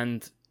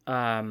 and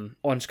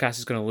Orange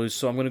Cassidy's gonna lose.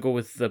 So I'm gonna go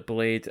with the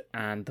Blade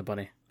and the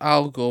Bunny.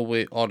 I'll go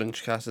with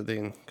Orange Cassidy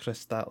and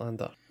Chris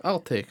Statlander. I'll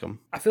take him.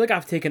 I feel like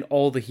I've taken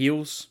all the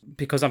heels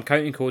because I'm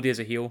counting Cody as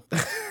a heel.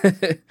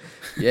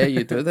 Yeah,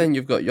 you do. Then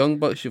you've got Young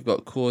Bucks, you've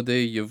got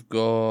Cody, you've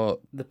got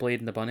The Blade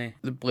and the Bunny.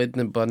 the Blade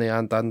and the Bunny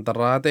and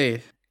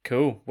Andrade.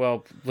 Cool.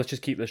 Well, let's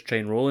just keep this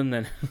train rolling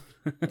then.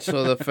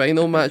 So the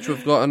final match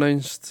we've got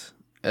announced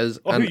is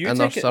Oh, an who you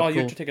Inner taking? Circle. Oh,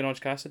 you're taking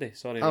Orange Cassidy.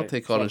 Sorry. I'll right.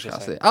 take Sorry Orange for a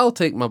Cassidy. sec. I'll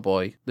take my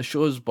boy. The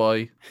show's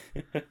boy.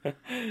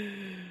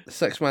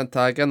 6-man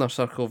tag, Inner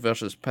Circle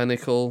versus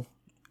Pinnacle.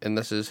 And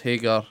this is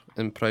Hager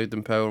and Proud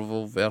and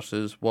Powerful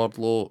versus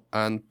Wardlow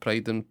and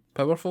Pride and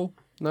Powerful?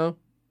 No?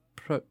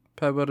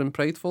 Power and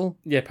Prideful?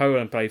 Yeah, Power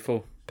and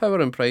Prideful. Power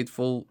and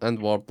Prideful and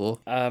Wardlow.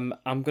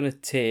 I'm gonna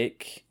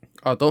take.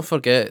 Oh, don't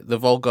forget,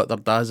 they've all got their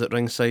dads at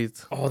ringside.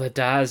 Oh, the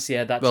Daz.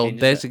 Yeah, that Well,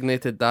 changes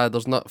designated dad.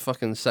 There's not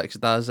fucking 6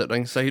 dads at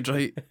ringside,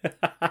 right?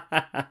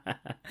 it.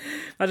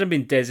 Imagine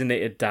being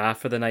designated Da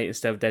for the night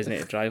instead of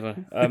designated driver.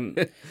 I'm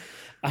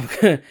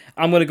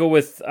gonna go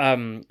with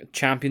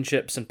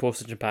championships and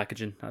postage and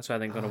packaging. That's what I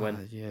think I'm gonna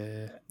win.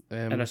 Yeah.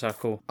 Inner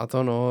Circle. I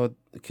don't know,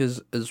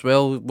 because as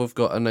well, we've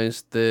got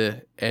announced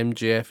the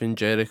MJF and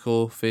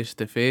Jericho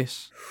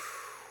face-to-face.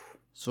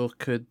 So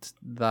could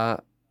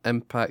that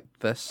impact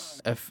this?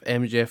 If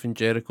MJF and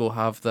Jericho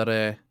have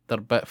their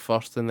bit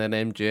first and then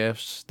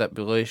MJF's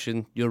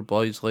stipulation, your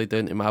boys lay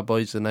down to my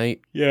boys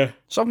tonight. Yeah.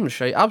 Something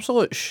shite.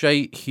 Absolute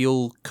shite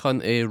heel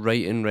cunty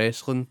writing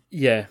wrestling.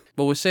 Yeah.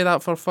 Will we say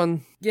that for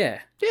fun? Yeah.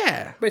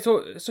 Yeah. Wait.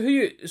 So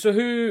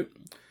who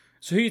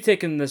you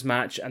taking this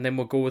match, and then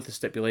we'll go with the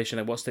stipulation.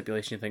 Like, what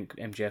stipulation you think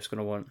MJF's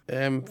gonna want?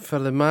 For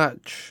the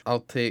match, I'll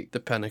take the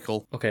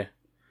Pinnacle. Okay.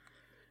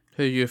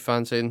 Who are you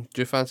fancying?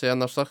 Do you fancy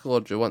Inner Circle or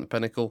do you want the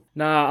Pinnacle?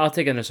 Nah, I'll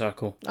take Inner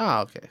Circle.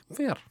 Ah, okay.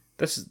 Fair.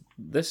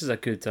 This is a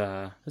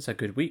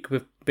good week.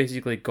 We've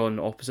basically gone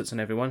opposites on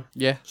everyone.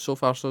 Yeah, so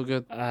far so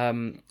good.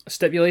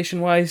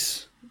 Stipulation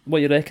wise,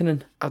 what you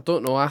reckoning? I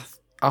don't know.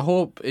 I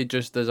hope it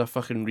just does a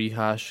fucking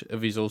rehash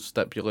of his old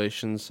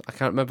stipulations. I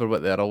can't remember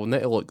what they are. I'll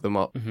need to look them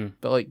up. Mm-hmm.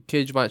 But like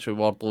cage match with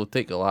Wardlow,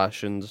 take the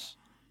lashings,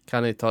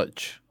 can he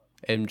touch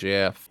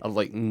MJF? Or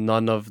like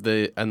none of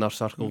the inner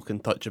circle can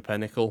touch a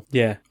Pinnacle.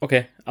 Yeah.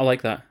 Okay. I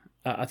like that.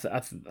 I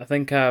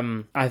think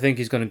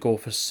he's going to go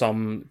for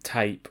some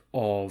type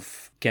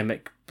of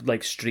gimmick,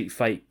 like street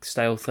fight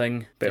style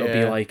thing, but it'll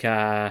be like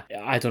I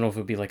don't know if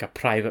it'll be like a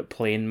private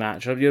plane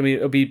match. I mean,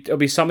 it'll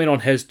be something on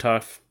his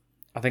turf.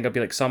 I think it'll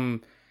be like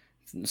something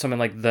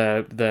like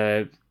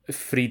the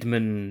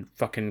Friedman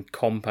fucking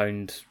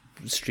compound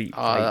street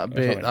fight.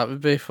 That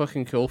would be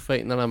fucking cool,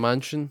 fighting in a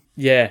mansion.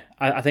 Yeah,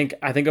 I think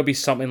it'll be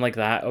something like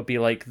that. It'll be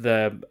like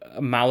the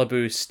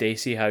Malibu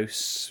Stacy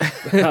House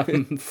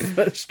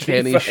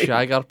Kenny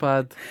Shagger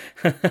pad.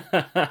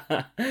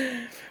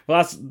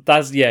 Well,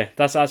 that's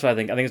what I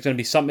think. I think it's going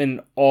to be something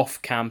off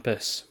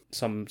campus,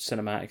 some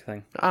cinematic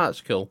thing.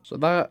 That's cool. So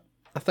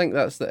I think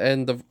that's the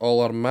end of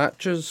all our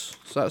matches.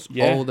 So that's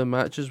all the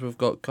matches we've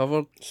got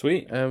covered.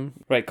 Sweet.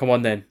 Right, come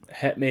on then.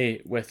 Hit me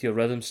with your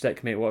rhythm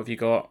stick, mate. What have you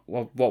got?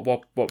 What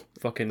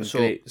fucking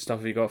great stuff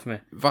have you got for me?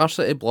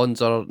 Varsity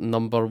Blondes are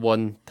number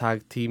 1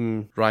 tag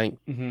team ranked.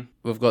 Mm-hmm.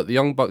 We've got the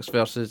Young Bucks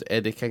versus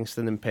Eddie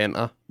Kingston and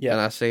Penta. Yeah.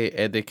 And I say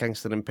Eddie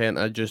Kingston and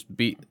Penta just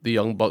beat the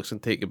Young Bucks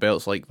and take the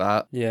belts like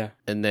that. Yeah.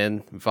 And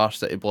then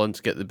Varsity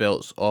Blondes get the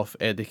belts off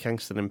Eddie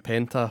Kingston and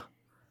Penta.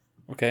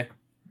 Okay.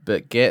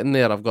 But getting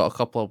there, I've got a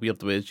couple of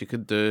weird ways you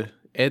could do.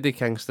 Eddie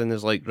Kingston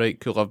is like, right,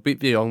 cool, I've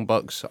beat the Young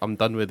Bucks, I'm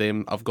done with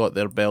them, I've got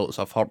their belts,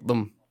 I've hurt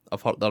them,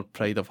 I've hurt their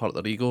pride, I've hurt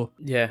their ego.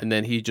 Yeah. And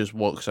then he just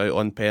walks out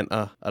on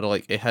Penta, or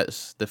like, he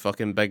hits the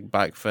fucking big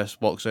back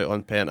fist, walks out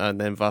on Penta,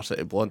 and then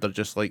Varsity Blonde are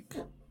just like,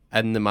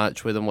 in the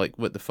match with him, like,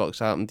 what the fuck's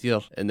happened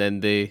here? And then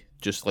they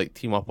just like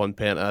team up on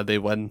Penta, they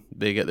win,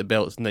 they get the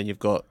belts, and then you've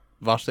got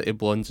Varsity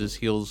Blondes as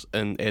heels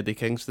and Eddie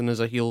Kingston as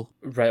a heel.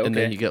 Right, okay. And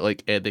then you get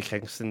like Eddie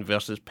Kingston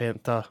versus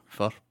Penta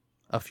for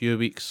a few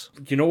weeks.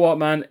 You know what,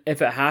 man?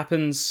 If it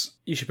happens,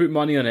 you should put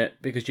money on it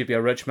because you'd be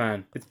a rich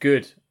man. It's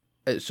good.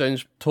 It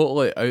sounds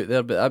totally out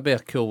there, but that'd be a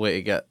cool way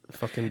to get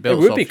fucking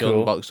belts off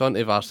Young Bucks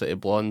onto Varsity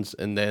Blondes,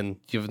 and then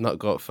you've not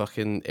got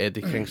fucking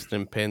Eddie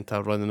Kingston and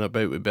Penta running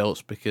about with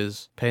belts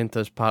because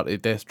Penta's part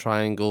of Death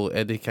Triangle,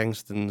 Eddie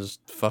Kingston's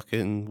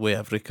fucking with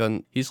every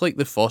cunt. He's like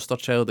the foster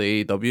child of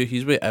AEW.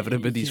 He's with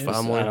everybody's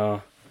family. I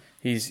know.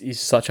 He's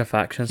such a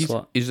faction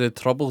slut. He's a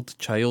troubled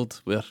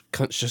child where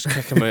cunts just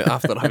kick him out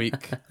after a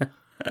week.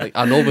 Like,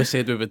 I know we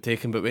said we would take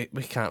him, but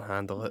we can't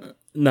handle it.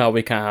 No,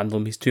 we can't handle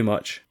him. He's too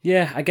much.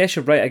 Yeah, I guess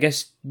you're right. I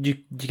guess you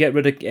get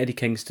rid of Eddie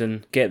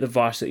Kingston, get the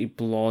Varsity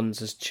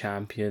Blondes as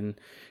champion.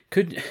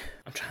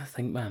 I'm trying to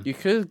think, man. You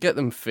could get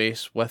them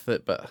face with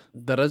it, but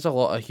there is a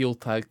lot of heel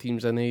tag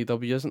teams in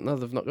AEW, isn't there?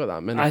 They've not got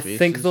that many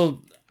faces.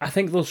 I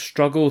think they'll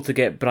struggle to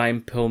get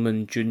Brian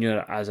Pillman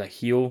Jr. as a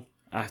heel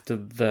after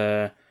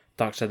the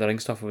Dark Side of the Ring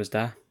stuff with his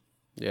dad.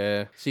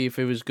 Yeah. See, if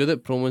he was good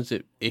at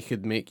promos, he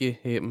could make you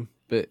hate him.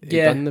 But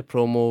he done the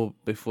promo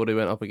before he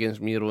went up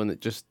against Miro, and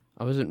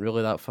I wasn't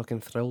really that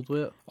fucking thrilled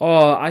with it.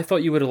 Oh, I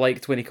thought you would have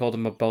liked when he called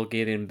him a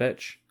Bulgarian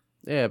bitch.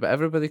 Yeah, but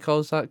everybody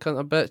calls that cunt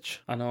a bitch.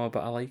 I know,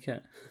 but I like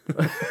it.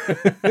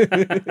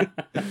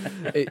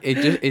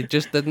 it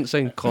just didn't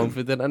sound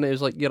confident, and it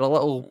was like, you're a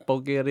little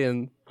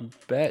Bulgarian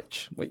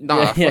bitch. Like,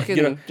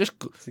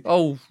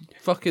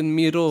 fucking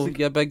Miro,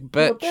 you big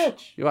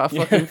bitch. You want a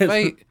fucking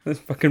fight?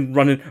 Fucking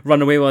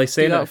run away while he's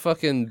saying that it.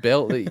 fucking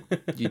belt that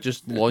you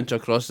just launch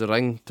across the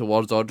ring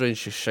towards Audrey and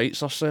she shites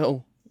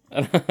herself.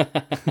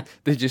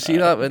 Did you see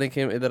that when he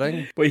came to the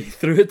ring? But he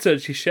threw it to her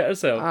and she shit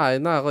herself.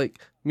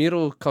 Like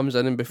Miro comes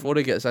in, and before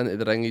he gets into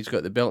the ring, he's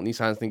got the belt in his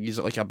hands and he's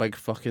like a big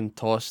fucking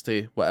toss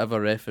to whatever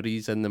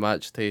referee's in the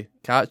match to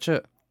catch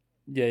it.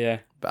 Yeah.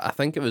 But I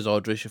think it was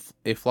Audrey.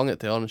 He flung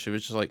it to her and she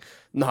was just like,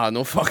 nah,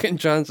 no fucking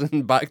chance,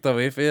 and backed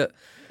away for it.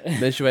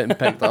 And then she went and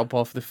picked it up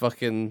off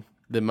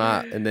the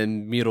mat, and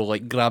then Miro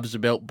like grabs the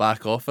belt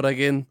back off her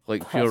again,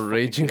 like pure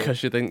raging because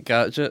she didn't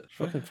catch it. It's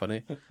fucking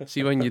funny.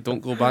 See, when you don't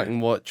go back and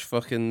watch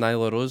fucking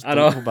Nyla Rose,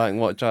 don't go back and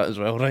watch that as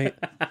well, right?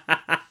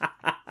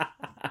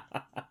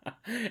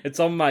 It's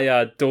on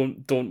my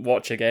don't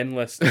watch again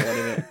list.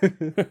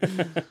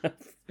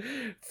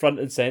 Front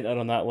and center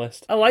on that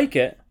list. I like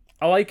it.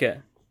 I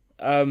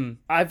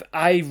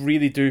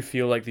really do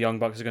feel like the Young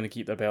Bucks are going to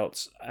keep their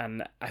belts,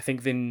 and I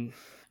think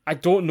I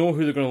don't know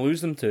who they're going to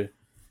lose them to.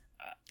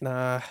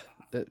 Nah,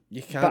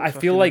 you can't. But I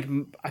feel like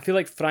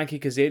Frankie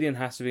Kazarian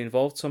has to be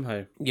involved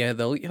somehow. Yeah,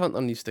 the Elite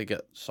Hunter needs to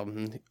get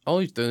something. All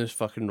he's doing is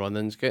fucking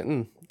run-ins, he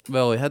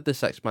had the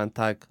 6-man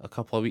tag a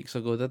couple of weeks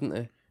ago, didn't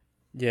he?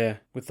 Yeah,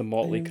 with the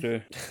Motley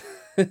crew.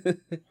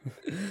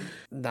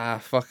 Nah,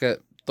 fuck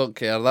it. Don't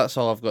care. That's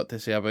all I've got to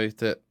say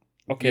about it.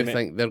 Okay, you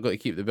think they're going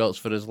to keep the belts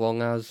for as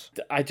long as?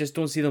 I just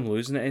don't see them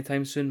losing it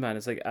anytime soon, man.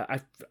 It's like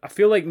I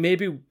feel like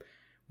maybe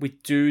we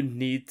do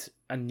need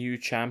a new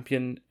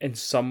champion in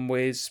some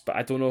ways, but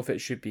I don't know if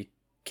it should be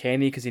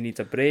Kenny because he needs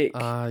a break.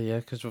 Yeah,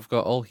 because we've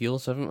got all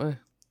heels, haven't we?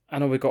 I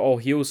know we got all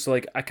heels, so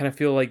like I kind of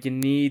feel like you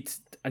need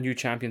a new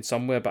champion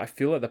somewhere, but I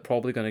feel like they're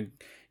probably going to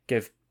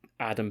give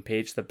Adam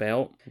Page the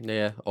belt.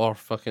 Yeah, or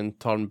fucking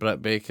turn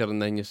Britt Baker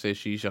and then you say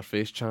she's your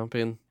face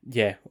champion.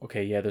 Yeah,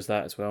 okay, yeah, there's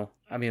that as well.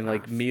 I mean,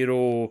 like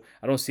Miro,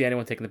 I don't see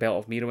anyone taking the belt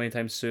off Miro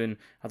anytime soon.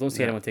 I don't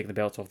see anyone taking the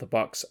belt off the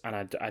Bucks,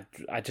 and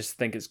I just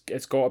think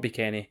it's got to be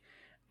Kenny.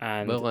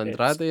 And Well,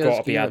 Andrade it's is got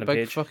to be getting a Adam big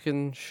Page.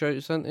 fucking shouts,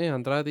 isn't he?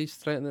 Andrade's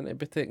threatening to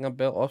be taking a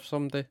belt off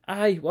somebody.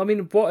 Aye, well, I mean,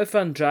 what if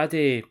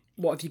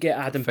you get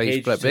Adam Face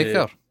Page Britt to...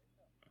 Baker.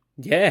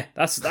 Yeah,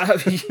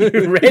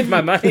 you read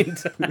my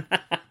mind.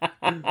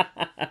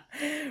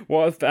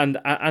 What if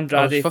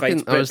Andrade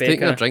fights Britt I was taking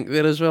Baker? a drink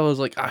there as well. I was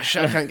like,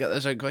 shit, I can't get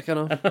this out quick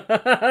enough.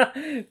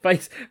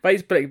 fights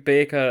Britt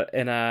Baker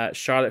in a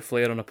Charlotte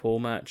Flair on a pole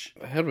match.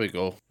 Here we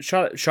go.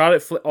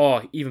 Charlotte Flair.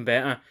 Oh, even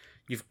better.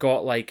 You've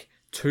got like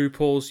 2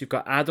 poles. You've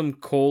got Adam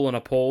Cole on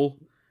a pole,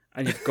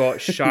 and you've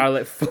got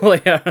Charlotte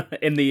Flair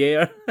in the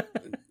air.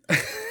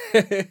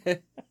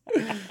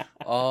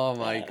 Oh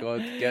my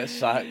god, get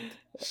sacked.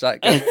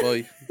 Sack this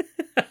boy.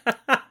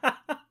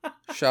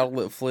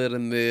 Charlotte Flair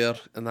in there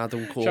and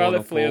Adam Cole Charlotte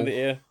on a Flair in pole. the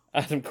air.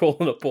 Adam Cole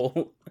on a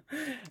pole.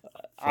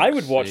 I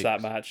would watch sakes.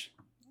 that match.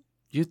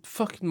 You'd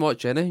fucking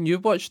watch anything. You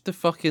watched the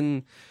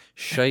fucking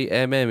shite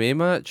MMA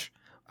match.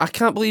 I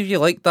can't believe you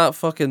liked that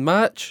fucking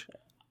match.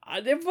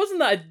 It wasn't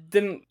that I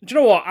didn't. Do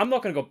you know what? I'm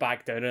not gonna go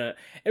back down on it.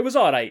 It was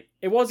all right.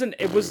 It wasn't.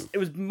 It was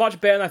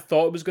much better than I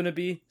thought it was gonna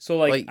be. So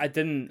like I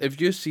didn't. Have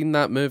you seen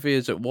that movie?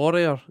 Is it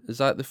Warrior? Is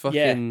that the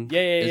fucking?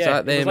 Yeah. Is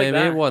that the It was like MMA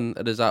that. one,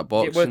 or is that It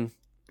boxing?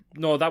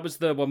 No, that was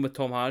the one with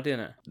Tom Hardy in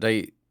it.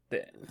 Right.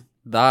 The-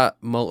 That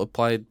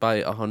multiplied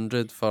by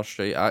 100 for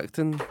straight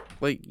acting.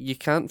 Like, you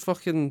can't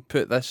fucking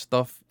put this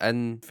stuff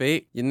in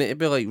fake. You need to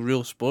be like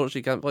real sports.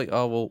 You can't be like,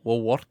 oh,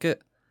 we'll work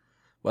it.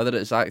 Whether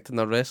it's acting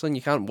or wrestling,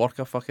 you can't work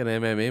a fucking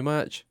MMA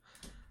match.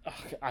 Ugh,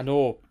 I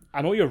know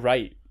you're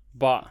right,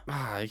 but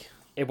Aye.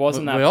 it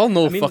wasn't that. We all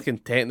know I mean, fucking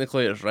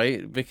technically it's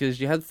right, because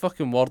you had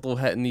fucking Wardlow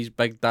hitting these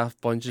big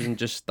daft punches and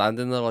just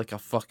standing there like a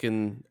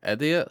fucking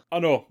idiot. I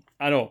know,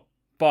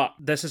 but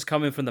this is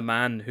coming from the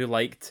man who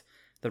liked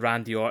the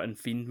Randy Orton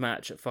Fiend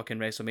match at fucking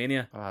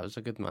WrestleMania. It was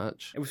a good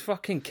match. It was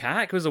fucking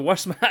cack. It was the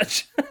worst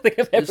match I think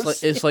I've ever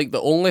seen. It's like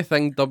the only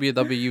thing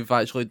WWE've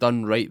actually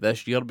done right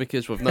this year,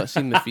 because we've not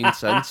seen the Fiend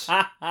since.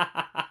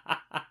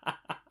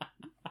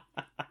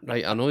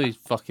 Right, I know he's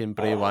fucking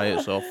Bray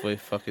Wyatt's off with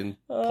fucking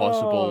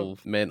possible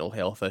mental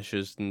health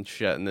issues and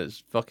shit, and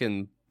it's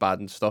fucking bad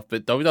and stuff,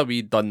 but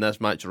WWE done this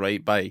match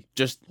right by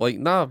just like,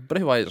 nah,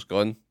 Bray Wyatt's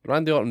gone.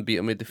 Randy Orton beat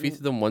him, he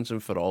defeated him once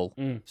and for all.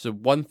 So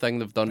one thing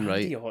they've done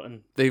Randy right.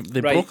 Orton. They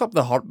Right. broke up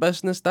the Hurt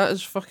business. That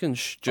is fucking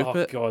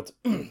stupid. Oh god!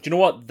 Do you know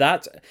what?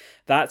 That's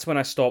when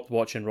I stopped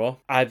watching Raw.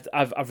 I've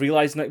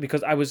realized now,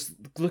 because I was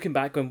looking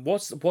back going,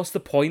 what's the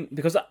point?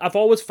 Because I've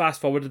always fast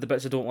forwarded the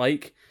bits I don't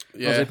like.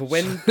 I was like, but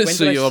when so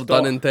did I you're stop?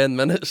 done in 10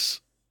 minutes.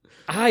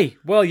 Aye,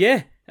 well,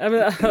 yeah. I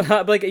mean,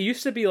 like it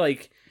used to be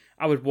like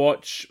I would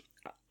watch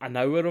an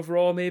hour of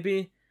Raw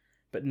maybe,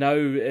 but now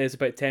it's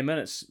about 10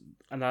 minutes,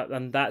 and that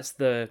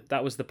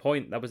was the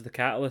point. That was the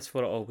catalyst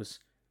for it all. Was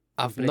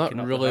I've breaking not up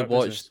the really Hurt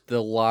watched business.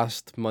 the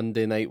last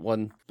Monday night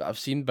one, but I've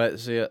seen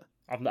bits of it.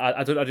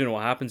 I don't know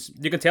what happens.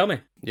 You can tell me.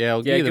 Yeah,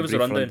 I'll Yeah, give you give us the a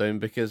brief rundown. rundown,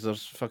 because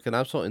there's fucking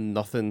absolutely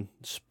nothing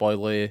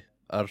spoilery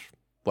or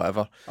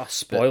whatever. Oh,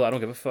 spoiler! I don't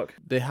give a fuck.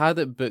 They had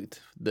it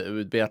booked that it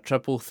would be a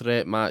triple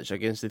threat match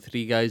against the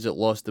 3 guys that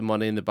lost the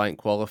Money in the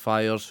Bank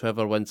qualifiers.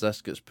 Whoever wins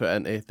this gets put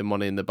into the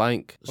Money in the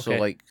Bank. So, Okay.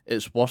 like,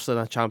 it's worse than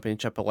a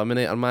championship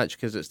eliminator match,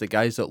 because it's the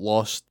guys that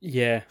lost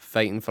Yeah,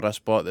 fighting for a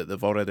spot that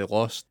they've already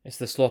lost. it's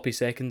the sloppy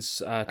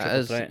seconds It triple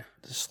is threat.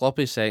 the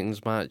sloppy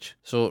seconds match.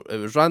 So it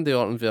was Randy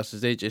Orton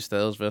versus AJ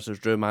Styles versus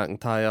Drew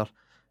McIntyre.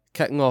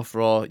 Kicking off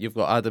Raw, you've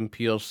got Adam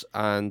Pearce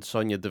and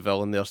Sonya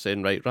Deville in there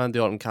saying, right, Randy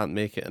Orton can't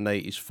make it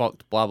tonight, he's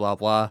fucked, blah, blah,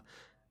 blah.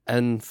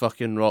 In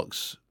fucking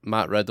rocks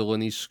Matt Riddle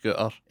in his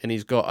scooter, and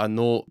he's got a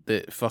note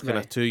that fucking a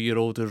Right.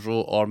 2-year-old has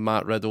wrote, or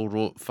Matt Riddle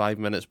wrote 5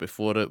 minutes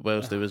before it,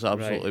 whilst he was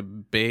absolutely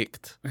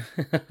baked.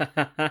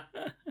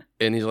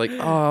 And he's like,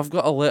 oh, I've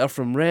got a letter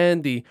from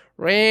Randy.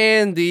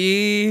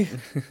 Randy!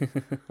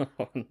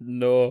 Oh,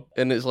 no.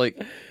 And it's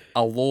like,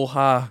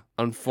 aloha,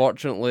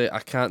 unfortunately I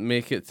can't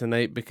make it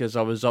tonight because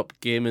I was up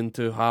gaming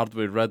too hard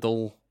with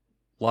Riddle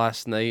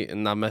last night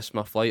and I missed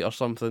my flight or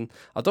something.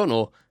 I don't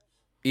know.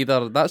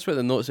 Either that's what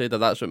the note said, or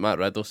that's what Matt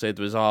Riddle said,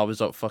 was, I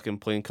was up fucking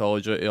playing Call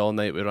of Duty all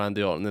night with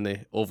Randy Orton and he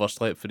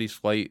overslept for his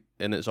flight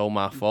and it's all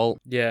my fault.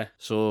 Yeah.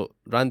 So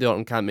Randy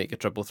Orton can't make a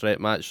triple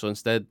threat match, so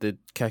instead they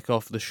kick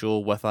off the show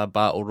with a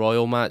Battle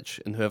Royal match,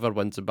 and whoever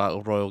wins the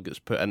Battle Royal gets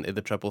put into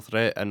the triple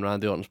threat in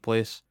Randy Orton's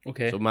place.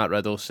 Okay. So Matt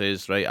Riddle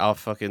says, right,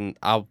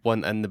 I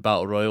went in the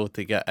Battle Royal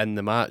to get in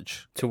the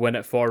match. To win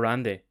it for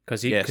Randy,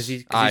 because Yes.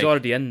 he's Aye.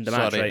 already in the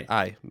match, right?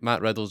 Aye,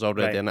 Matt Riddle's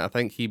already Right. in it. I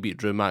think he beat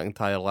Drew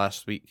McIntyre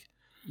last week.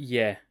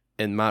 Yeah.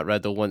 And Matt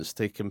Riddle wants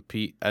to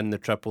compete in the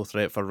triple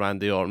threat for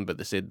Randy Orton, but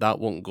they said that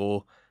won't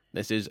go.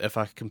 They says, if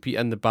I compete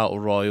in the Battle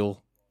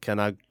Royal, can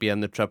I be in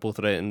the triple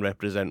threat and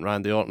represent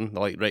Randy Orton?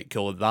 They're like, right,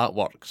 cool, that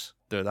works.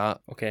 do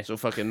that. Okay. So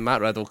fucking Matt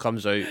Riddle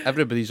comes out.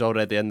 Everybody's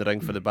already in the ring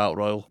for the Battle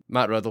Royal.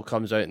 Matt Riddle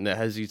comes out and it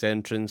has his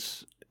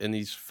entrance and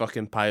his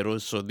fucking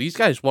pyros. So these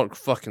guys work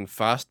fucking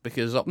fast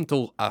because up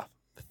until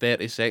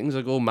 30 seconds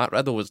ago, Matt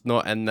Riddle was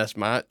not in this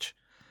match.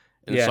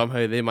 And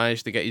somehow they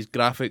managed to get his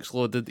graphics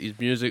loaded, his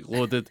music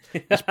loaded,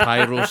 his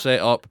pyro set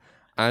up,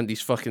 and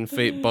his fucking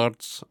fake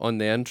birds on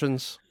the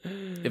entrance.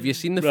 Have you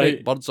seen the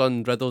fake birds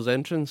on Riddle's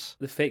entrance?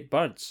 The fake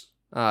birds?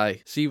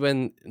 Aye. See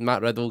when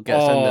Matt Riddle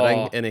gets in the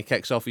ring and he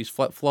kicks off his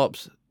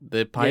flip-flops,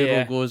 the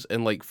pyro goes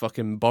and like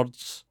fucking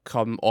birds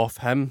come off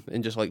him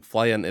and just like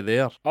fly into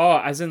there. Oh,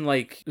 as in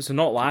like, so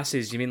not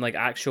lasses, you mean like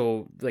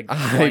actual like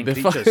flying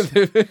creatures?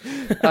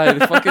 Aye,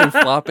 the fucking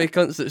flappy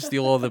cunts that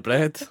steal all the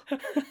bread.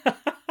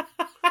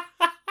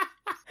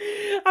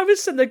 I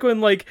was sitting there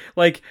going like,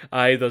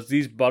 aye, there's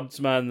these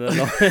birds, man. They're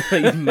not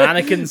like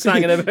mannequins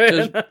hanging about.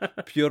 Just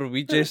pure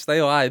Ouija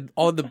style. Aye,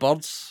 all the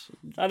birds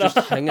just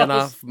hanging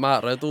off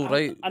Matt Riddle,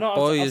 right?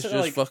 Boy is just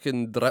like,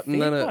 fucking dripping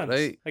in it,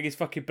 right? Like he's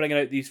fucking bringing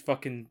out these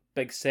fucking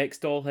big sex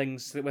doll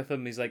things with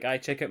him. He's like, aye,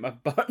 check out my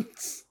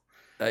birds.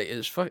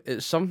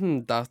 It's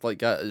something daft like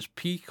that. It's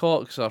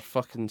peacocks or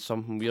fucking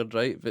something weird,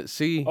 right? But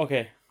see,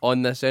 okay,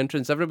 on this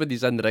entrance,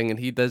 everybody's in the ring and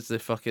he does the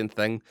fucking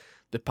thing.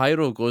 The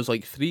pyro goes,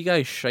 like, 3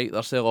 guys shite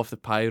themselves off the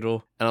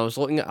pyro, and I was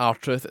looking at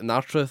R-Truth, and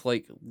R-Truth,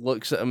 like,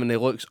 looks at him and he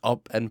looks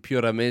up in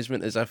pure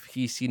amazement as if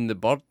he's seen the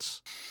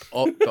birds.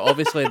 But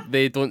obviously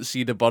they don't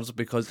see the birds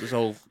because it's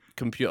all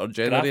computer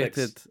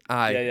generated. Graphics.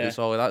 Aye, it's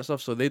all of that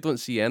stuff, so they don't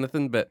see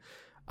anything, but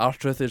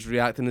R-Truth is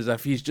reacting as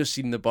if he's just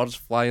seen the birds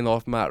flying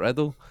off Matt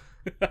Riddle.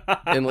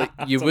 And like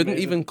you wouldn't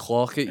even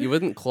clock it. You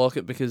wouldn't clock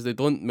it because they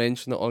don't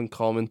mention it on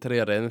commentary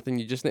or anything.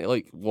 You just need to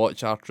like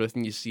watch R-Truth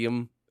and you see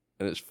him.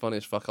 And it's funny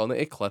as fuck. I'll need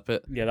to clip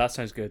it. Yeah, that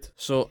sounds good.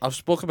 So I've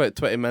spoke about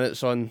 20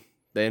 minutes on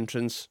the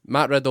entrance.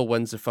 Matt Riddle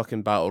wins the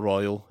fucking Battle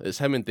Royal. It's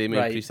him and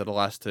Damian Priest are the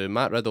last two.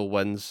 Matt Riddle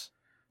wins.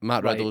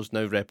 Matt Riddle's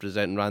now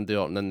representing Randy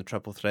Orton in the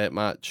triple threat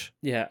match.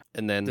 Yeah.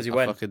 And then does he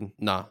win? Fucking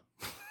nah.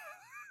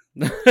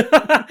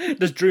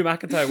 Does Drew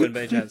McIntyre win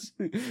by any chance?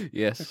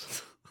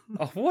 Yes.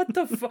 Oh, what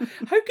the fuck?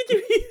 How could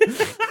you?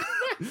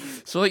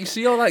 So like,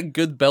 see all that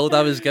good build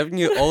I was giving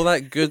you, all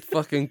that good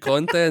fucking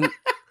content.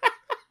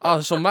 Oh,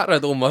 so Matt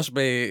Riddle must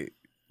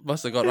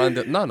have got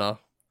Randy. No,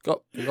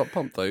 got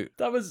pumped out.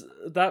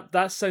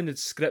 That sounded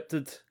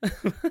scripted.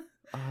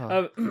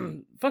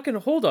 Fucking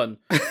hold on.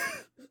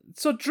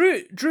 So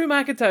Drew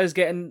McIntyre is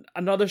getting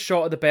another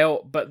shot at the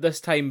belt, but this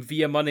time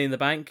via Money in the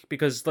Bank,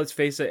 because let's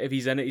face it, if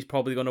he's in it, he's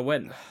probably going to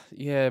win.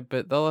 Yeah,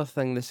 but the other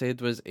thing they said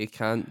was he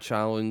can't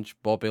challenge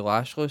Bobby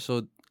Lashley,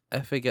 so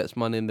if he gets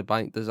Money in the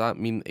Bank, does that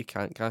mean he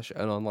can't cash it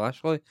in on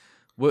Lashley?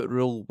 What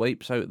rule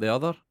wipes out the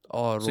other?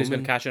 Oh, so he's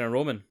going to cash in on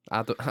Roman.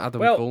 Adam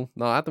Cole.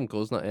 No, Adam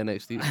Cole's not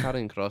NXT. It's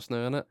Karrion Kross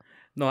now, isn't it?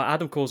 No,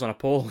 Adam Cole's on a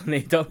pole in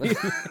AEW.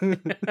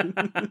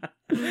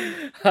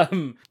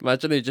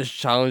 Imagine he just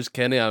challenged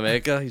Kenny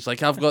Omega. He's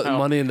like, I've got the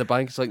Money in the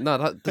Bank. It's like, no,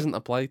 that doesn't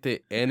apply to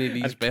any of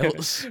these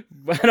belts.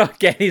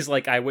 Kenny's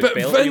like, which but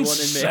belt Vince do you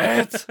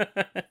want in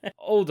me?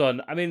 Hold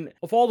on. I mean,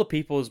 of all the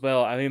people as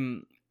well, I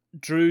mean,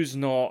 Drew's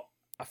not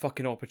a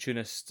fucking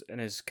opportunist in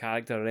his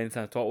character or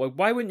anything at all. Like,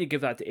 why wouldn't you give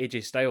that to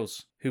AJ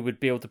Styles, who would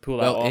be able to pull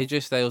that off?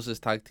 AJ Styles is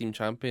tag team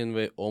champion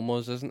with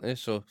Omos, isn't he?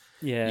 So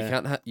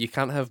yeah, you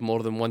can't have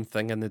more than one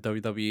thing in the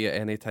WWE at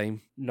any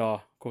time. No,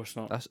 of course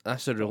not.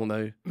 That's the rule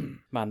now.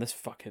 Man, that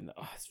fucking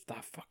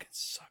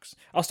sucks.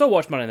 I'll still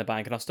watch Money in the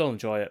Bank and I'll still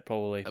enjoy it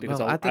probably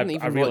because I didn't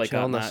even really watch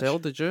Hell in a Cell.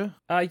 Did you?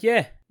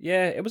 Yeah,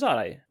 it was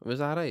alright. Was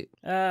that right?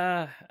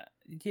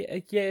 Yeah,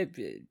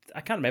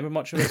 I can't remember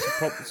much of it,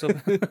 so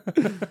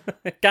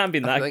it can't be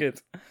that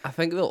good. I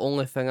think the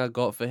only thing I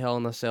got for Hell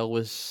in a Cell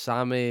was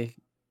Sami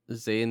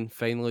Zayn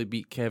finally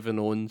beat Kevin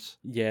Owens.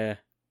 Yeah.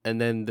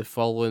 And then the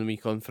following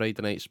week on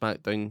Friday Night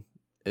SmackDown,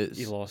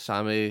 it's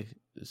Sami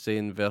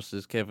Zayn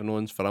versus Kevin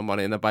Owens for a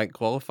Money in the Bank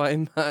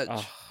qualifying match.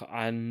 Oh,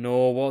 I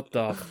know, what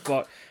the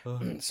fuck.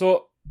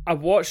 So I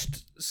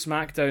watched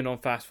SmackDown on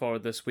Fast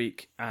Forward this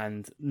week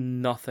and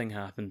nothing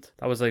happened.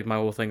 That was like my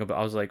whole thing about.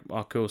 I was like,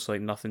 oh cool, so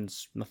like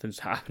nothing's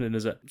happening,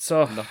 is it?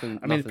 So nothing.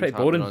 I mean, it's pretty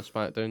boring on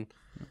SmackDown.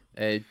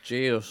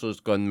 Jey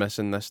Uso's gone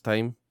missing this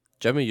time.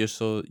 Jimmy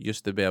Uso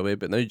used to be away,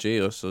 but now Jey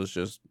Uso's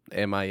just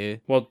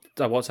MIA. Well,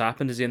 what's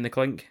happened? Is he in the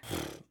clink?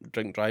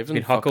 Drink driving.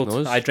 He's been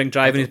huckled. I drink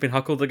driving. He's been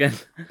huckled again.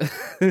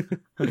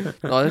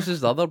 No, this is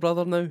the other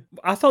brother now.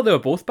 I thought they were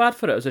both bad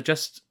for it. Was it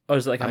just, or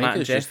is it like a Matt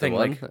and Jeff thing?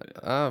 Like,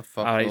 fuck.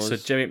 All right, knows.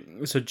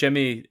 so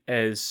Jimmy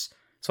is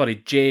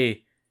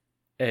Jay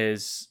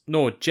is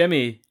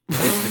Jimmy is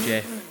the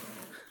Jeff.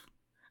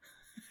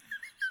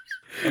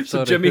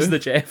 So Jimmy's the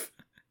Jeff.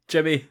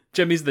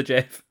 Jimmy's the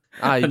Jeff.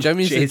 Aye,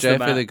 Jimmy's the Jay's Jeff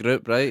the of the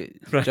group, right?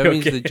 Right,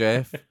 Jimmy's okay. the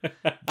Jeff.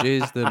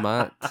 Jay's the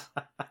Matt.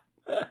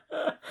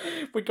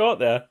 We got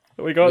there.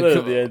 We got there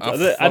at the end.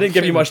 I I didn't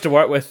give you much to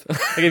work with.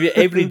 I gave you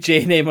every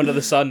J name under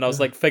the sun. I was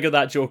like, figure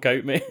that joke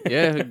out, mate.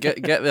 Yeah,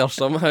 get there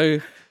somehow.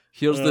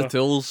 Here's the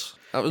tools.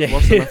 That was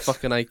worse than a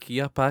fucking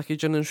IKEA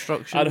packaging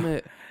instruction,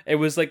 mate. It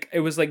was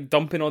like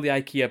dumping all the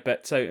IKEA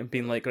bits out and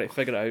being like, right,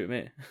 figure it out,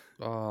 mate.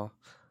 Oh.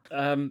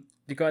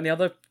 You got any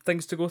other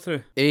things to go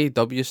through,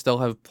 AEW still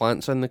have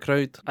plants in the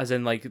crowd. as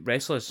in like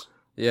wrestlers.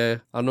 Yeah,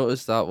 I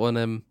noticed that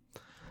one.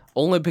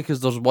 Only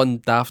because there's one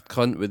daft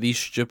cunt with the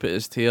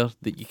stupidest hair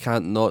that you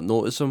can't not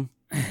notice him.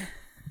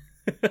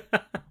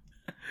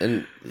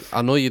 And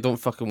I know you don't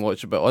fucking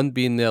watch it, but on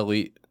Being the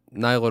Elite,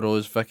 Nyla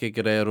Rose, Vicky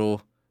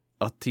Guerrero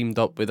are teamed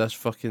up with this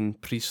fucking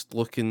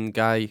priest-looking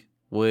guy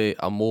with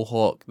a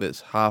mohawk that's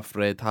half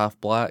red, half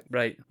black.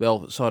 Right.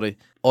 Well, sorry.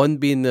 On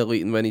Being the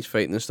Elite and when he's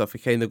fighting and stuff, he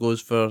kind of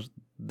goes for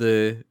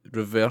the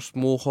reverse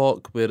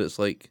mohawk where it's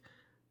like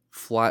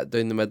flat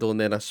down the middle and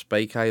then a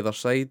spike either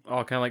side.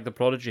 Oh, kind of like the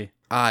Prodigy.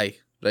 Aye.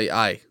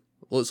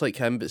 Looks like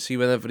him, but see,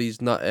 whenever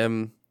he's not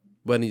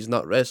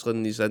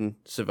wrestling, he's in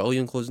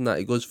civilian clothes and that,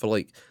 he goes for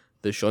like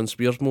the Sean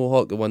Spears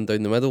mohawk, the one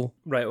down the middle.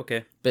 Right,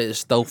 okay. But it's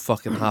still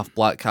fucking half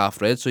black,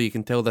 half red, so you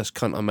can tell this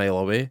cunt a mile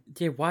away.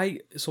 Yeah,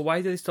 why? So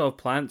why do they still have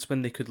plants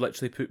when they could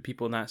literally put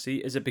people in that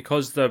seat? Is it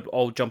because they're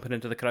all jumping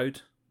into the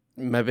crowd?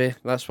 Maybe,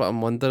 that's what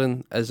I'm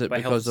wondering. Is it By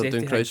because health they're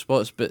doing safety crowd thing.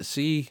 spots? But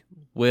see,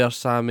 where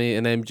Sammy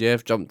and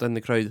MJF jumped in the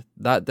crowd,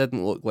 that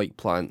didn't look like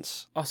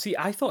plants. Oh, see,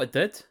 I thought it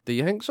did. Do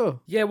you think so?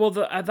 Yeah, well,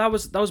 that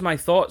was my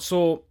thought.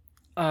 So,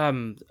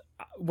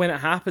 when it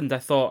happened, I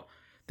thought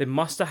they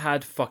must have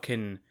had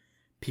fucking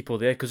people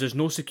there because there's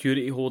no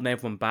security holding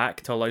everyone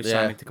back to allow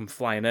Sammy to come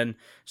flying in.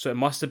 So it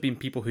must have been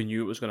people who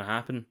knew it was going to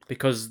happen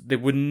because they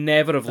would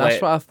never have That's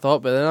let. what I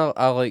thought, but then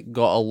I like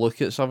got a look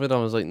at some of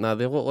them. I was like, nah,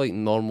 they look like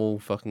normal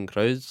fucking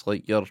crowds,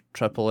 like your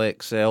triple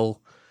XL,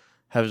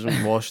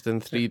 hasn't washed in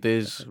 3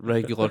 days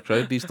regular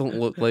crowd. These don't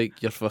look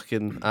like your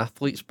fucking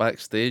athletes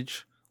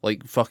backstage,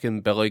 like fucking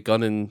Billy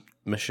Gunn and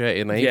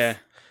Machete Knife. Yeah.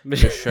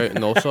 Just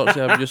shouting all sorts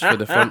of abuse for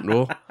the front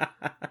row.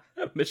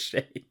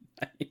 Machete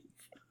knife.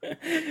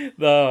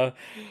 The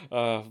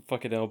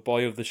fucking hell,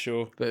 boy of the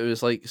show. But it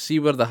was like, see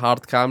where the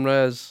hard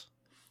camera is?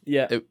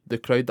 Yeah. The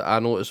crowd that I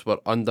noticed were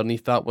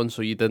underneath that one,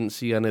 so you didn't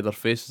see any of their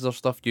faces or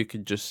stuff. You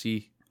could just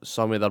see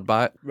some of their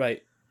back.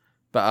 Right.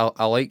 But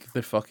I like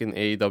the fucking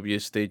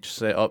AEW stage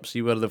setup.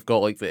 See where they've got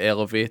like the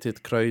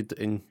elevated crowd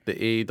and the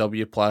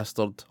AEW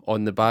plastered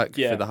on the back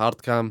Yeah. for the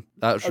hard cam.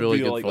 That's I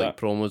really really good like for like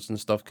that. promos and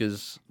stuff,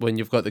 because when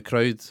you've got the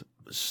crowd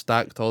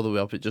stacked all the way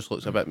up, it just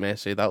looks a bit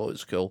messy. That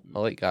looks cool. I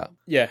like that.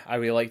 Yeah, I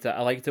really liked it.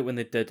 I liked it when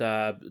they did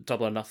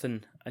Double or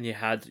Nothing, and you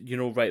had,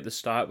 right at the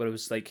start where it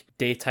was like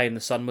daytime, the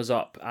sun was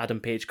up, Adam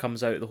Page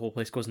comes out, the whole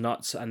place goes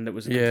nuts, and it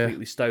was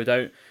completely stowed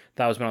out.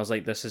 That was when I was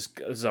like, this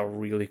is a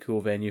really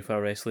cool venue for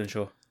a wrestling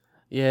show.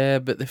 Yeah,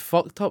 but they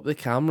fucked up the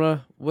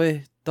camera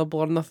with Double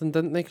or Nothing,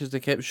 didn't they? Because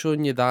they kept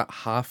showing you that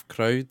half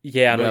crowd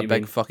Yeah, I know with what a you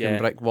big mean. fucking Yeah.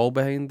 brick wall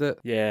behind it.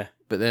 Yeah.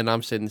 But then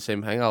I'm saying the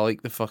same thing. I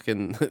like the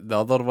fucking the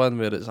other one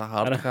where it's a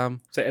hard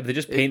cam. So if they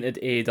just painted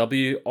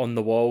AEW on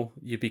the wall,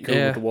 you'd be cool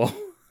Yeah. with the wall.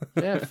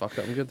 Yeah, fuck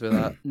it, I'm good with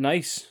that.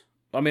 Nice.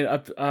 I mean, I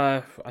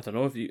don't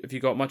know if you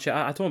got much.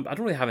 I don't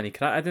really have any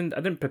crack. I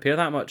didn't prepare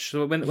that much.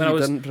 So when You I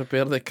was didn't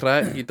prepare the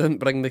crack. You didn't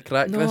bring the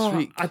crack this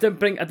week. I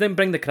didn't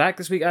bring the crack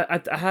this week.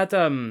 I had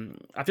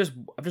I've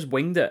just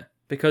winged it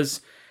because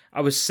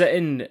I was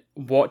sitting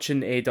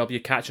watching AW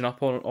catching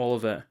up on all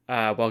of it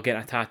while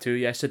getting a tattoo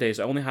yesterday.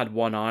 So I only had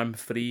one arm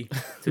free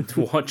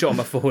to watch it on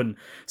my phone.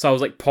 So I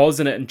was like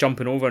pausing it and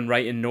jumping over and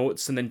writing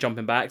notes and then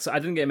jumping back. So I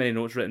didn't get many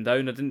notes written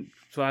down.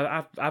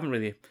 I haven't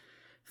really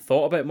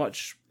thought about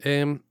much.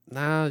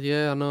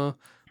 Yeah, I know.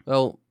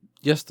 Well,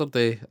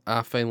 yesterday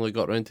I finally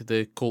got round to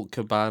the Colt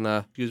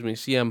Cabana,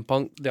 CM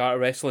Punk. The Art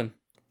of Wrestling.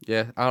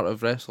 Yeah, Art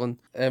of Wrestling.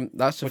 That's the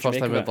What'd you first make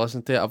time of I've it?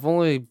 listened to it.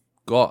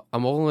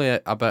 I'm only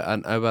about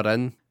an hour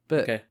in,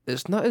 but Okay.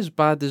 it's not as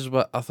bad as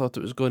what I thought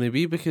it was going to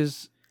be,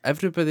 because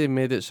everybody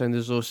made it sound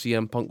as though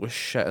CM Punk was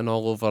shitting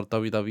all over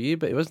WWE,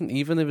 but he wasn't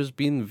even. He was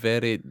being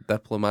very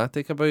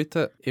diplomatic about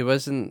it. He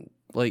wasn't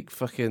like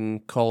fucking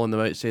calling them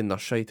out saying they're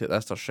shite at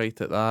this, they're shite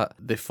at that.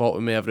 They fought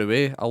with me every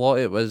way. A lot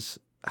of it was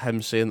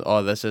him saying,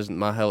 oh, this isn't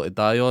my hill to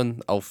die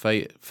on, I'll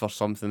fight for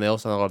something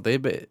else another day.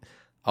 But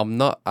I'm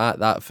not at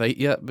that fight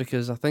yet,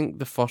 because I think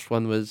the first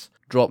one was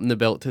dropping the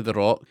belt to The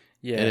Rock.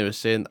 Yeah. And he was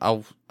saying,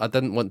 I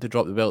didn't want to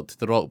drop the belt to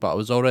The Rock, but I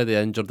was already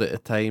injured at the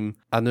time.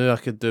 I knew I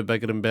could do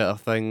bigger and better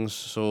things,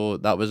 so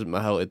that wasn't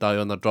my hill to die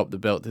on. I dropped the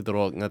belt to The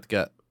Rock and I'd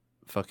get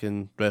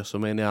fucking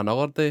WrestleMania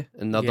another day.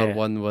 Another Yeah.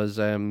 one was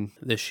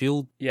The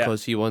Shield, Yeah.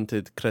 because he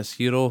wanted Chris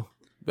Hero.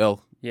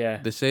 Well, Yeah.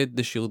 they said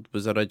The Shield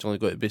was originally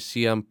going to be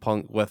CM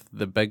Punk with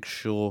The Big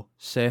Show,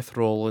 Seth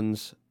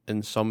Rollins,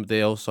 and somebody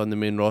else on the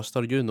main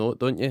roster. You know it,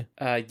 don't you?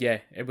 Yeah,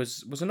 it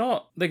was it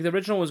not like the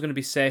original was going to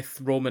be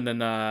Seth Roman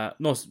and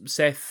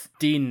Seth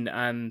Dean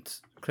and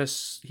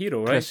Chris Hero,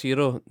 right? Chris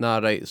Hero? Nah,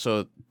 right.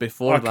 So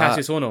before Or that...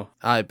 Cassius Ono.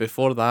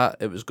 Before that,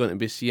 it was going to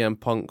be CM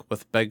Punk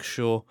with Big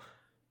Show,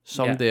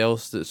 somebody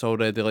else that's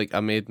already like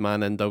a made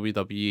man in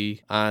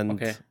WWE,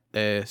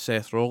 and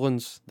Seth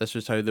Rollins. This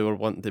was how they were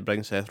wanting to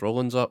bring Seth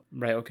Rollins up.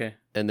 Right, okay.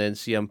 And then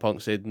CM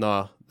Punk said,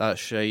 nah, that's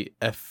shite.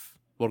 If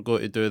we're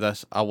going to do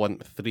this, I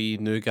want 3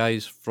 new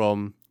guys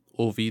from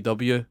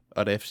OVW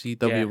or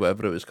FCW, Yeah.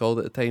 whatever it was called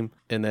at the time.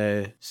 And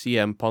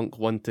CM Punk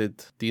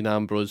wanted Dean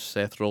Ambrose,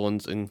 Seth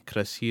Rollins, and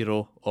Chris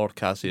Hero or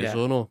Cassius Yeah.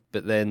 Ono.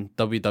 But then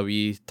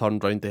WWE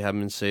turned round to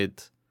him and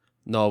said,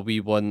 no, we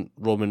want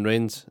Roman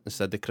Reigns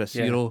instead of Chris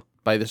Yeah. Hero.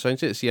 By the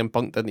sounds of it, CM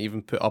Punk didn't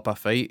even put up a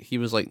fight. He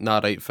was like,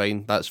 nah, right,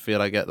 fine, that's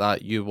fair, I get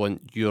that. You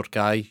want your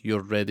guy, your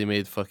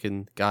ready-made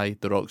fucking guy,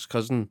 The Rock's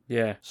cousin.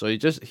 Yeah. So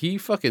he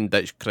fucking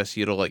ditched Chris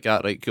Hero like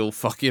that, right, cool,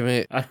 fuck you,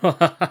 mate.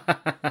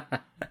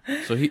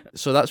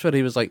 So that's where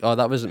he was like, oh,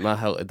 that wasn't my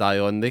hill to die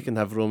on. They can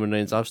have Roman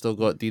Reigns. I've still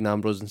got Dean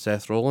Ambrose and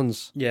Seth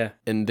Rollins. Yeah.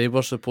 And they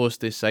were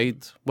supposed to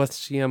side with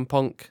CM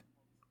Punk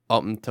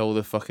up until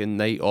the fucking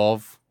night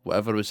of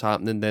whatever was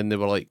happening. Then they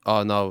were like,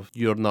 oh no,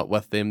 you're not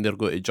with them, they're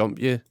going to jump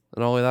you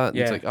and all of that. And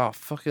it's Yeah. like, oh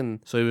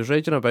fucking. So he was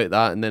raging about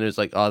that, and then it was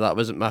like, oh, that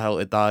wasn't my hill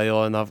to die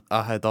on.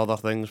 I had other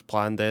things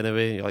planned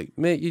anyway. You're like,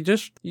 mate, you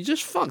just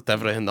fucked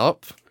everything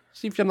up.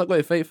 See if you're not going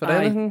to fight for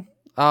Aye. anything.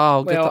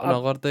 I'll get Well, it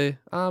another day.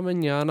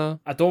 Mañana.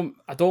 I don't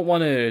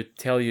want to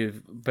tell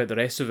you about the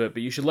rest of it,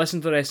 but you should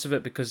listen to the rest of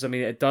it because I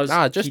mean it does.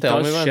 Just he tell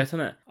does me, man. shit in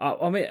it.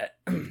 I mean,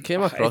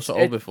 Came across it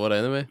all before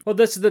anyway. Well,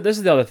 this is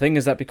the other thing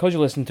is that because you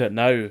listen to it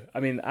now, I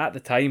mean, at the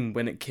time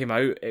when it came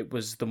out, it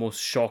was the most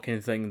shocking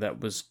thing that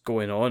was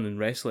going on in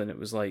wrestling. It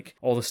was like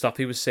all the stuff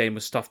he was saying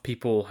was stuff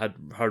people had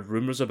heard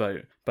rumors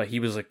about, but he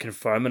was like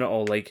confirming it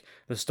all. Like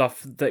the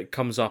stuff that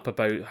comes up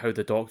about how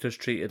the doctors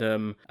treated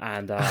him,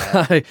 and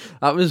That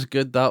was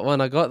good, that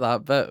one. I got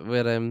that bit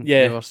where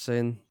Yeah. they were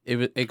saying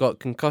he got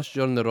concussed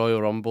during the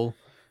Royal Rumble.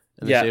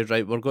 And they Yeah. said,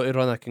 right, we're going to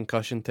run a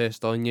concussion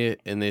test on you.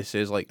 And they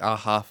says, like, I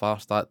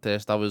half-arsed that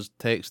test. I was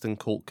texting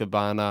Colt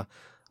Cabana.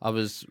 I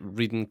was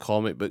reading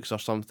comic books or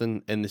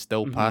something, and they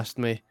still passed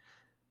me.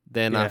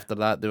 Then Yeah. after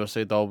that, they were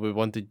said, oh, we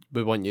want you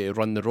to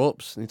run the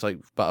ropes. And he's like,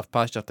 but I've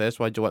passed your test.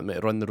 Why do you want me to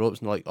run the ropes?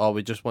 And they're like, oh,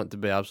 we just want to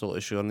be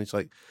absolutely sure. And he's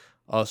like,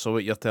 oh, so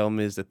what you're telling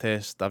me is the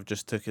test I've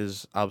just took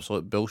is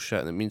absolute bullshit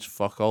and it means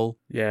fuck all.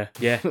 yeah,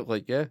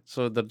 Like, yeah.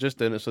 So they're just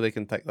doing it so they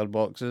can tick their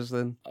boxes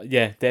then.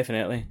 yeah,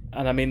 definitely.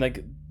 And I mean,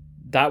 like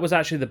that was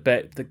actually the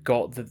bit that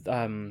got the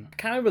I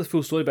can't remember the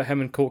full story about him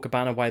and Colt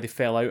Cabana, why they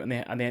fell out, and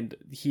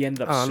he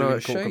ended up Oh, no, suing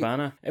it's Colt shite.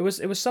 Cabana. It was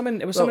something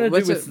to do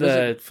Was with was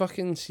the it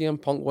fucking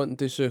CM Punk wanting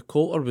to sue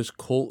Colt, or was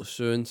Colt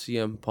suing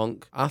CM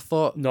Punk? I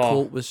thought No.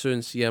 Colt was suing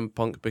CM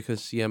Punk because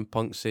CM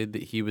Punk said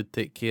that he would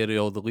take care of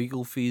all the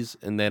legal fees,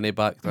 and then he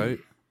backed out.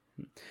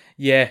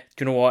 Yeah, do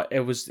you know what?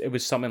 It was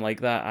something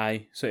like that,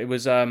 aye. So it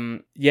was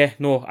yeah,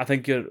 no, I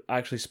think you're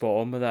actually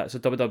spot on with that. So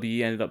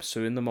WWE ended up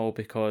suing them all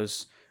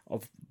because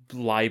of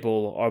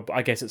libel, or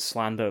I guess it's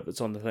slander if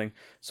it's on the thing.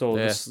 So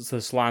Yeah.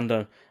 the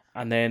slander,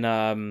 and then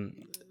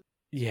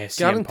yeah, CM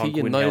Guarantee Punk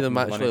you wouldn't none help of them him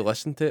with actually money.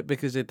 listened to it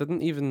because they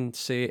didn't even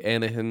say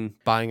anything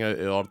bang out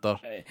of order.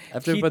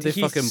 Everybody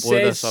he fucking blew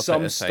this says up at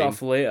some the time.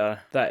 stuff later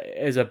that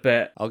is a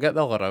bit. I'll get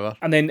the other hour.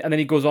 And then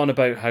he goes on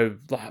about how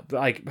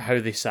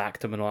they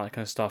sacked him and all that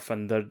kind of stuff,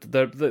 and they're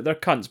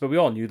cunts, but we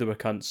all knew they were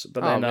cunts.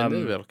 But then I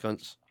mean, they were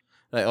cunts.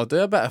 Right, I'll do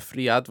a bit of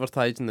free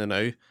advertising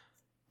now.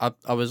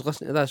 I was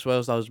listening to this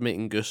whilst I was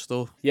making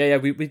Gusto. yeah,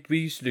 we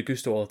used to do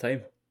Gusto all the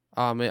time.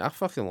 Ah, mate, I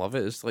fucking love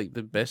it. It's like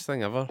the best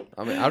thing ever.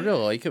 I mean, I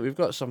really like it. We've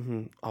got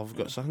something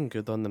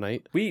good on the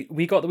night. We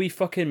got the wee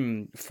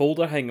fucking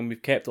folder thing, and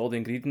we've kept all the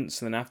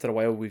ingredients, and then after a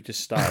while we've just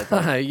started.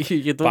 Like,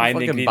 you don't buying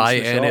the fucking buy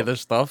ingredients in the any shop. of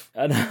this stuff.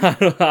 and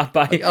I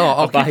buy. Like, oh,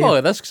 I'll I keep buy- all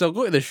of this because I'll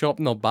go to the shop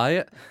and I'll buy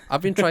it.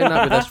 I've been trying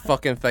that with this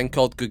fucking thing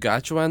called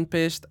Gugachuan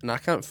paste, and I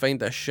can't find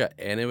this shit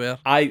anywhere.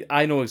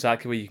 I know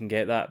exactly where you can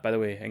get that, by the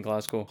way, in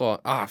Glasgow.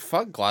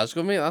 Fuck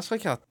Glasgow, mate. That's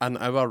like an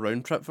hour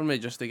round trip for me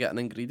just to get an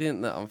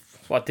ingredient that I've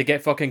What, to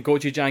get fucking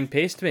gochujang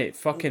paste, mate?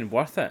 Fucking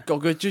worth it.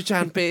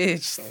 Gugachuan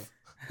paste.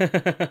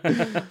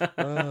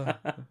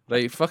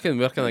 Right, fucking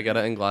where can I get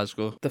it in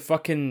Glasgow? The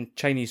fucking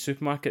Chinese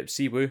supermarket,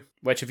 Siwu,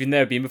 which if you've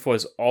never been before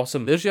is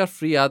awesome. There's your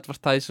free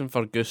advertising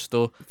for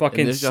Gusto. Fucking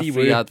and there's your Siwu.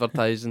 free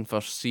advertising for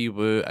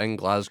Siwu in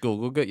Glasgow.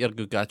 Go get your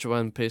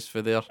Gugachuan paste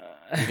for there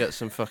and get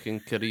some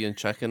fucking Korean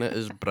chicken. It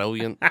is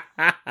brilliant.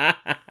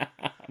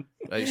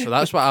 Right, so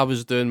that's what I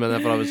was doing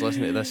whenever I was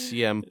listening to this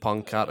CM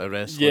Punk Art of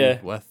Wrestling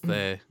Yeah. with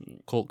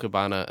Colt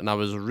Cabana, and I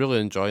was really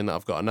enjoying it.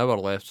 I've got an hour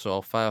left, so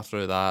I'll fire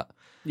through that.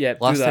 Yeah,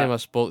 Last do that. time I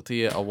spoke to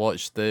you, I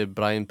watched the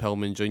Brian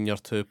Pillman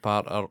Jr.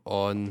 2-parter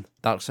on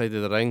Dark Side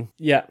of the Ring.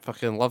 Yeah,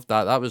 Fucking loved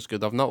that. That was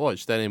good. I've not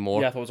watched any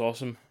more. yeah, I thought it was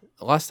awesome.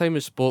 Last time we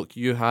spoke,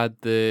 you had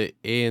the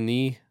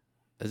A&E.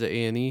 Is it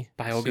A&E?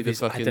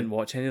 Biographies, I didn't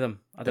watch any of them.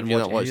 I Have didn't you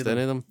watch not watched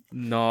any of them?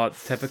 No,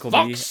 typical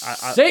me.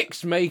 Fuck's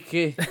sakes,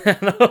 Mikey!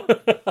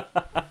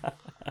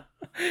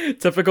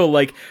 Typical,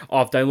 like, oh,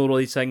 I've downloaded all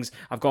these things.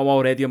 I've got them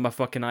already on my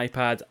fucking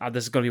iPad.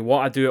 This is going to be what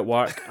I do at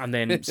work. And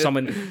then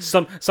something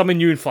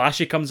new and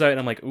flashy comes out, and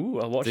I'm like, ooh,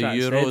 I'll watch The that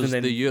instead. Euros, And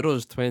then the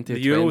Euros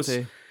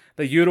 2020.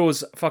 the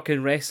Euros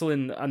fucking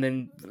wrestling, and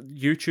then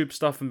YouTube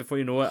stuff. And before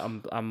you know it,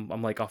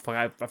 I'm like, oh fuck,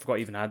 I forgot I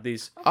even had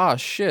these. Ah,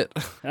 shit.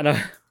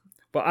 And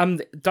but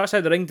Dark Side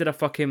of the Ring did a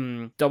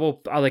fucking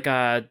double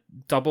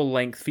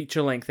length,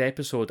 feature length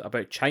episode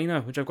about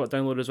China, which I've got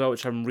downloaded as well,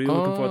 which I'm really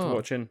looking forward to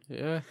watching.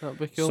 Yeah, that'd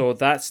be cool. So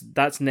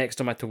that's next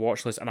on my to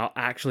watch list, and I'll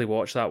actually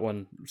watch that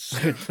one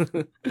soon.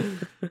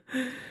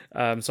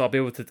 So I'll be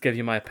able to give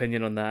you my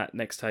opinion on that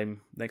next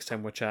time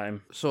we're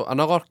chatting. So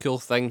another cool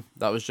thing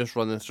that was just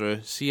running through,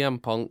 CM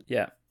Punk,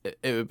 Yeah.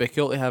 it would be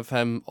cool to have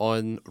him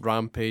on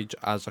Rampage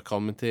as a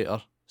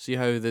commentator. See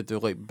how they do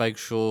like Big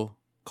Show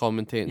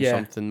commentating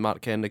something,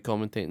 Mark Henry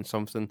commentating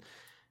something,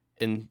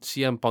 and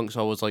CM Punk's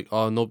always like,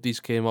 oh, nobody's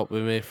came up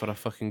with me for a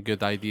fucking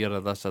good idea or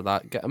this or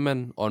that. Get him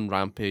in on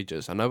Rampage.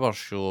 It's an hour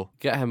show.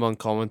 Get him on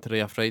commentary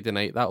a Friday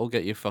night. That'll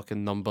get you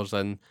fucking numbers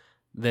in.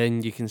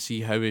 Then you can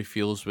see how he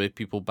feels with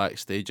people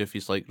backstage. If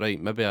he's like,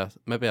 right, maybe I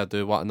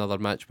do want another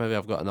match. Maybe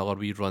I've got another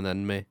wee run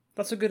in me.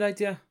 That's a good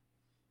idea.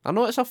 I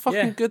know it's a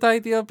fucking good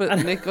idea,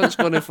 but Nick's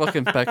going to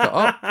fucking pick it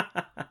up.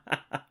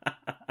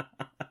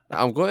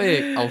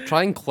 I'll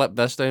try and clip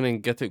this down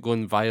and get it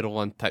going viral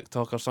on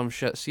TikTok or some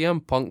shit.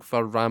 CM Punk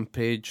for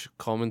Rampage,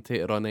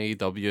 commentator on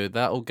AEW.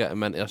 That'll get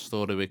him into a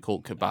story with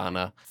Colt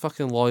Cabana.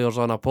 Fucking lawyers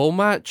on a pole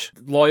match.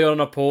 Lawyer on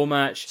a pole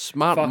match.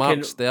 Smart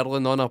Mark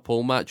Sterling on a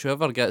pole match.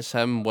 Whoever gets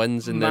him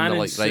wins, and then they're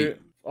like, right.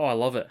 Oh, I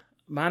love it.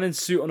 Man in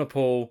suit on a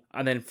pole,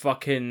 and then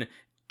fucking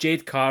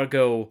Jade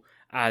Cargill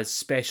as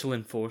special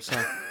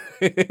enforcer.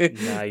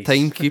 Nice.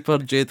 Timekeeper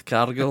Jade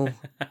Cargill.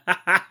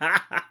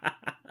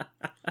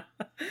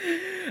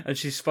 And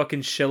she's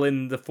fucking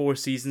shilling the Four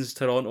Seasons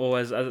Toronto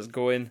as it's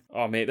going.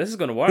 Oh, mate, this is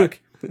going to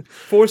work.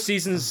 Four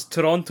Seasons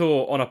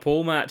Toronto on a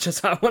pole match,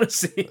 as I want to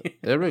see.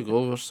 There we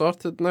go, we're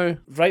sorted now.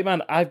 Right,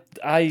 man, I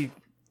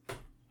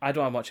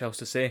don't have much else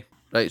to say.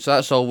 Right, so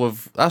that's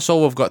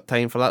all we've got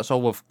time for. That's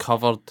all we've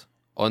covered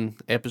on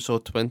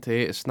episode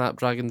 28 of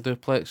Snapdragon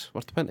Duplex.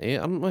 We're 28,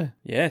 aren't we?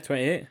 Yeah,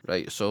 28.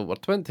 Right, so we're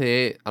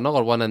 28,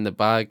 another one in the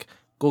bag.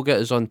 Go get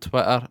us on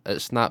Twitter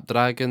at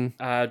Snapdragon.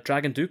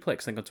 Dragon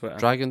Duplex, I think, on Twitter.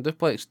 Dragon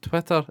Duplex.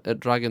 Twitter at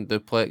Dragon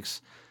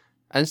Duplex.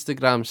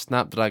 Instagram,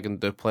 Snapdragon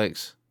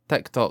Duplex.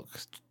 TikTok.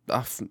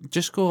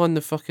 Just go on the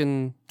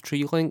fucking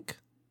tree link.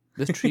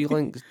 The tree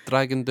link,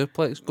 Dragon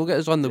Duplex. Go get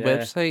us on the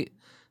website,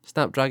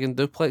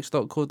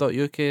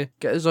 snapdragonduplex.co.uk.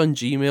 Get us on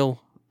Gmail.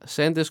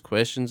 Send us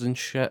questions and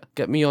shit.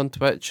 Get me on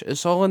Twitch.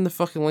 It's all in the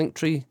fucking link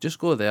tree. Just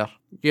go there.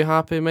 You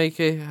happy,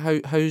 Mikey?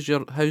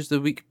 How's the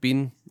week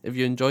been? Have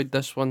you enjoyed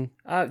this one?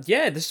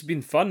 Yeah, this has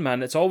been fun,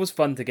 man. It's always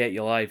fun to get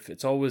you live.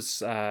 It's always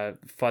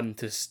fun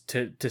to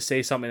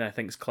say something I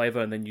think is clever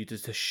and then you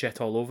just to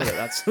shit all over it.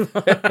 That's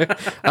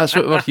that's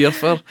what we're here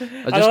for.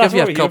 I just give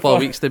you a couple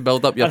of weeks to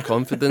build up your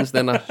confidence,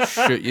 then I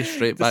shoot you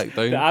straight back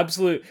down.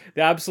 The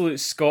absolute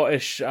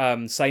Scottish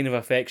sign of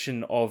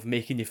affection of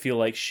making you feel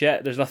like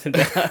shit. There's nothing to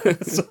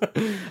that. So,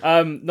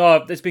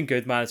 no, it's been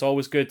good, man. It's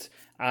always good.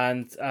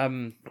 And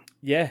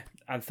yeah.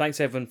 And thanks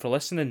everyone for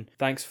listening.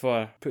 Thanks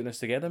for putting this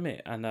together, mate.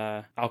 And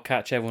I'll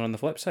catch everyone on the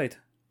flip side.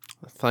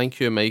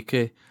 Thank you,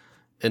 Mikey.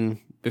 And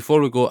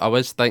before we go, I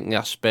was thinking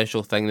a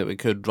special thing that we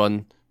could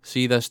run.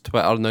 See this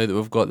Twitter now that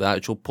we've got the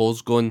actual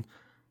polls going.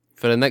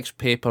 For the next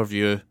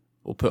pay-per-view,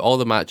 we'll put all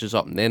the matches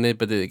up, and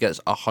anybody that gets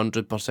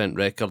 100%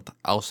 record,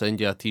 I'll send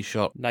you a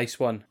t-shirt. Nice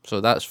one. So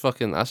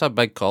that's a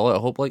big call. I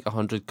hope like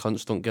 100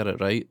 cunts don't get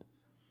it right.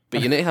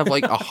 But you need to have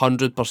like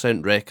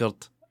 100% record.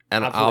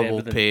 And Absolutely I will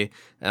everything. pay,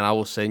 and I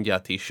will send you a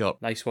t-shirt.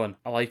 Nice one.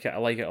 I like it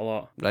a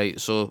lot. Right,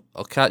 so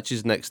I'll catch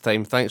you next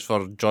time. Thanks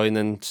for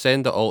joining.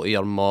 Send it all to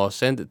your ma,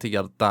 send it to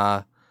your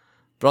da,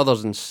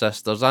 brothers and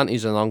sisters,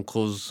 aunties and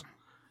uncles,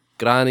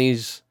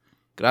 grannies,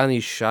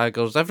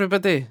 shaggers,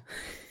 everybody,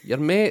 your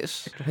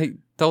mates. Right,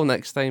 till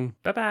next time.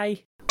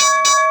 Bye-bye.